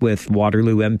talked with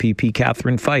Waterloo MPP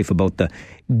Catherine Fife about the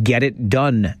Get It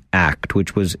Done Act,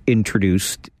 which was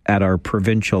introduced at our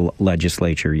provincial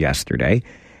legislature yesterday.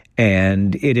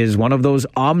 And it is one of those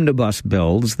omnibus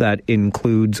bills that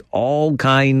includes all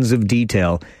kinds of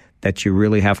detail that you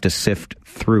really have to sift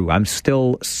through. I'm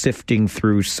still sifting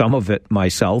through some of it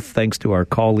myself, thanks to our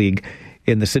colleague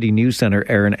in the City News Centre,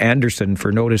 Aaron Anderson,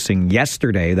 for noticing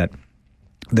yesterday that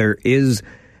there is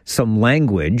some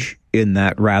language in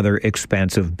that rather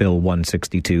expansive Bill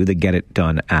 162, the Get It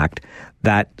Done Act,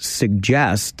 that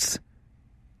suggests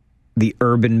the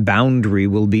urban boundary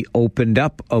will be opened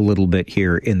up a little bit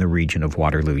here in the region of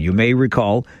Waterloo. You may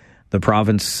recall the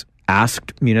province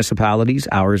asked municipalities,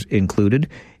 ours included,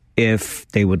 if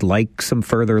they would like some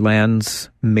further lands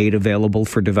made available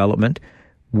for development.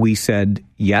 We said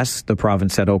yes. The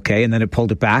province said okay, and then it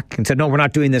pulled it back and said, no, we're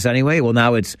not doing this anyway. Well,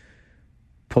 now it's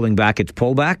pulling back its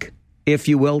pullback, if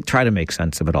you will. Try to make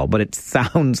sense of it all. But it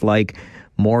sounds like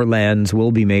more lands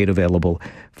will be made available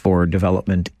for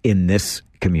development in this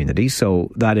community. So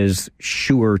that is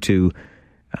sure to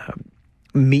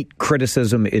meet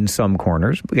criticism in some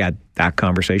corners. We had that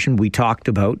conversation. We talked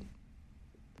about,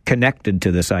 connected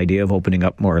to this idea of opening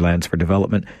up more lands for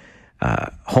development,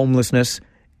 homelessness,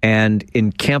 and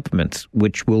encampments,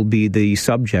 which will be the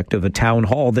subject of a town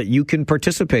hall that you can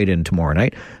participate in tomorrow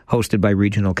night, hosted by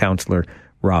Regional Councillor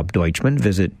Rob Deutschman.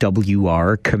 Visit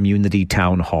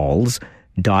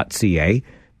wrcommunitytownhalls.ca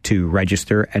to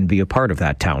register and be a part of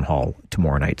that town hall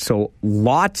tomorrow night. So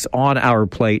lots on our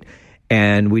plate,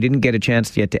 and we didn't get a chance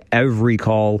to get to every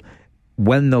call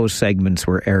when those segments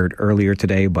were aired earlier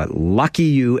today, but lucky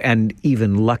you and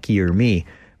even luckier me,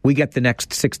 we get the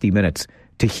next 60 minutes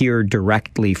to hear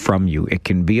directly from you. It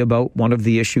can be about one of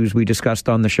the issues we discussed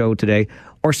on the show today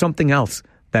or something else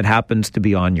that happens to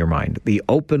be on your mind. The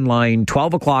open line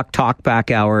 12 o'clock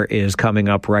Talkback Hour is coming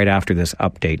up right after this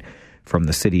update from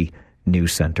the City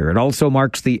News Center. It also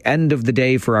marks the end of the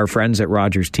day for our friends at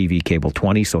Rogers TV Cable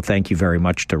 20, so thank you very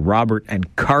much to Robert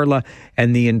and Carla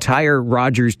and the entire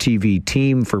Rogers TV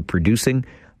team for producing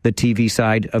the TV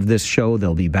side of this show.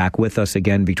 They'll be back with us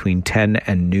again between 10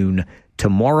 and noon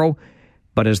tomorrow.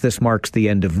 But as this marks the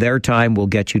end of their time, we'll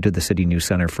get you to the City News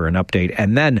Center for an update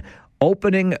and then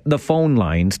opening the phone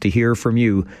lines to hear from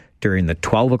you during the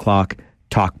 12 o'clock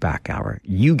Talkback Hour.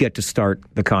 You get to start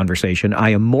the conversation. I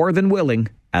am more than willing,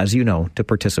 as you know, to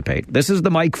participate. This is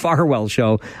the Mike Farwell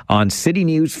Show on City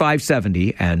News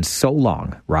 570 and so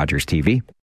long, Rogers TV.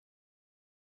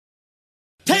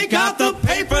 Take out the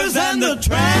papers and the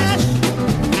trash,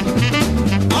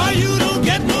 or you don't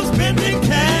get no spending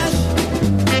cash.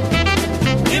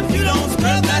 If you don't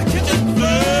scrub that kitchen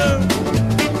floor,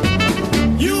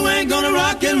 you ain't gonna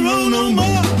rock and roll no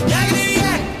more. Yakety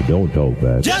yak. Don't talk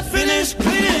back. Just finish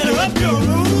cleaning up your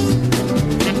room.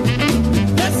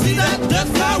 Let's see that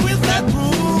dust out with that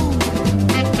broom.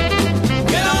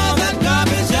 Get all that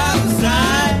garbage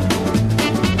outside,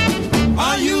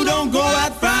 or you don't go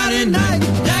out Friday night.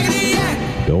 Yakety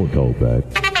yak. Don't talk back.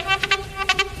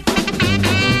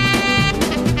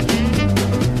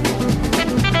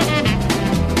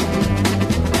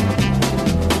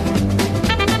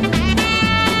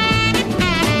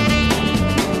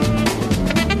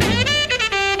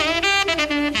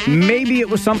 Maybe it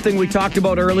was something we talked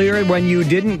about earlier when you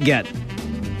didn't get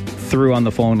through on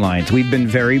the phone lines. We've been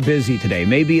very busy today.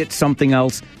 Maybe it's something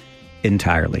else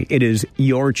entirely. It is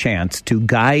your chance to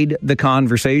guide the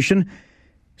conversation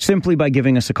simply by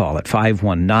giving us a call at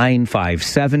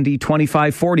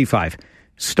 519-570-2545,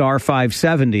 star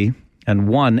 570 and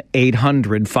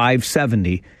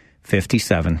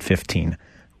 1-800-570-5715.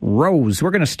 Rose,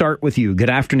 we're going to start with you. Good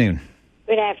afternoon.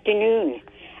 Good afternoon.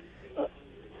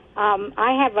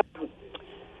 I have a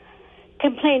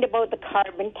complaint about the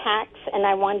carbon tax, and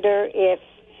I wonder if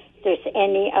there's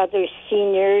any other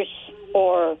seniors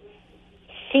or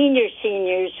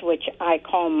seniors, which I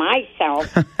call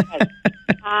myself.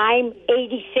 I'm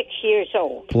 86 years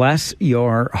old. Bless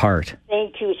your heart.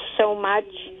 Thank you so much.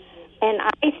 And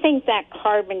I think that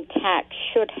carbon tax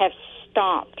should have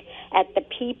stopped at the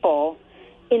people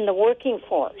in the working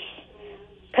force,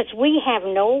 because we have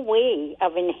no way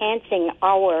of enhancing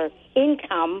our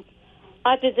income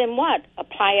other than what?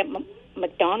 Apply at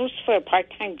McDonald's for a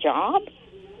part-time job?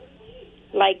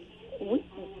 Like, we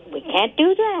can't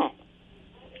do that.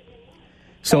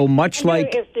 So much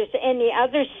like... if there's any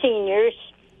other seniors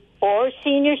or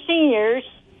seniors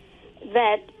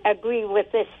that agree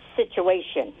with this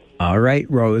situation. All right,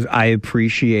 Rose, I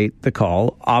appreciate the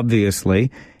call.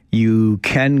 Obviously, you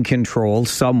can control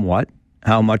somewhat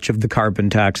how much of the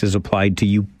carbon tax is applied to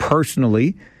you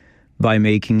personally by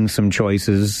making some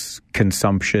choices,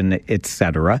 consumption,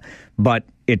 etc. But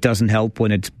it doesn't help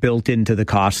when it's built into the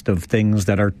cost of things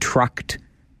that are trucked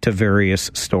to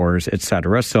various stores,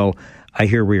 etc. So I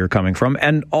hear where you're coming from.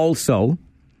 And also,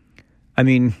 I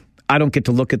mean, I don't get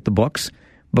to look at the books,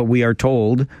 but we are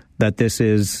told that this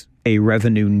is a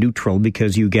revenue neutral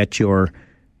because you get your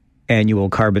annual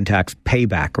carbon tax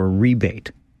payback or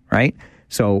rebate, right?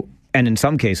 So, and in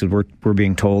some cases, we're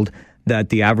being told that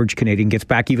the average Canadian gets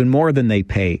back even more than they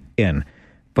pay in.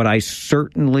 But I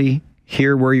certainly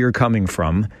hear where you're coming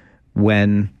from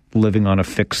when living on a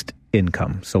fixed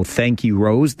income. So thank you,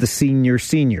 Rose, the senior,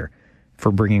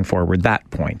 for bringing forward that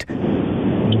point.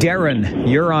 Darren,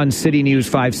 you're on City News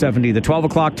 570, the 12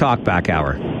 o'clock Talkback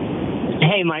Hour.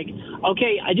 Hey, Mike.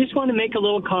 Okay, I just want to make a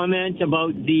little comment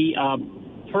about the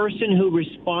person who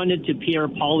responded to Pierre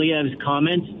Poilievre's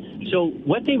comments. So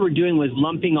what they were doing was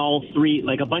lumping all three,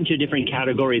 like a bunch of different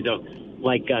categories of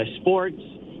like sports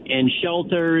and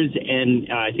shelters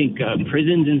and I think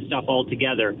prisons and stuff all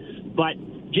together. But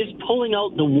just pulling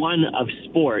out the one of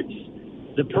sports,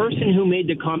 the person who made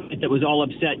the comment that was all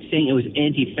upset saying it was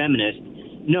anti-feminist,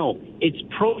 no, it's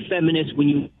pro-feminist when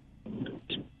you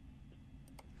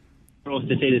girls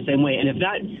to say the same way. And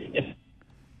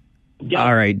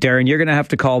all right, Darren, you're going to have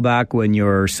to call back when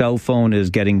your cell phone is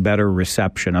getting better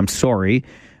reception. I'm sorry,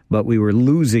 but we were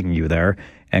losing you there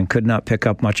and could not pick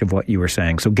up much of what you were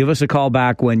saying. So give us a call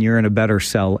back when you're in a better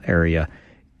cell area,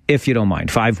 if you don't mind.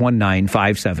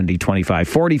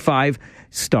 519-570-2545,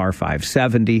 star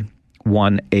 570,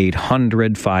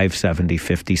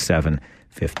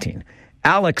 1-800-570-5715.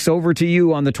 Alex, over to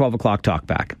you on the 12 o'clock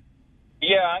Talkback.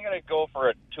 I'm going to go for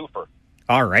a twofer.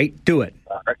 All right, do it.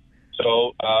 All right.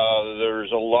 So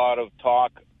there's a lot of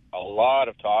talk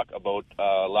about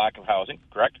lack of housing,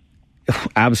 correct?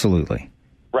 Absolutely.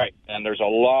 Right. And there's a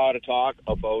lot of talk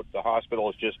about the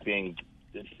hospitals just being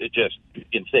just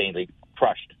insanely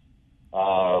crushed.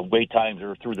 Wait times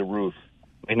are through the roof.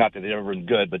 I mean, not that they've ever been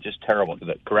good, but just terrible. Is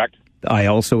that correct? I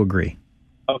also agree.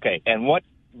 Okay. And what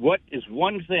is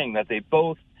one thing that they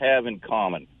both have in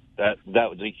common? That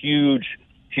was a huge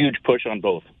push on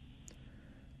both.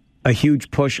 A huge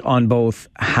push on both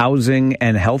housing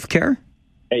and healthcare?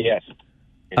 Yes.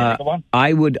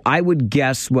 I would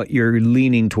guess what you're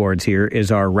leaning towards here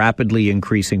is our rapidly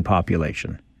increasing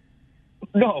population.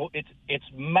 No, it's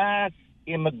mass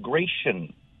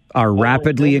immigration. Our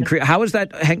rapidly increase. How is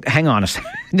that? Hang on a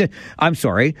second. I'm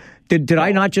sorry. Did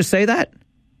I not just say that?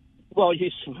 Well,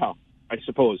 I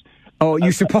suppose. Oh,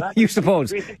 you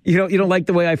suppose. You don't like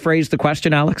the way I phrased the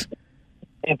question, Alex?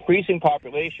 Increasing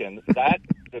population, that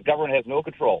the government has no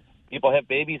control. People have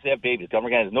babies, they have babies. The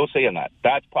government has no say in that.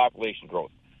 That's population growth.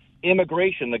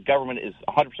 Immigration, the government is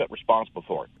 100% responsible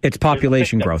for it. It's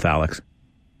population growth, Alex.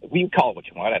 We call it what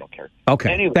you want. I don't care.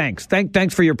 Okay, anyway, thanks.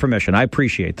 Thanks for your permission. I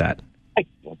appreciate that. I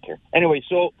don't care. Anyway,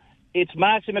 so it's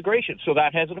mass immigration, so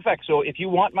that has an effect. So if you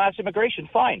want mass immigration,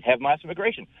 fine, have mass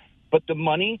immigration. But the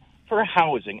money for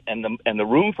housing and the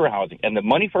room for housing and the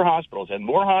money for hospitals and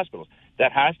more hospitals,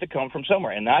 that has to come from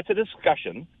somewhere. And that's a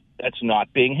discussion that's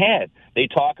not being had. They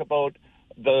talk about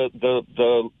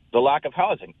the lack of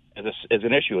housing as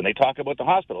an issue, and they talk about the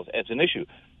hospitals as an issue.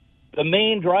 The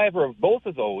main driver of both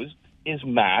of those is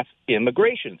mass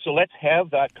immigration. So let's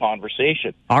have that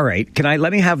conversation. All right.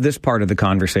 Let me have this part of the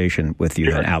conversation with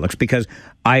you, then, Alex, because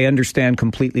I understand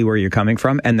completely where you're coming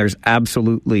from, and there's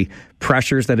absolutely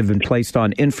pressures that have been placed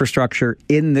on infrastructure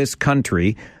in this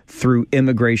country through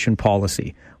immigration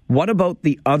policy. What about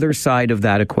the other side of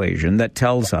that equation that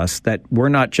tells us that we're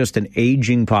not just an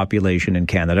aging population in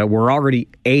Canada, we're already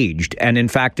aged. And in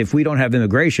fact, if we don't have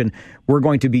immigration, we're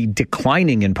going to be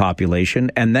declining in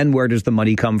population. And then where does the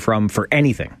money come from for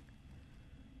anything?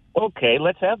 Okay,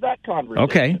 let's have that conversation.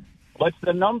 Okay. What's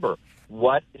the number?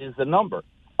 What is the number?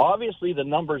 Obviously, the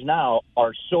numbers now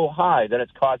are so high that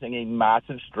it's causing a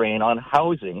massive strain on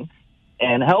housing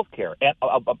and healthcare, and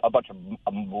a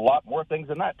lot more things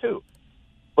than that, too.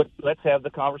 But let's have the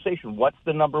conversation. What's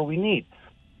the number we need?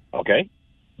 Okay?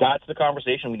 That's the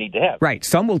conversation we need to have. Right.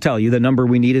 Some will tell you the number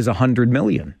we need is 100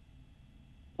 million.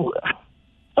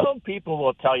 Some people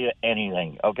will tell you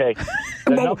anything, okay?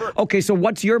 Okay, so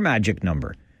what's your magic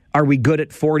number? Are we good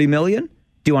at 40 million?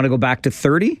 Do you want to go back to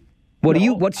 30?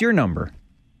 What's your number?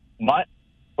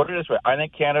 Put it this way. I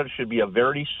think Canada should be a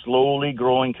very slowly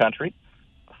growing country.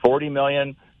 40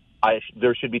 million...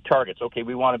 there should be targets. Okay,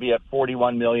 we want to be at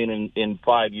 41 million in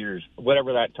 5 years,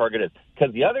 whatever that target is.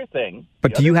 Because the other thing...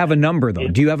 But do you have a number, though?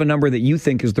 Do you have a number that you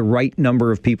think is the right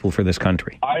number of people for this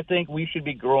country? I think we should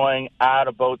be growing at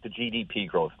about the GDP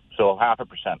growth, so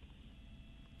 0.5%.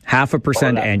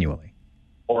 0.5% annually?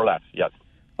 Or less, yes.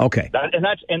 Okay.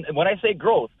 And when I say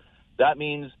growth, that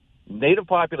means native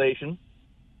population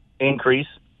increase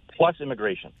plus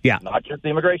immigration. Yeah. Not just the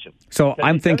immigration. So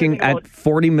I'm thinking at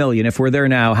 40 million, if we're there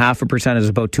now, 0.5% is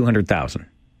about 200,000.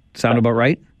 Sound about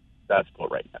right? That's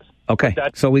about right, yes. Okay.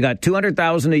 So we got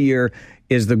 200,000 a year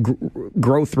is the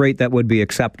growth rate that would be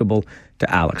acceptable to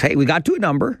Alex. Hey, we got to a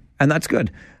number, and that's good.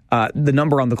 The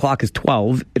number on the clock is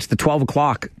 12. It's the 12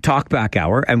 o'clock Talkback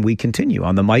Hour, and we continue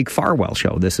on the Mike Farwell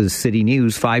Show. This is City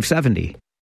News 570.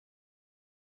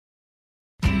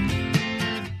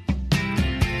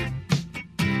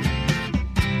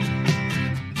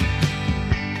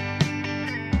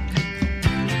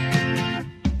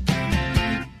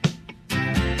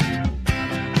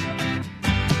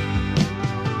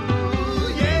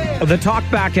 The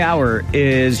Talkback Hour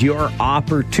is your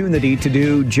opportunity to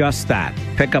do just that.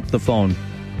 Pick up the phone.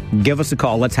 Give us a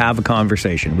call. Let's have a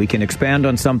conversation. We can expand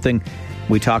on something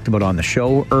we talked about on the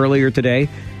show earlier today,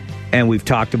 and we've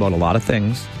talked about a lot of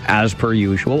things, as per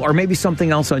usual, or maybe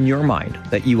something else on your mind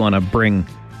that you want to bring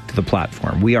to the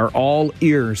platform. We are all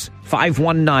ears.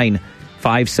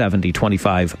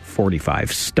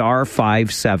 519-570-2545. Star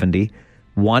 570,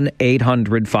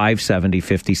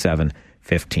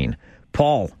 1-800-570-5715.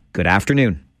 Paul, good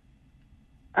afternoon.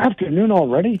 Afternoon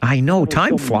already? I know,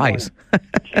 time flies.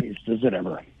 Jeez, does it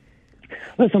ever.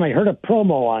 Listen, I heard a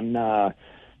promo on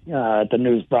the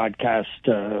news broadcast,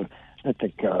 I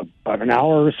think about an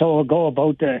hour or so ago,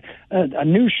 about a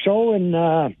new show in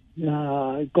going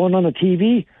on the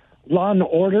TV, Law and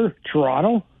Order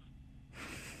Toronto.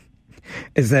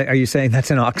 Are you saying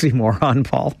that's an oxymoron,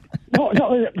 Paul?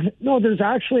 No. There's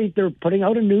actually, they're putting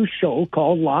out a new show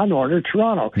called Law and Order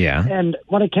Toronto. Yeah. And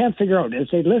what I can't figure out is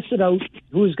they listed out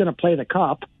who's going to play the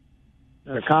cop.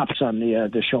 There are cops on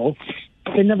the show.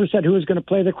 They never said who was going to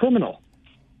play the criminal.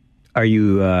 Are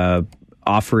you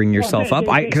offering yourself up?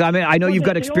 Because I know you've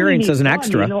got experience as an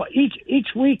extra. Each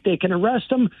week they can arrest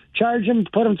them, charge them,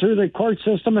 put them through the court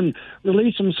system, and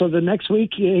release them. So the next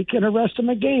week you can arrest them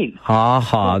again.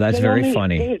 That's very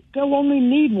funny. They'll only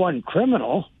need one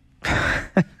criminal.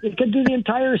 You could do the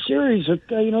entire series with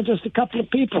just a couple of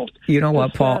people. You know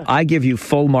what, Paul? I give you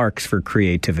full marks for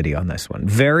creativity on this one.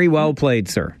 Very well played,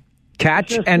 sir.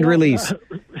 Catch and release.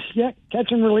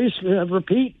 Catch and release.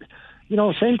 Repeat.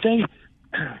 Same thing.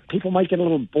 People might get a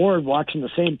little bored watching the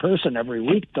same person every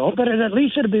week, though, but at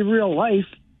least it'll be real life.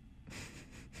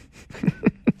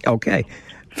 Okay,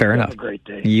 fair enough. Have a great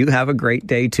day. You have a great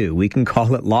day, too. We can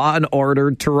call it Law and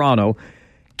Order Toronto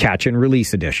Catch and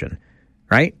Release Edition,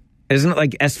 right? Isn't it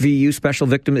like SVU Special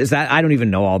Victim? Is that? I don't even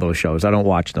know all those shows. I don't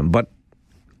watch them. But,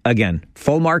 again,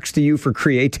 full marks to you for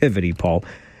creativity, Paul.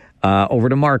 Over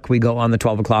to Mark. We go on the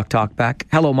 12 o'clock talkback.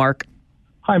 Hello, Mark.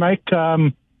 Hi, Mike.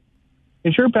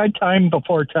 Is your bedtime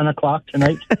before 10 o'clock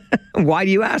tonight? Why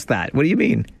do you ask that? What do you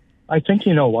mean? I think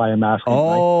you know why I'm asking.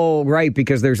 Oh, Mike. Right,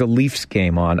 because there's a Leafs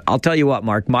game on. I'll tell you what,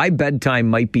 Mark, my bedtime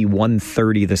might be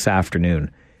 1:30 this afternoon.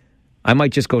 I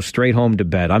might just go straight home to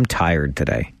bed. I'm tired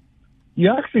today.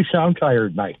 You actually sound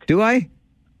tired, Mike. Do I?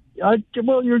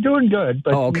 Well, you're doing good,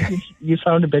 but you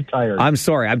sound a bit tired. I'm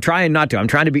sorry. I'm trying not to. I'm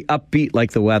trying to be upbeat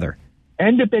like the weather.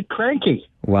 And a bit cranky.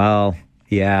 Well,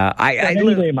 yeah.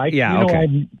 Anyway, Mike,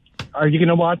 are you going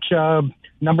to watch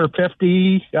number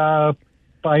 50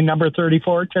 by number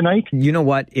 34 tonight? You know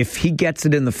what? If he gets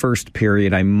it in the first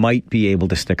period, I might be able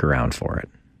to stick around for it.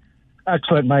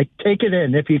 Excellent, Mike. Take it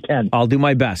in if you can. I'll do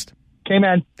my best. Okay,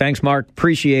 man. Thanks, Mark.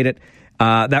 Appreciate it.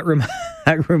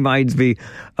 That reminds me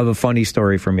of a funny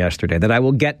story from yesterday that I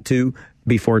will get to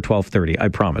before 12:30, I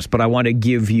promise. But I want to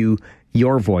give you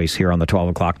your voice here on the 12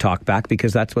 o'clock talkback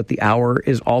because that's what the hour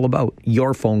is all about.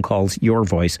 Your phone calls, your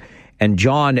voice. And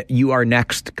John, you are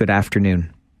next. Good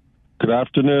afternoon. Good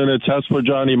afternoon. It's Hesper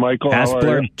Johnny Michael.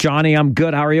 Hesper Johnny, I'm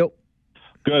good. How are you?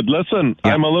 Good. Listen,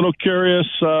 I'm a little curious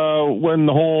when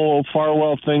the whole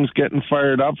Farwell thing's getting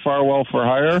fired up, Farwell for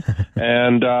hire,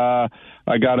 and I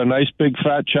got a nice big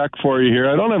fat check for you here.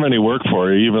 I don't have any work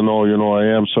for you, even though,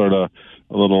 I am sort of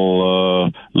a little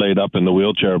laid up in the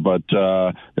wheelchair. But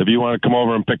if you want to come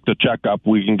over and pick the check up,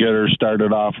 we can get her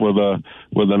started off with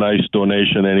a nice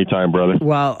donation anytime, brother.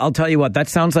 Well, I'll tell you what, that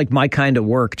sounds like my kind of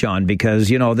work, John, because,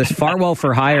 this Farwell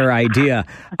for hire idea,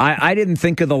 I didn't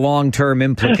think of the long-term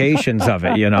implications of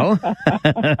it,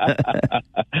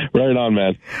 Right on,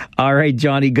 man. All right,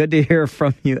 Johnny, good to hear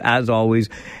from you as always.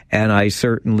 And I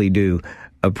certainly do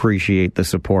appreciate the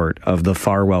support of the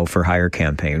Farwell for Hire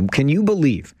campaign. Can you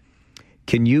believe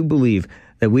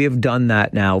that we have done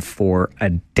that now for a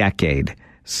decade?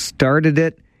 Started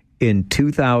it in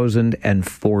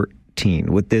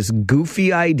 2014 with this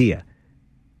goofy idea.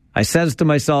 I says to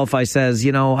myself, I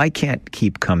can't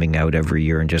keep coming out every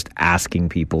year and just asking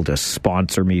people to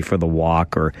sponsor me for the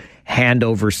walk or hand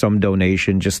over some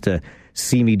donation just to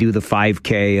see me do the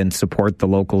 5K and support the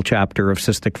local chapter of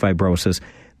cystic fibrosis.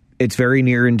 It's very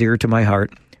near and dear to my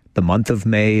heart. The month of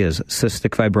May is Cystic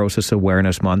Fibrosis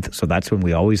Awareness Month, so that's when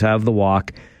we always have the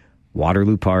walk,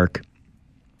 Waterloo Park.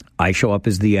 I show up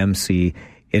as the MC.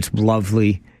 It's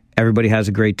lovely. Everybody has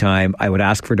a great time. I would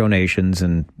ask for donations,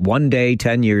 and one day,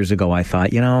 10 years ago, I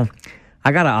thought,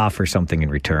 I got to offer something in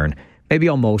return. Maybe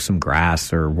I'll mow some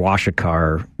grass or wash a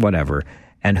car, whatever.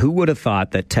 And who would have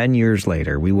thought that 10 years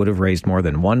later, we would have raised more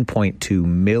than $1.2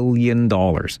 million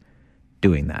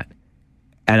doing that?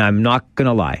 And I'm not going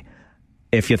to lie.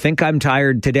 If you think I'm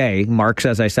tired today, Mark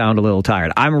says I sound a little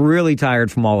tired. I'm really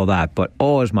tired from all of that, but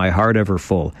is my heart ever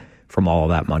full from all of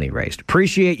that money raised.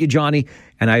 Appreciate you, Johnny,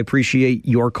 and I appreciate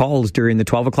your calls during the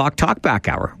 12 o'clock Talkback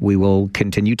Hour. We will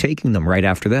continue taking them right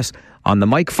after this on the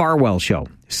Mike Farwell Show,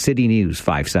 City News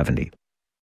 570.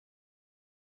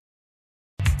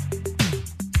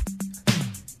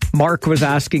 Mark was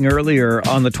asking earlier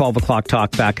on the 12 o'clock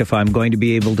Talkback if I'm going to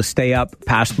be able to stay up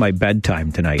past my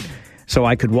bedtime tonight so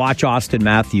I could watch Austin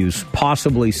Matthews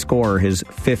possibly score his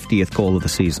 50th goal of the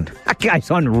season. That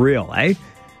guy's unreal, eh?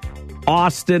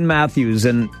 Austin Matthews,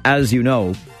 and as you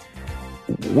know,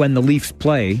 when the Leafs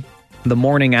play, the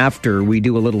morning after, we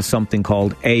do a little something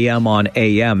called AM on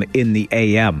AM in the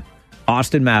AM.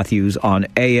 Austin Matthews on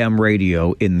AM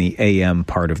radio in the AM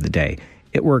part of the day.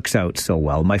 It works out so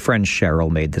well. My friend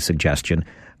Cheryl made the suggestion.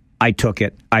 I took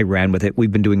it. I ran with it.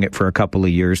 We've been doing it for a couple of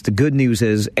years. The good news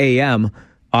is AM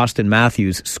Austin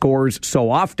Matthews scores so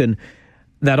often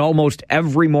that almost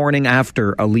every morning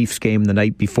after a Leafs game the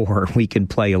night before, we can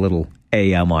play a little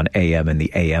AM on AM in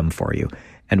the AM for you.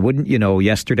 And wouldn't you know,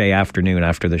 yesterday afternoon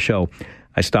after the show,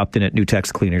 I stopped in at New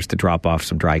Tex Cleaners to drop off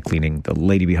some dry cleaning. The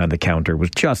lady behind the counter was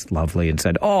just lovely and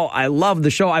said, "Oh, I love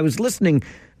the show. I was listening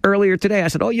earlier today." I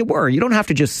said, "Oh, you were? You don't have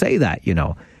to just say that, you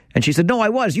know." And she said, "No, I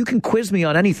was. You can quiz me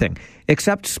on anything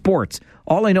except sports.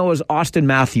 All I know is Austin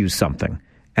Matthews something."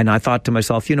 And I thought to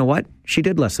myself, you know what? She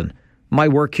did listen. My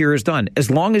work here is done.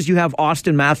 As long as you have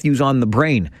Austin Matthews on the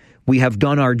brain, we have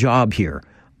done our job here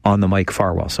on the Mike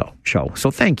Farwell show.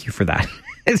 So thank you for that.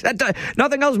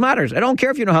 Nothing else matters. I don't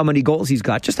care if you know how many goals he's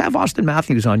got. Just have Austin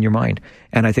Matthews on your mind.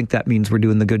 And I think that means we're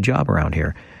doing the good job around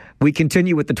here. We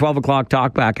continue with the 12 o'clock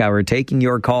Talkback Hour, taking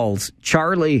your calls.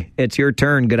 Charlie, it's your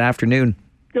turn. Good afternoon.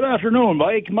 Good afternoon,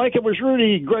 Mike. Mike, it was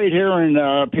really great hearing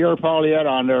Pierre Pauliette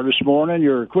on there this morning.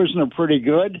 You're quizzing him pretty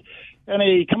good. And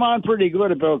he come on pretty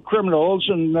good about criminals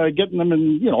and getting them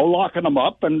and, locking them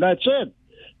up, and that's it.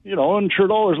 And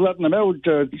Trudeau is letting them out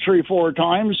 3-4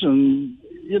 times, and,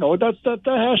 that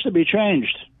has to be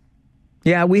changed.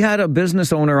 Yeah, we had a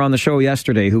business owner on the show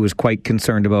yesterday who was quite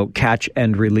concerned about catch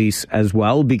and release as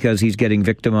well, because he's getting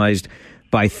victimized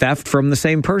by theft from the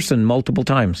same person multiple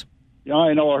times. Yeah,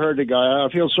 I know. I heard the guy. I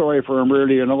feel sorry for him,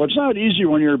 really. It's not easy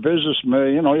when you're a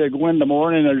businessman. You go in the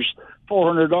morning, there's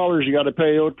 $400 you got to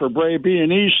pay out for Brave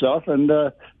B&E stuff, and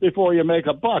before you make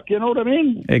a buck, you know what I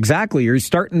mean? Exactly. You're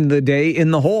starting the day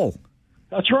in the hole.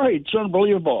 That's right. It's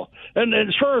unbelievable. And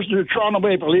as far as the Toronto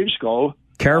Maple Leafs go,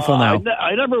 careful now.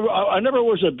 I never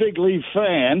was a big Leaf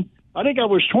fan. I think I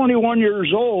was 21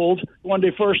 years old when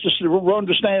they first run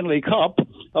the Stanley Cup.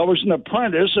 I was an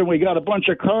apprentice, and we got a bunch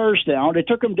of cars down. They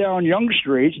took them down Yonge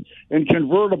Street in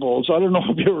convertibles. I don't know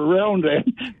if you were around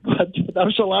then, but that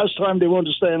was the last time they won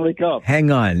the Stanley Cup.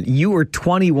 Hang on. You were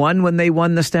 21 when they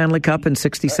won the Stanley Cup in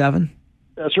 67?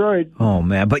 That's right. Oh,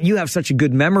 man. But you have such a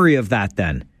good memory of that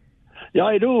then. Yeah,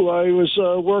 I do. I was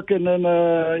working in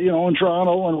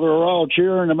Toronto, and we were all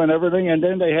cheering them and everything. And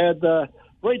then they had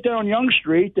right down Yonge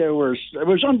Street. It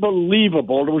was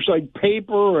unbelievable. There was like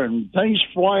paper and things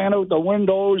flying out the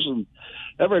windows and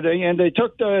everything. And they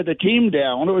took the team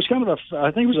down. It was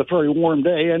I think it was a very warm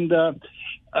day, and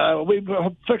we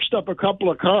fixed up a couple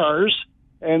of cars.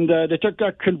 And they took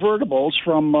convertibles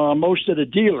from most of the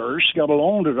dealers, got a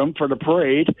loan to them for the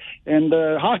parade. And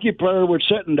the hockey player would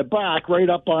sit in the back, right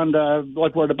up on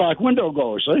where the back window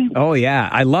goes. Eh? Oh, yeah.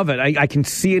 I love it. I can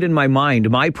see it in my mind.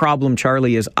 My problem,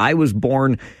 Charlie, is I was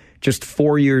born just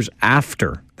 4 years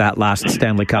after that last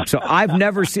Stanley Cup. So I've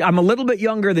never seen, I'm a little bit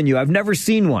younger than you. I've never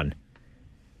seen one.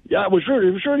 Yeah, it was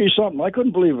really something. I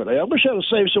couldn't believe it. I wish I had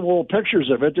saved some old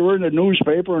pictures of it. They were in the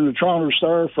newspaper and the Toronto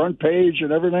Star front page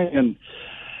and everything. And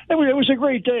it was a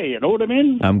great day, you know what I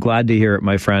mean? I'm glad to hear it,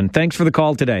 my friend. Thanks for the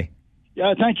call today.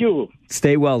 Yeah, thank you.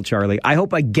 Stay well, Charlie. I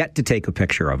hope I get to take a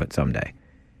picture of it someday.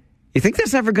 You think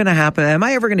that's ever going to happen? Am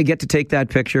I ever going to get to take that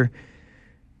picture?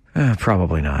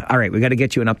 Probably not. All right, we got to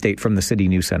get you an update from the City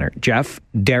News Center. Jeff,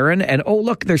 Darren, and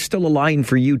look, there's still a line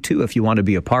for you, too, if you want to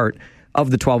be a part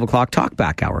of the 12 o'clock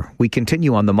Talkback Hour. We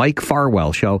continue on the Mike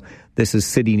Farwell Show. This is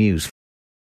City News.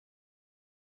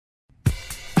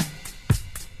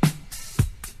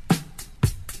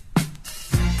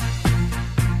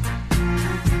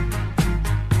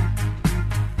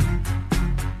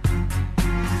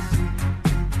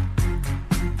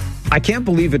 I can't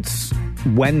believe it's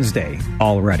Wednesday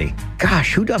already.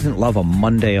 Gosh, who doesn't love a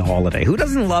Monday holiday? Who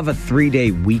doesn't love a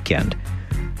 3-day weekend?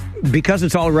 Because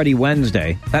it's already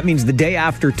Wednesday, that means the day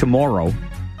after tomorrow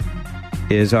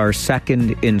is our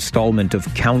second installment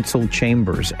of Council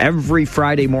Chambers. Every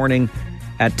Friday morning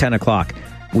at 10 o'clock,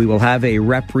 we will have a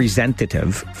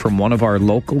representative from one of our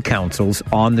local councils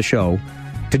on the show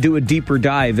to do a deeper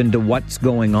dive into what's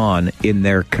going on in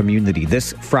their community.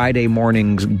 This Friday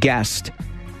morning's guest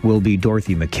will be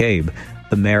Dorothy McCabe,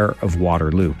 the mayor of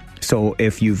Waterloo. So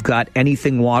if you've got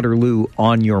anything Waterloo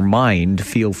on your mind,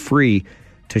 feel free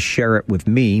to share it with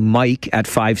me, Mike at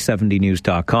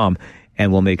 570news.com,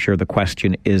 and we'll make sure the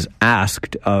question is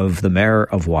asked of the mayor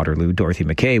of Waterloo, Dorothy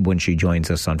McCabe, when she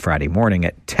joins us on Friday morning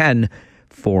at 10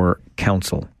 for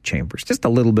Council Chambers. Just a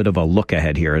little bit of a look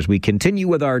ahead here as we continue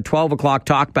with our 12 o'clock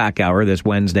Talkback Hour this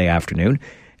Wednesday afternoon.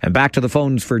 And back to the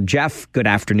phones for Jeff. Good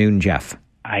afternoon, Jeff.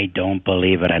 I don't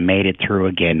believe it. I made it through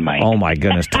again, Mike. Oh, my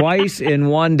goodness. Twice in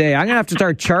one day. I'm going to have to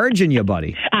start charging you,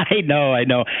 buddy. I know.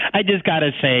 I just got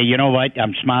to say, you know what?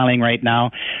 I'm smiling right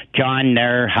now. John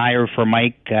there, hire for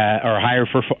Mike, or hire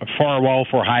for Farwell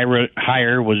for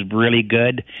hire was really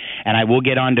good. And I will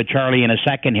get on to Charlie in a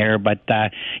second here. But,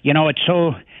 it's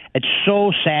so... it's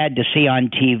so sad to see on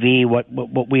TV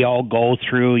what we all go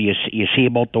through. You see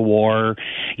about the war,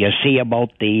 you see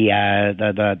about the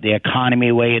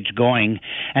economy way it's going,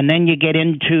 and then you get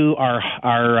into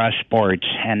our sports.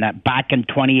 And that back in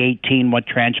 2018, what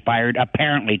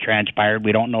apparently transpired.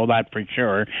 We don't know that for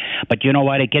sure, but you know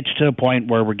what? It gets to the point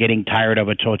where we're getting tired of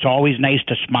it. So it's always nice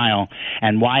to smile.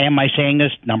 And why am I saying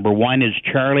this? Number one is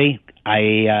Charlie.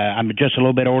 I'm just a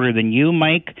little bit older than you,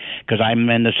 Mike, because I'm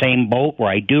in the same boat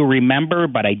where I do remember,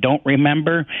 but I don't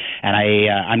remember, and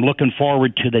I'm looking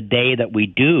forward to the day that we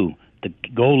do. The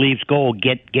Go Leafs Go,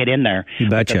 get in there. You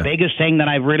betcha. The biggest thing that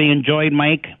I've really enjoyed,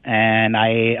 Mike, and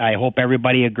I hope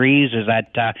everybody agrees, is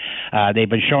that they've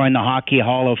been showing the Hockey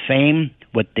Hall of Fame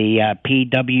with the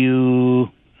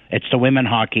PW. It's the women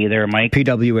hockey there, Mike.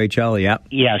 PWHL, yeah.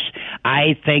 Yes.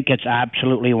 I think it's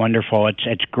absolutely wonderful.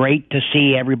 It's great to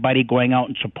see everybody going out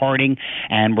and supporting,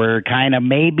 and we're kind of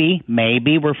maybe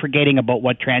we're forgetting about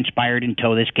what transpired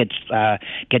until this gets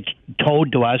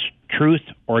told to us, truth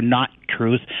or not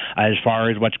truth, as far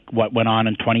as what went on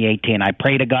in 2018. I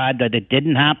pray to God that it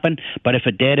didn't happen, but if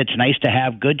it did, it's nice to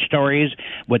have good stories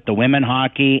with the women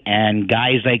hockey and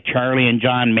guys like Charlie and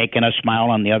John making us smile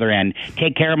on the other end.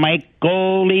 Take care, Mike.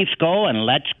 Go Leafs go, and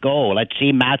let's go. Let's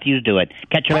see Matthews do it.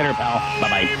 Catch you later, pal.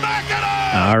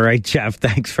 Bye-bye. All right, Jeff,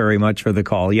 thanks very much for the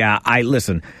call. Yeah,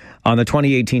 listen, on the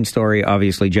 2018 story,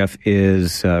 obviously Jeff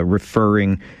is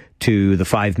referring to the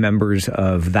 5 members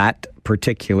of that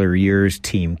particular year's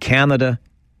Team Canada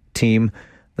team,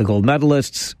 the gold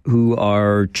medalists, who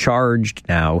are charged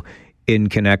now in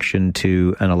connection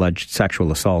to an alleged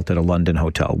sexual assault at a London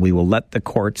hotel. We will let the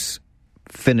courts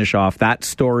finish off that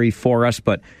story for us,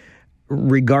 but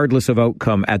regardless of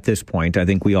outcome at this point, I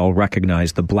think we all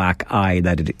recognize the black eye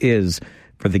that it is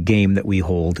for the game that we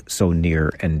hold so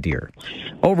near and dear.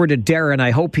 Over to Darren.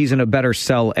 I hope he's in a better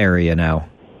cell area now.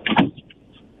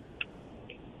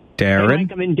 Darren? Hey,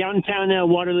 Mike, I'm in downtown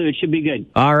Waterloo. It should be good.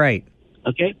 All right.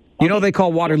 Okay. You know they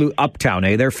call Waterloo Uptown,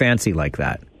 eh? They're fancy like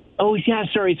that. Oh, yeah,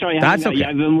 sorry. That's okay.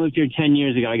 I've moved here 10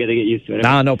 years ago. I got to get used to it.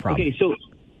 No problem.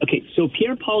 Okay, so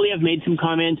Pierre Poilievre made some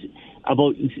comments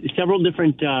about several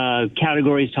different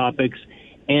categories, topics,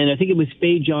 and I think it was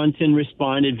Faye Johnson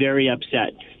responded very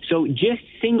upset. So just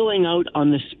singling out on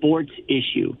the sports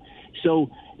issue. So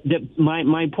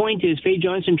my point is Faye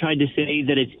Johnson tried to say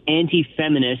that it's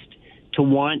anti-feminist to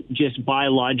want just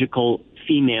biological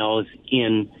females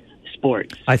in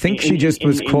sports. I think she just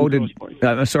was quoted.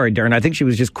 Sorry, Darren. I think she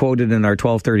was just quoted in our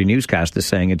 12:30 newscast as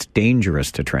saying it's dangerous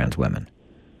to trans women.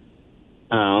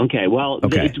 Okay. Well,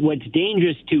 what's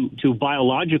dangerous to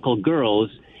biological girls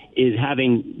is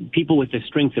having people with the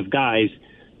strength of guys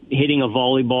hitting a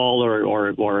volleyball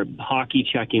or hockey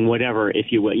checking, whatever,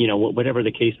 if you whatever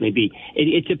the case may be.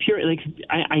 It's a pure, like,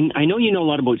 I know you know a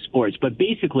lot about sports, but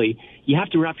basically you have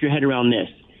to wrap your head around this.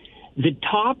 The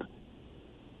top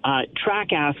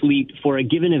track athlete for a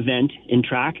given event in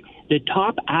track, the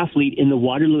top athlete in the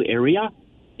Waterloo area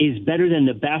is better than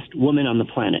the best woman on the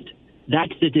planet.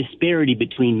 That's the disparity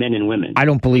between men and women. I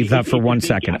don't believe that for 1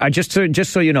 second. Just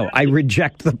so you know, I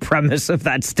reject the premise of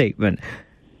that statement.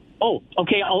 Oh,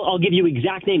 okay. I'll give you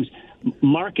exact names.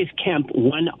 Marcus Kemp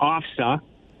won OFSA.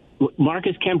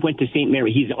 Marcus Kemp went to St.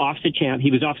 Mary. He's OFSA champ.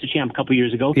 He was OFSA champ a couple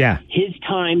years ago. Yeah. His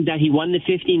time that he won the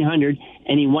 1500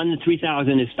 and he won the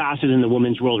 3000 is faster than the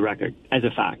women's world record, as a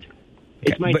fact.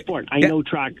 It's my sport. I know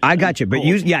track. I got you. But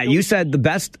you said the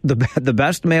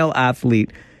best male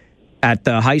athlete at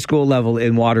the high school level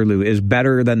in Waterloo is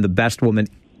better than the best woman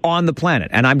on the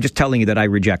planet. And I'm just telling you that I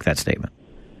reject that statement.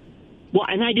 Well,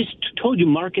 and I just told you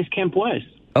Marcus Kemp was.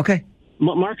 Okay.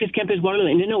 Marcus Kemp is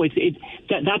Waterloo. No, that's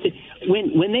it.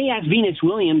 When they asked Venus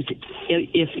Williams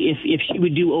if she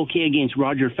would do okay against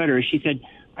Roger Federer, she said,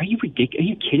 "Are you ridiculous? Are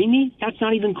you kidding me? That's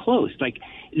not even close." Like,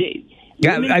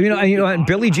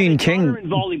 Billie Jean King.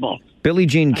 Volleyball. Billie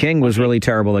Jean King was really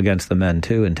terrible against the men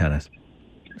too in tennis.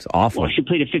 It's awful. Well, she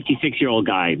played a 56-year-old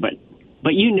guy, but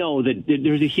you know that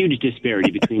there's a huge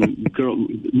disparity between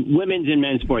women's and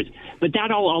men's sports. But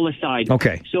that all aside.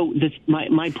 Okay. So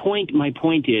my point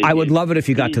is. I would love it if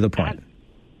you got to the point.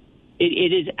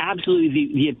 It is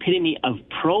absolutely the epitome of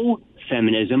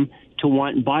pro-feminism to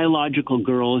want biological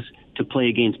girls to play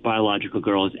against biological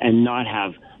girls and not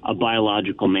have a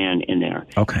biological man in there.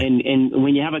 Okay. And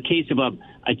when you have a case of a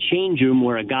change room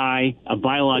where a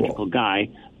biological guy,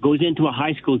 goes into a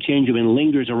high school change room and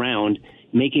lingers around,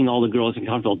 making all the girls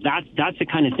uncomfortable. That's the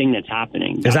kind of thing that's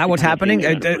happening. Is that what's happening?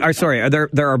 Sorry,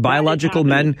 there are biological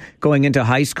men going into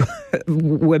high school,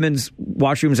 women's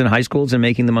washrooms in high schools and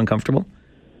making them uncomfortable?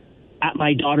 At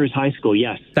my daughter's high school,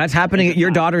 yes. That's happening at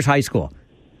your daughter's high school?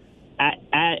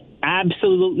 At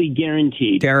absolutely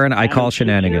guaranteed. Darren, I call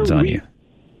shenanigans on you.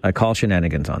 I call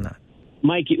shenanigans on that.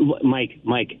 Mike,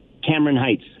 Cameron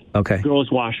Heights. Okay.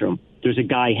 Girls' washroom. There's a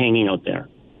guy hanging out there.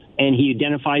 And he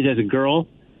identifies as a girl.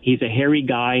 He's a hairy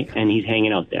guy, and he's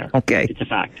hanging out there. Okay. It's a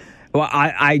fact. Well,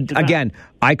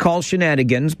 I call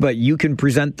shenanigans, but you can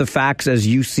present the facts as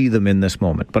you see them in this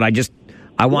moment. But I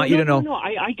want you to know. No,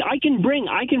 I can bring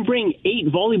 8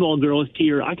 volleyball girls to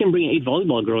your. I can bring 8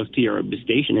 volleyball girls to your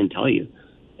station and tell you,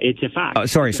 it's a fact.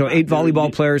 Sorry, so 8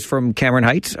 volleyball players from Cameron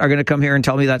Heights are going to come here and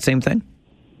tell me that same thing?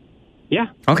 Yeah.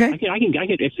 Okay. I can.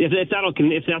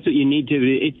 If that's what you need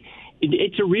to.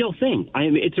 It's a real thing.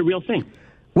 It's a real thing.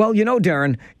 Well,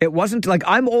 Darren, it wasn't like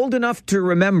I'm old enough to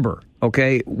remember.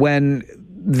 Okay, when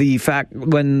the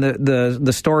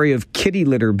story of kitty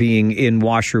litter being in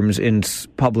washrooms in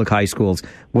public high schools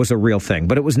was a real thing,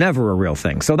 but it was never a real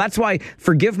thing. So that's why,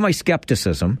 forgive my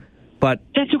skepticism, but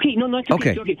that's okay. No, that's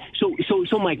okay. Okay. So,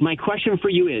 Mike, my question for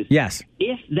you is: yes,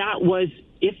 if that was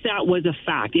a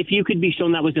fact, if you could be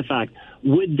shown that was a fact,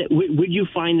 would you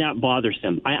find that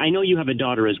bothersome? I know you have a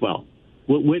daughter as well.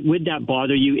 Would that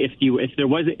bother you if there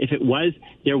was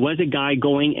a guy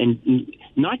going and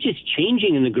not just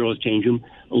changing in the girls' change room,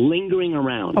 lingering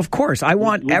around? Of course, I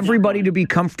want everybody to be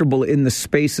comfortable in the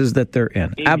spaces that they're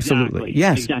in. Exactly. Absolutely,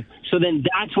 yes. Exactly. So then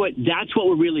that's what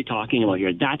we're really talking about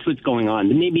here. That's what's going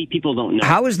on. Maybe people don't know.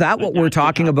 How is that what we're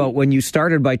talking about when you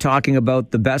started by talking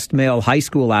about the best male high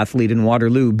school athlete in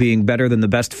Waterloo being better than the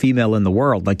best female in the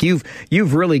world? Like you've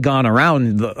really gone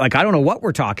around. Like I don't know what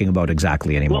we're talking about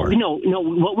exactly anymore. Well, no.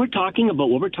 What we're talking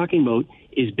about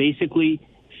is basically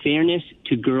fairness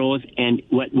to girls, and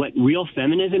what real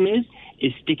feminism is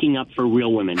sticking up for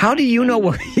real women. How do you know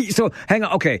what? So hang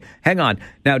on.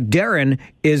 Now, Darren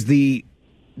is the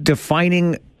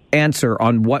defining answer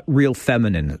on what real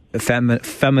feminism is.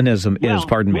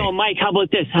 Pardon me. Well, Mike, how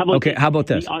about this? How about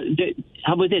this?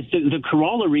 The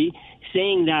corollary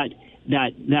saying that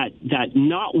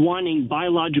not wanting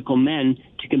biological men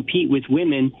to compete with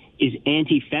women is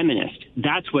anti-feminist.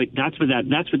 That's what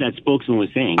that spokesman was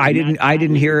saying. I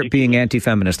didn't hear it being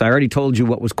anti-feminist. I already told you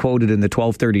what was quoted in the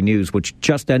 12:30 news, which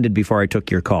just ended before I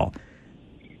took your call.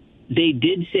 They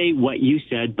did say what you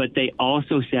said, but they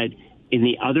also said in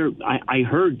the other. I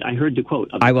heard the quote.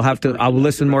 I will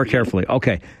listen more carefully.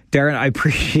 Okay, Darren, I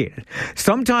appreciate it.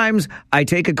 Sometimes I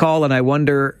take a call and I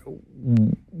wonder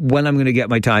when I'm going to get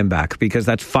my time back, because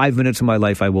that's 5 minutes of my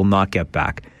life I will not get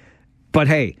back. But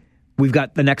hey, we've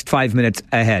got the next 5 minutes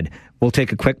ahead. We'll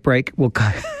take a quick break. We'll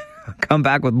come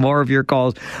back with more of your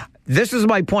calls. This is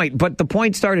my point, but the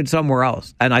point started somewhere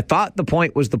else. And I thought the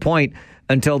point was the point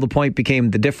until the point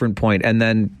became the different point. And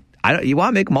then you want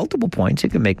to make multiple points, you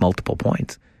can make multiple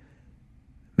points.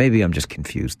 Maybe I'm just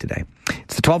confused today.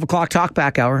 It's the 12 o'clock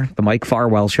Talkback Hour, the Mike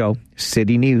Farwell Show,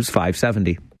 City News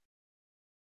 570.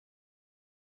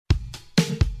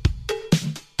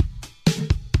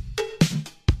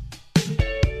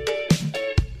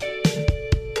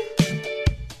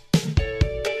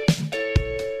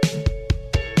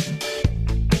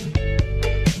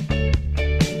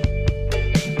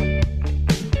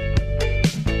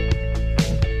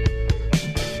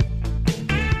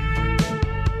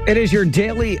 It is your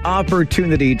daily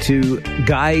opportunity to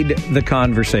guide the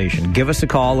conversation. Give us a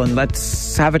call and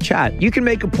let's have a chat. You can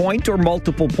make a point or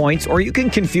multiple points, or you can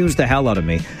confuse the hell out of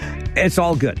me. It's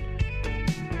all good.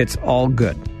 It's all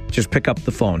good. Just pick up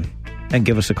the phone and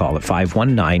give us a call at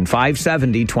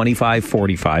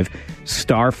 519-570-2545,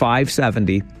 star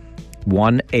 570,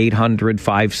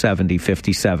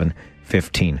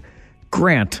 1-800-570-5715.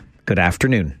 Grant, good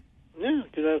afternoon. Yeah,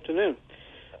 good afternoon.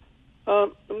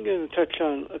 I'm going to touch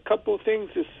on a couple of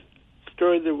things. This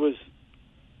story that was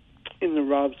in the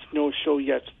Rob Snow show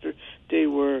yesterday,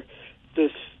 where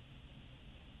this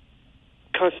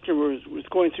customer was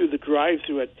going through the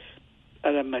drive-thru at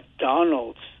a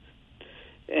McDonald's,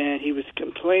 and he was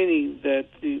complaining that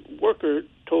the worker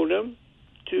told him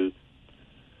to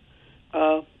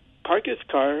park his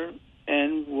car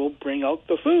and we'll bring out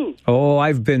the food. Oh,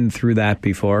 I've been through that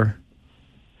before.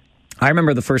 I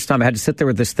remember the first time I had to sit there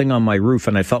with this thing on my roof,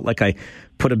 and I felt like I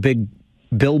put a big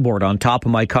billboard on top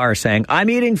of my car saying, "I'm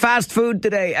eating fast food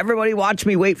today. Everybody watch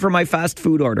me wait for my fast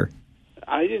food order."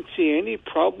 I didn't see any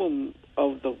problem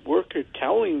of the worker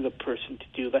telling the person to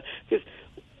do that. Because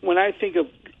when I think of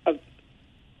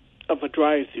a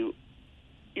drive-thru,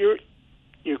 you're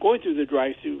going through the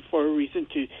drive-thru for a reason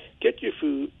to get your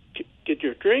food, get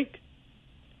your drink,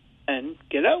 and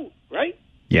get out, right?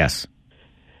 Yes.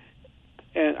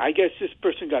 And I guess this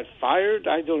person got fired.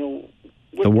 I don't know.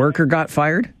 The worker got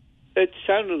fired? It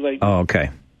sounded like. Oh, okay.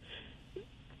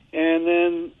 And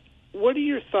then, what are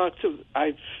your thoughts of?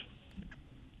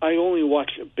 I only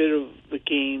watched a bit of the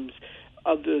games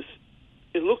of this.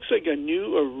 It looks like a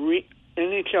new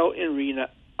NHL arena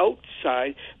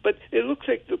outside, but it looks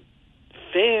like the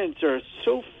fans are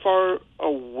so far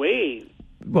away.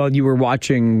 Well, you were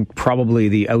watching probably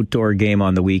the outdoor game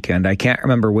on the weekend. I can't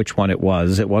remember which one it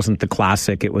was. It wasn't the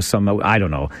Classic. It was some, I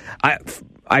don't know.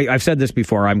 I've said this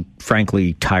before. I'm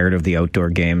frankly tired of the outdoor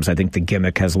games. I think the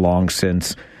gimmick has long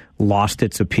since lost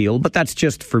its appeal, but that's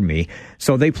just for me.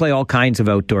 So they play all kinds of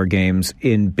outdoor games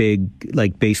in big,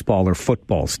 like baseball or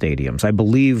football stadiums. I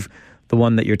believe the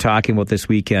one that you're talking about this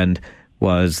weekend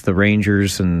was the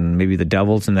Rangers and maybe the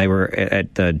Devils, and they were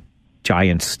at the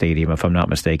Giants Stadium, if I'm not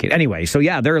mistaken. Anyway, so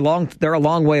yeah, they're a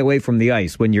long way away from the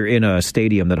ice when you're in a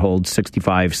stadium that holds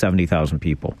 65, 70,000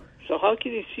 people. So how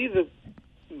can you see the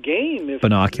game? If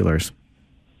binoculars.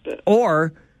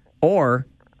 Or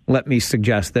let me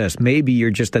suggest this. Maybe you're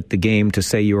just at the game to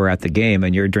say you were at the game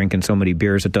and you're drinking so many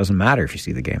beers it doesn't matter if you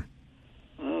see the game.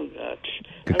 Oh, gosh.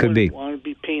 It could be. I wouldn't want to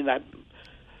be paying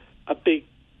a big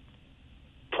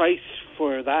price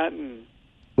for that.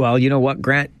 Well, you know what,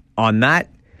 Grant? On that,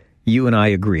 you and I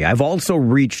agree. I've also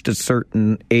reached a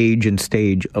certain age and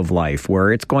stage of life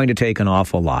where it's going to take an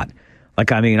awful lot.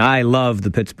 Like, I mean, I love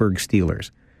the Pittsburgh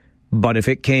Steelers. But if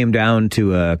it came down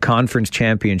to a conference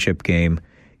championship game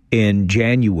in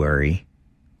January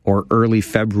or early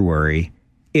February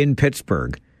in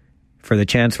Pittsburgh for the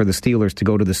chance for the Steelers to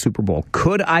go to the Super Bowl,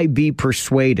 could I be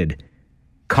persuaded,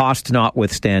 cost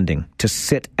notwithstanding, to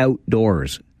sit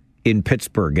outdoors in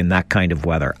Pittsburgh in that kind of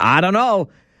weather? I don't know.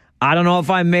 I don't know if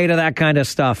I'm made of that kind of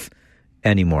stuff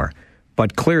anymore.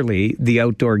 But clearly, the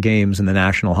outdoor games in the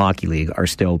National Hockey League are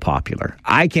still popular.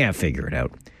 I can't figure it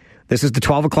out. This is the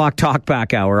 12 o'clock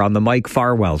Talkback Hour on the Mike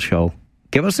Farwell Show.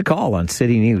 Give us a call on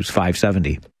City News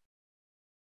 570.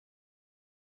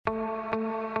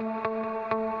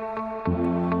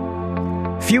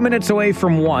 Few minutes away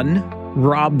from 1.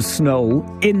 Rob Snow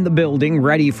in the building,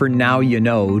 ready for Now You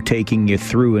Know, taking you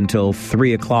through until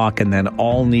 3 o'clock and then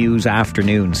all news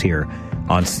afternoons here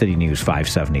on City News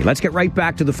 570. Let's get right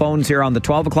back to the phones here on the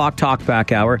 12 o'clock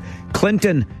Talkback Hour.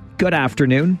 Clinton, good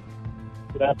afternoon.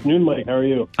 Good afternoon, Mike. How are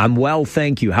you? I'm well,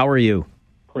 thank you. How are you?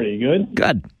 Pretty good.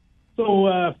 Good.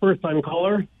 So, first-time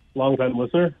caller, long-time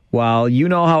listener. Well, you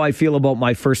know how I feel about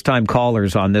my first-time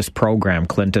callers on this program,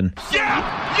 Clinton.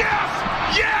 Yes!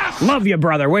 Yes! Yes! Love you,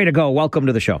 brother. Way to go. Welcome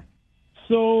to the show.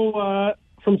 So,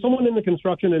 from someone in the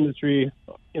construction industry,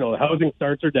 housing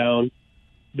starts are down.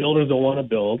 Builders don't want to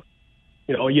build.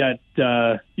 Yet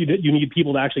you need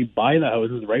people to actually buy the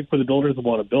houses, right, for the builders to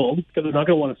want to build, because they're not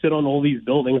going to want to sit on all these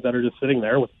buildings that are just sitting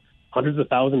there with hundreds of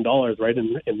 $1,000s, right,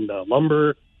 in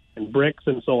lumber and bricks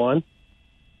and so on.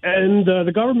 And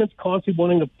the government's constantly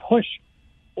wanting to push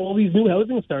all these new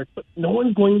housing starts, but no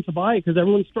one's going to buy because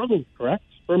everyone's struggling, correct?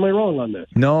 Or am I wrong on this?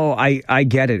 No, I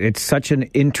get it. It's such an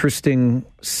interesting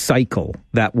cycle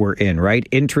that we're in, right?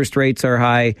 Interest rates are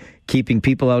high, keeping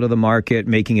people out of the market,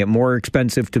 making it more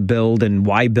expensive to build. And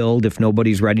why build if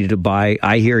nobody's ready to buy?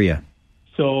 I hear you.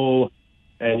 So,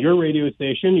 and your radio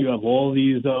station, you have all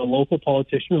these local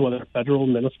politicians, whether federal,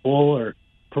 municipal, or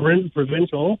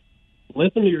provincial,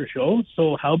 listen to your show.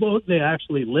 So how about they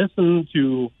actually listen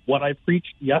to what I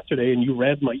preached yesterday and you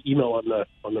read my email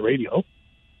on the radio?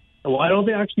 And why don't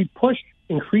they actually push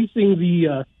increasing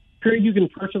the period you can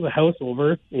purchase a house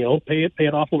over, pay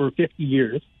it off over 50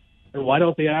 years? And why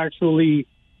don't they actually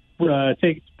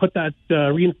reinstate that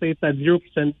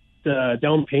 0%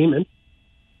 down payment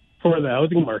for the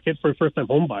housing market for first-time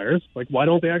home buyers? Like, why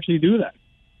don't they actually do that?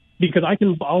 Because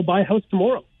I'll buy a house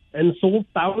tomorrow and sold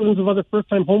thousands of other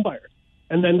first-time home buyers.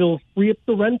 And then they'll free up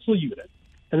the rental unit.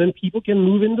 And then people can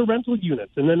move into rental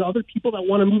units. And then other people that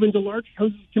want to move into large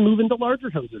houses can move into larger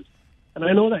houses. And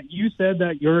I know that you said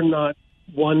that you're not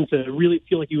one to really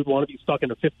feel like you would want to be stuck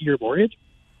in a 50-year mortgage.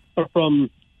 But from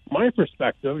my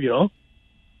perspective,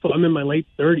 so I'm in my late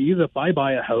 30s. If I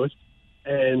buy a house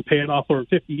and pay it off over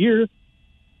 50 years,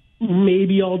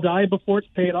 maybe I'll die before it's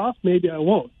paid off. Maybe I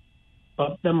won't.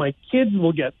 But then my kids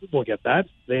will get that.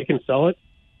 They can sell it,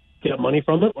 get money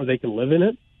from it, or they can live in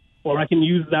it. Or I can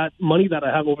use that money that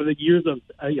I have over the years of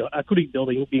equity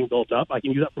being built up. I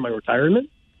can use that for my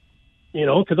retirement,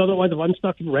 because otherwise if I'm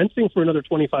stuck in renting for another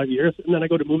 25 years and then I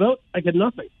go to move out, I get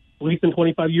nothing. At least in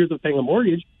 25 years of paying a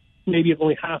mortgage, maybe it's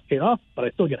only half paid off, but I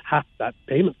still get half that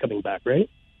payment coming back, right?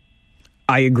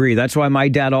 I agree. That's why my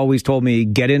dad always told me,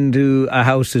 get into a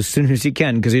house as soon as you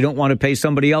can, because you don't want to pay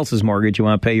somebody else's mortgage. You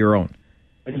want to pay your own.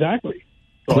 Exactly.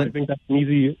 So I think that's an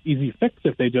easy fix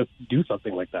if they just do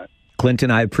something like that.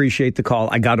 Clinton, I appreciate the call.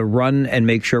 I got to run and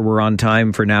make sure we're on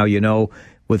time for Now You Know.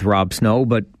 with Rob Snow,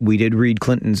 but we did read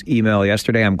Clinton's email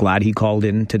yesterday. I'm glad he called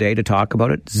in today to talk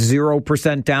about it.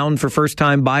 0% down for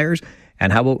first-time buyers.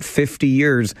 And how about 50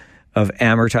 years of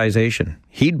amortization?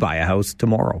 He'd buy a house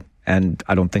tomorrow. And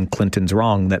I don't think Clinton's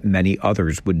wrong that many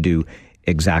others would do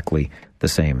exactly the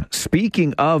same.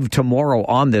 Speaking of tomorrow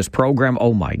on this program,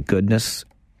 oh my goodness,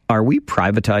 are we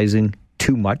privatizing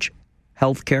too much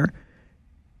healthcare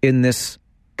in this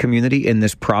community, in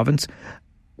this province?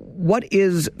 What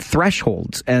is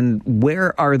thresholds and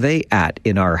where are they at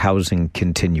in our housing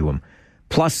continuum?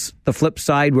 Plus the flip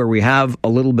side where we have a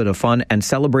little bit of fun and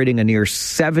celebrating a near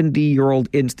 70-year-old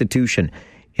institution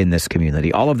in this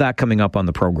community. All of that coming up on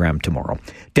the program tomorrow.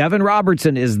 Devin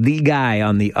Robertson is the guy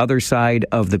on the other side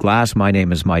of the glass. My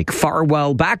name is Mike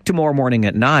Farwell. Back tomorrow morning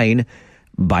at 9.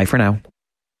 Bye for now.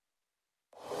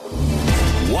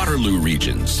 Waterloo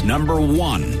Region's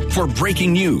 #1 for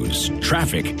breaking news,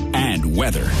 traffic, and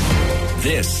weather.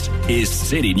 This is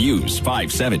City News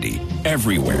 570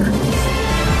 everywhere.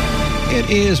 It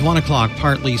is 1 o'clock,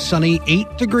 partly sunny,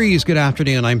 8 degrees. Good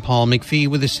afternoon. I'm Paul McPhee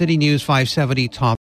with the City News 570 top.